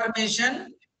become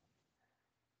information.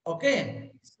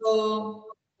 Okay. So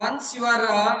once you are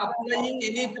applying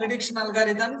any prediction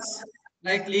algorithms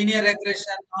like linear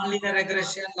regression, nonlinear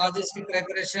regression, logistic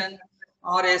regression,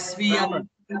 or SVM,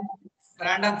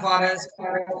 random forest,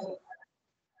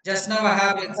 just now I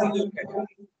have executed.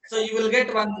 So you will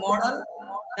get one model.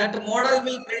 That model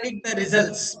will predict the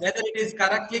results, whether it is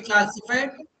correctly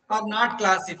classified or not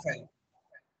classified.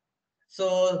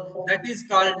 So that is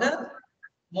called the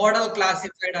model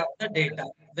classified of the data.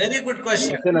 Very good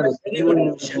question. Very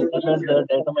good question.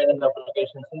 Data mining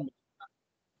applications in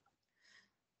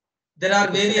There are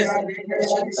various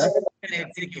applications you can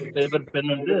execute. paper pen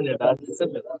and data.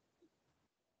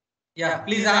 Yeah,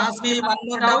 please ask me one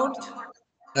more doubt.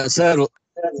 Sir,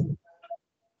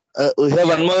 we have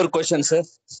one more question, sir.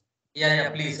 Yeah,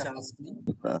 please ask me.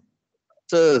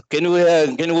 So, can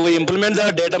we implement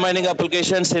the data mining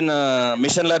applications in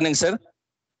machine learning, sir?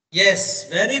 Yes,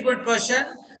 very good question.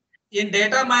 In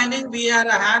data mining, we are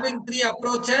having three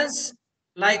approaches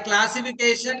like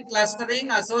classification,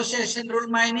 clustering, association rule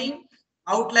mining,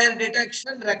 outlier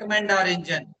detection, recommender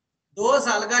engine. Those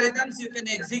algorithms you can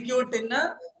execute in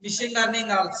machine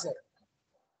learning also.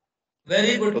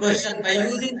 Very good question. By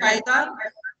using Python,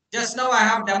 just now I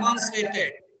have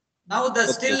demonstrated. Now the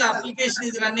still application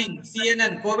is running,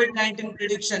 CNN, COVID-19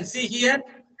 prediction. See here,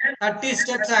 30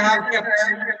 steps I have kept.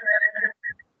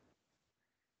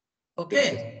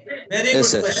 Okay, very Yes, good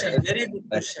sir. question. Very good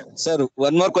question. Sir,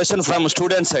 one more question from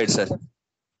student side, sir.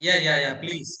 Yeah,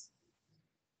 please.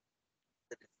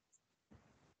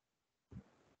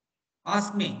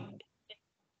 Ask me.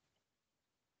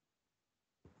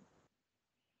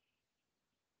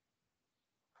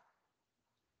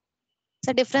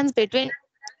 The difference between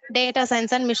data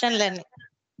science and machine learning.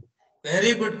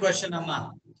 Very good question,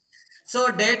 Amma.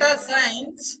 So data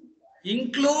science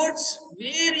includes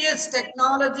various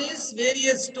technologies,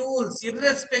 various tools,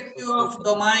 irrespective of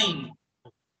domain.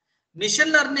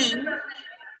 Machine learning,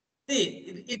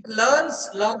 see, it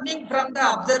learning from the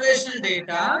observational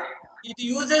data. It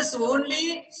uses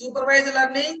only supervised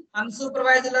learning,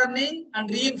 unsupervised learning, and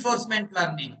reinforcement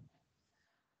learning.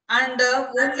 And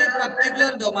only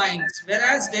particular domains.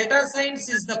 Whereas data science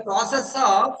is the process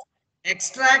of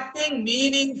extracting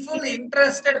meaningful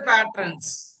interested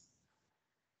patterns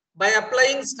by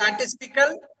applying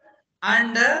statistical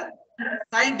and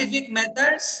scientific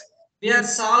methods. We are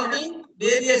solving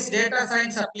various data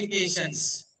science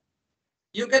applications.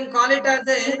 You can call it as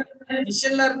a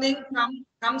machine learning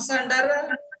comes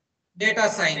under data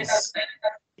science.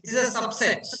 It is a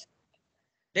subset.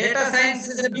 Data science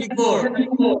is a big word.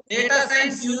 Data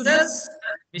science uses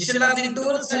machine learning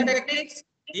tools and techniques,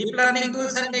 deep learning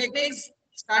tools and techniques,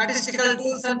 statistical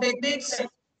tools and techniques,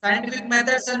 scientific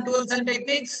methods and tools and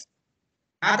techniques,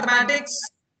 mathematics,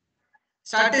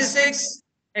 statistics,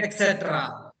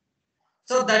 etc.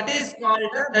 So that is called,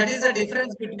 that is the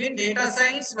difference between data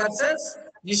science versus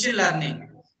machine learning.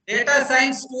 Data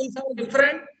science tools are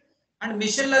different and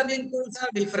machine learning tools are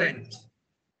different.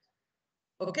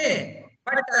 Okay,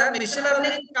 but machine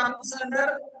learning comes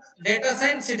under data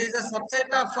science. It is a subset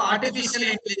of artificial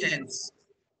intelligence.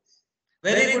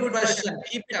 Very good question.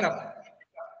 Keep it up.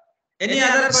 Any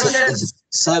other questions?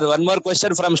 Sir, one more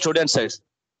question from student side.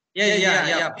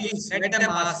 Yeah. Please let them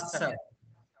ask, sir.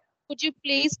 Could you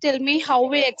please tell me how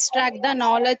we extract the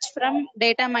knowledge from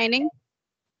data mining?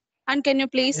 And can you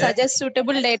please Yeah. suggest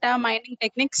suitable data mining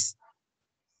techniques?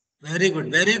 Very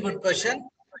good question.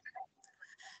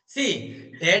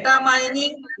 See, data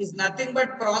mining is nothing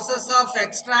but process of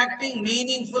extracting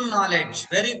meaningful knowledge.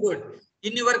 Very good.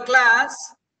 In your class,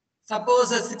 suppose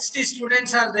 60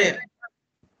 students are there.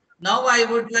 Now I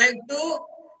would like to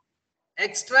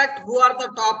extract who are the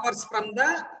toppers from the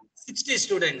 60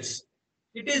 students.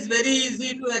 It is very easy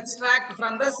to extract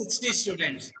from the 60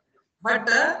 students. But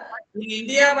in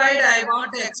India wide, I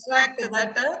want to extract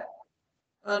that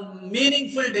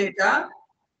meaningful data.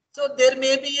 So there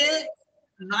may be a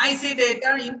noisy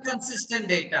data, inconsistent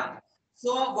data.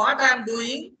 So what I am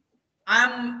doing,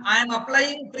 I am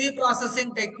applying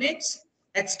pre-processing techniques,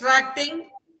 extracting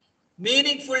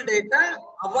meaningful data,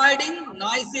 avoiding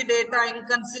noisy data,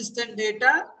 inconsistent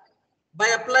data by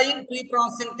applying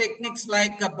pre-processing techniques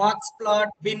like box plot,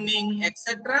 binning,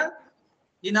 etc.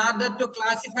 In order to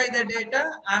classify the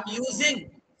data, I am using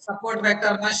support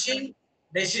vector machine,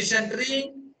 decision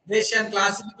tree, Bayesian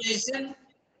classification.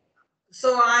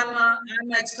 So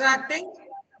I'm extracting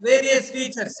various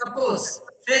features. Suppose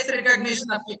face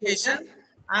recognition application,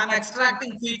 I'm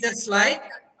extracting features like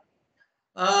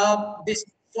this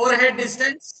forehead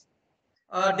distance,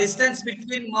 distance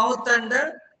between mouth and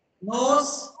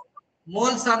nose,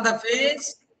 moles on the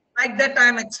face. Like that,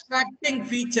 I'm extracting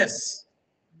features.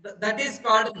 That is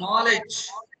called knowledge.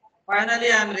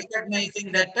 Finally, I'm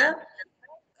recognizing that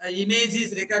image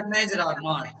is recognized or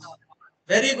not.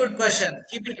 Very good question.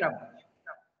 Keep it up.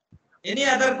 Any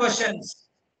other questions?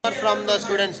 From the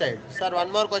student side. Sir,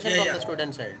 one more question from Yeah. the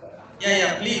student side.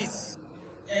 Please.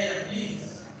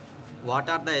 What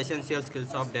are the essential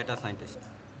skills of data scientist?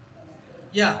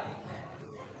 Yeah.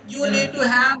 You need to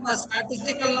have a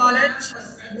statistical knowledge.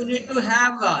 You need to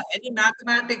have any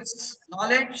mathematics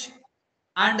knowledge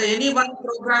and any one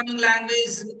programming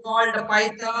language called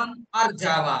Python or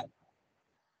Java.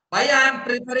 Why I am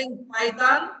preferring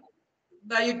Python?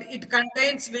 It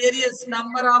contains various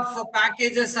number of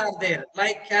packages are there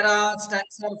like Keras,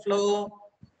 TensorFlow.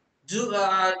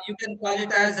 You can call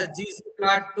it as a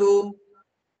ggplot2.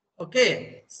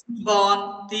 Okay,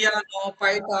 Seaborn, Theano,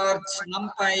 PyTorch,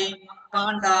 NumPy,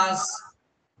 Pandas,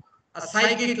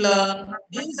 Scikit-learn.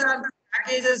 These are the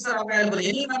packages are available.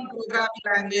 Any one programming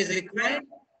language required,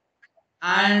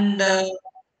 and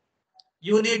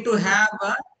you need to have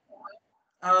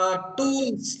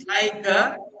tools like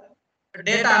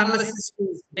data analysis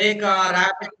tools, Deka,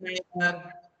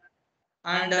 RapidMiner,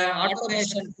 and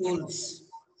automation tools.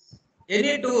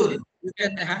 Any tool you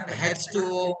can have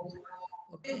H2O.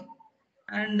 Okay.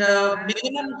 And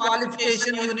minimum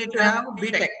qualification you need to have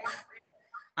BTech,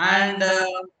 and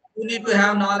you need to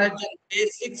have knowledge on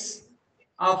basics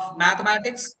of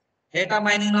mathematics, data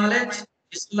mining knowledge,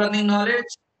 machine learning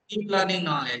knowledge, deep learning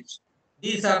knowledge.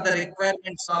 These are the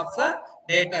requirements of a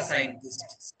data scientist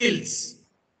skills.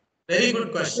 Very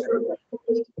good question.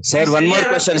 Sir, one more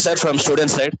question, sir, from student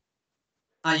side.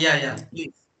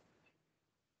 Please.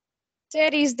 Sir,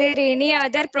 is there any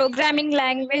other programming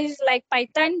language like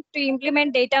Python to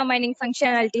implement data mining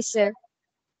functionality, sir?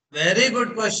 Very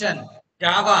good question.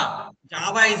 Java.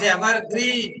 Java is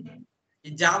evergreen.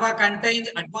 In Java contains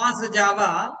advanced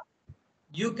Java.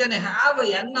 You can have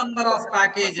n number of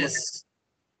packages.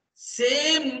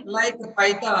 Same like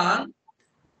Python.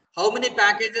 How many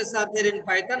packages are there in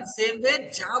Python? Same way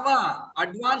Java,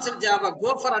 advanced Java.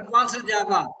 Go for advanced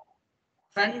Java.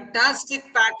 Fantastic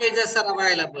packages are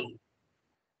available.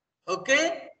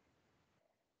 Okay.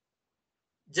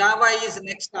 Java is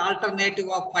next alternative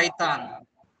of Python.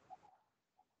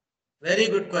 Very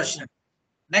good question.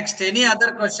 Next, any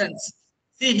other questions?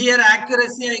 See here,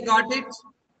 accuracy, I got it.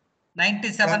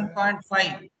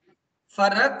 97.5 for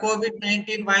a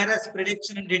COVID-19 virus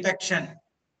prediction and detection.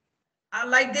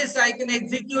 And like this, I can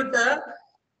execute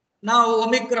now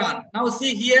Omicron. Now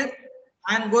see here,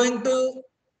 I'm going to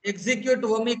execute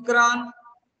Omicron.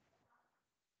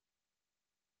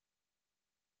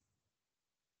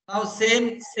 Now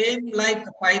same like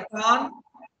Python,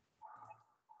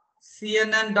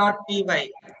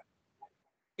 CNN.py.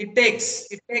 It takes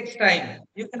time.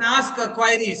 You can ask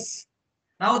queries.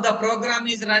 Now the program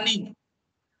is running.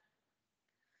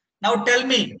 Now tell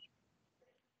me,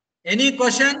 any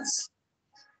questions?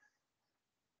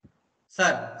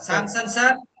 Sir, Samson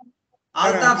sir,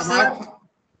 Altaf sir.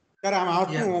 Sir, I'm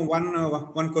asking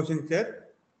one question, sir.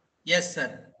 Yes,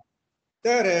 sir.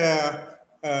 Sir,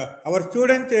 our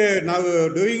students now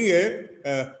doing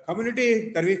a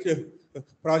community service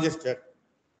project, sir.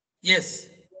 Yes.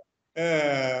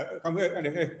 A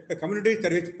community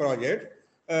service project.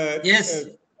 Yes.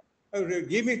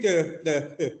 Give me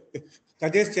the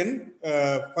suggestion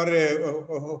for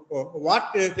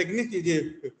what technique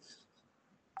is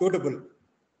suitable.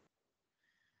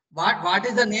 What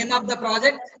is the name of the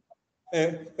project?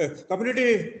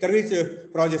 Community service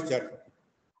project, sir.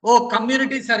 Oh,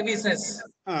 community services.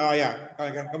 Yeah,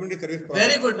 community service project.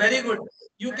 Very good, very good.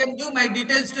 You can give my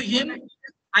details to him.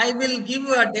 I will give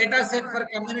a data set for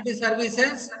community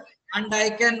services, and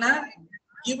I can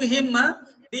give him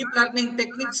deep learning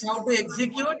techniques how to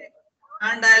execute,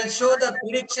 and I'll show the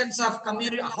predictions of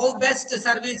community, how best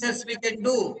services we can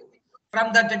do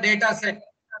from that data set.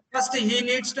 First, he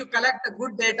needs to collect a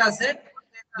good data set,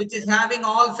 which is having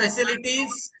all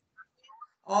facilities,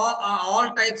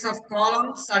 all types of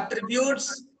columns,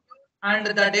 attributes, and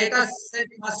the data set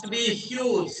must be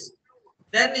huge.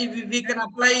 Then we can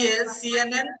apply a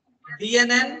CNN,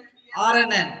 DNN,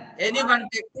 RNN, any one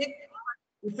technique.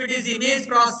 If it is image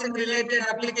processing related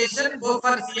application, go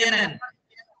for CNN.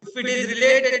 If it is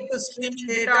related to streaming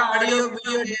data, audio,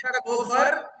 video data, go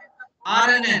for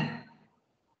RNN.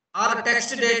 Or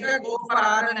text data, go for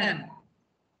RNN.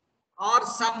 Or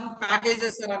some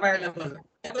packages are available.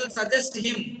 I will suggest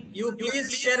him, you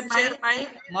please share my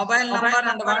mobile number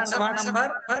and WhatsApp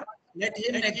number. Let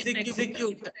him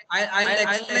execute. I'll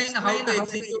explain how to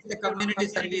execute the community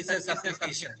services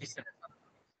application.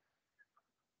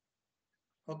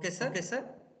 Okay, sir. Okay, sir.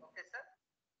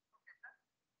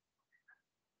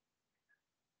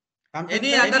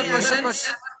 Any other questions?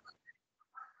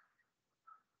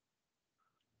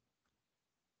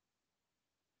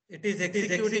 It is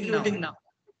executing now.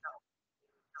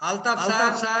 Altaf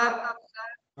sir.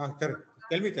 Sir,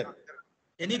 tell me, sir.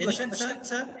 Any questions,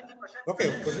 sir?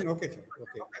 Okay, question. Okay, sir.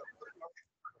 Okay.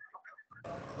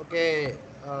 Okay,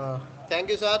 thank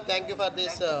you, sir. Thank you for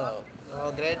this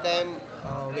great time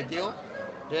with you.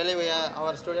 Really,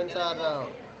 our students are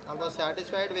almost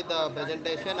satisfied with the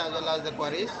presentation as well as the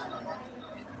queries.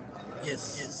 Yes.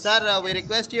 Sir, we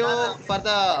request you for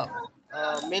the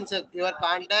means your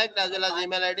contact as well as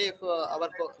email ID. If our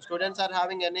students are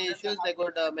having any issues, they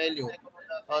could mail you.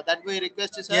 That we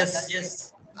request you, sir.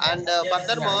 Yes. And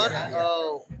furthermore,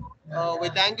 we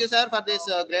thank you, sir, for this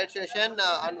great session,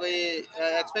 and we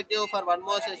expect you for one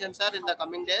more session, sir, in the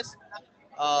coming days.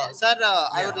 Sir,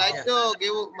 I would like to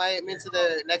give my means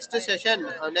the next session,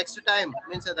 next time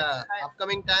means the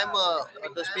upcoming time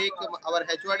to speak. Our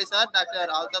HOD, sir, Dr.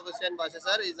 Altaf Hussain Basha,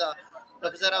 sir, is a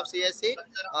professor of CSC.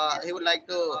 He would like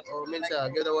to means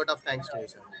give the word of thanks to you,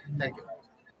 sir. Thank you.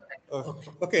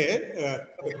 Okay.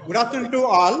 Good afternoon to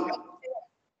all.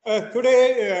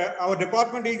 Today, our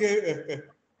department is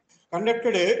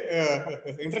conducted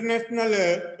a international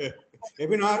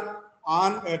webinar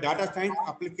on data science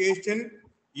application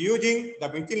using the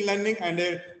machine learning and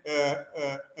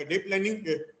deep learning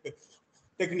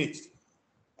techniques.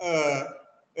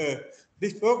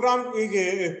 This program is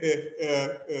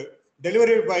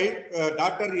delivered by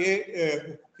Dr.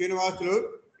 A. Srinivasulu,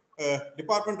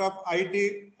 Department of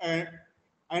IT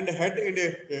and head in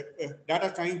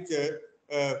data science,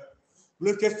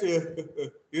 Blue Chest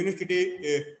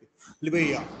University,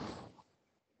 Liberia.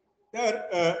 Sir,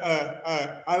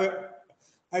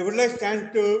 I would like to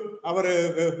thank to our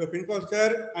principal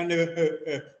sir and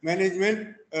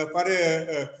management for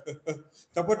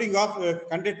supporting of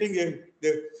conducting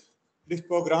this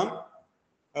program.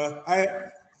 I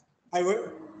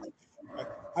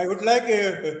would like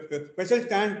a special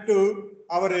thank to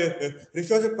our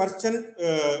resource person,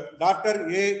 Dr.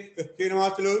 A.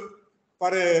 Srinivasulu,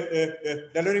 for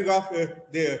delivering of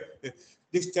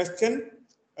this session,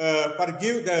 for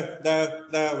give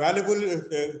the valuable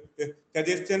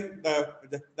suggestion,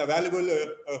 the valuable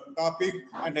topic,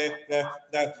 and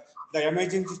the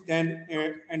emerging stand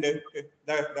and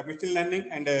the machine learning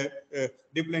and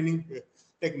deep learning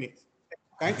techniques.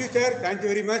 Thank you, sir. Thank you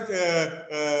very much,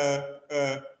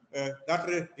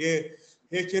 Dr. A.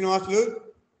 Srinivasulu.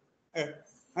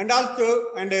 And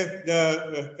also, and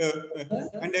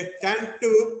thank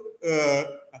to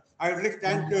I would like to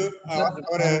thank to our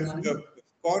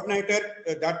coordinator,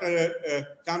 Dr.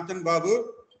 Samson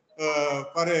Babu,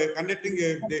 for conducting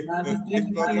this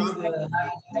program,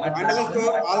 and also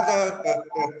all the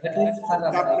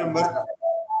staff members.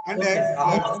 And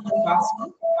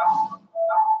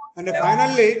And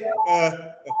finally,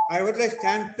 I would like to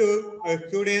thank to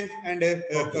students and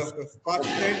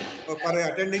participants for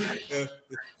attending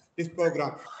this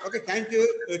program. Okay, thank you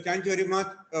very much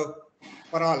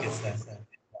for all. Yes, sir.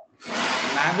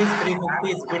 Lab is 350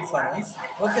 is good for us.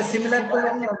 Okay, similar to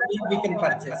one we can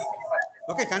purchase.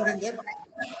 Okay, thank you, sir.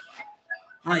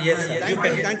 Yes, sir.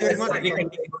 Thank you very much We can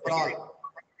for all.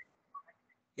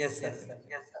 Yes, sir.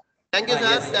 Thank you, sir.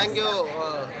 Yes, Thank you.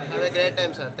 Have a great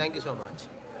time, sir. Thank you so much.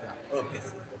 Okay,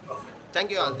 sir.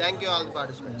 Thank you all. Thank you all the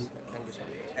participants. Thank you so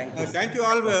much. Thank you. Thank you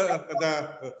all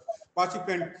the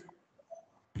participants.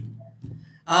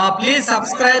 Please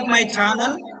subscribe my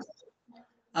channel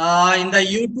in the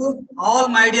YouTube. All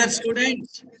my dear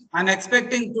students, I'm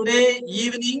expecting today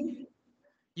evening.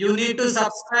 You need to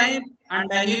subscribe,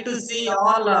 and I need to see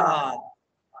all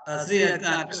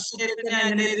Krishna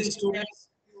engineering students.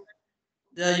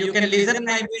 You can listen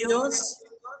my videos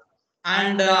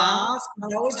and ask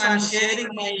doubts. I'm sharing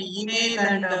my email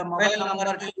and mobile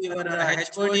number to your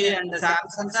HOD and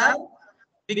Samson sir.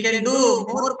 We can do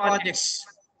more projects,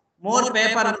 more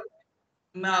paper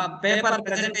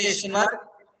presentation work,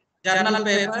 journal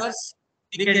papers.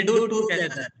 We can do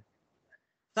together.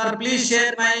 Sir, please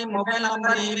share my mobile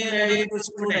number, email ID to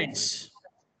students.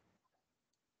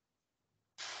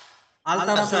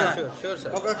 Altaf sir. Sure,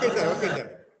 sir. Okay,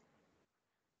 sir.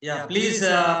 Yeah, please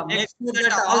make sure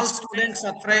that all students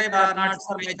subscribe or not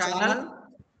for my channel.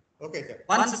 Okay, sir.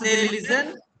 Once they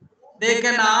listen, they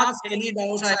can ask any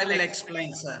doubts. I will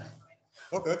explain, sir.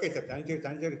 Okay, sir. Thank you.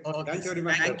 Okay, Thank you very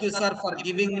much. thank you, sir, for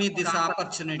giving me this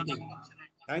opportunity.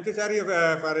 Thank you, sir,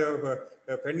 for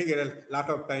spending a lot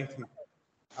of time in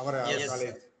our Yes,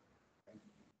 college.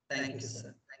 Thank you,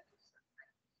 sir.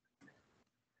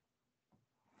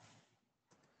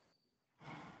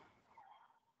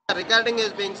 Recording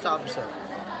is being stopped, sir.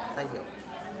 Thank you.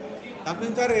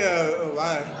 Something, sir,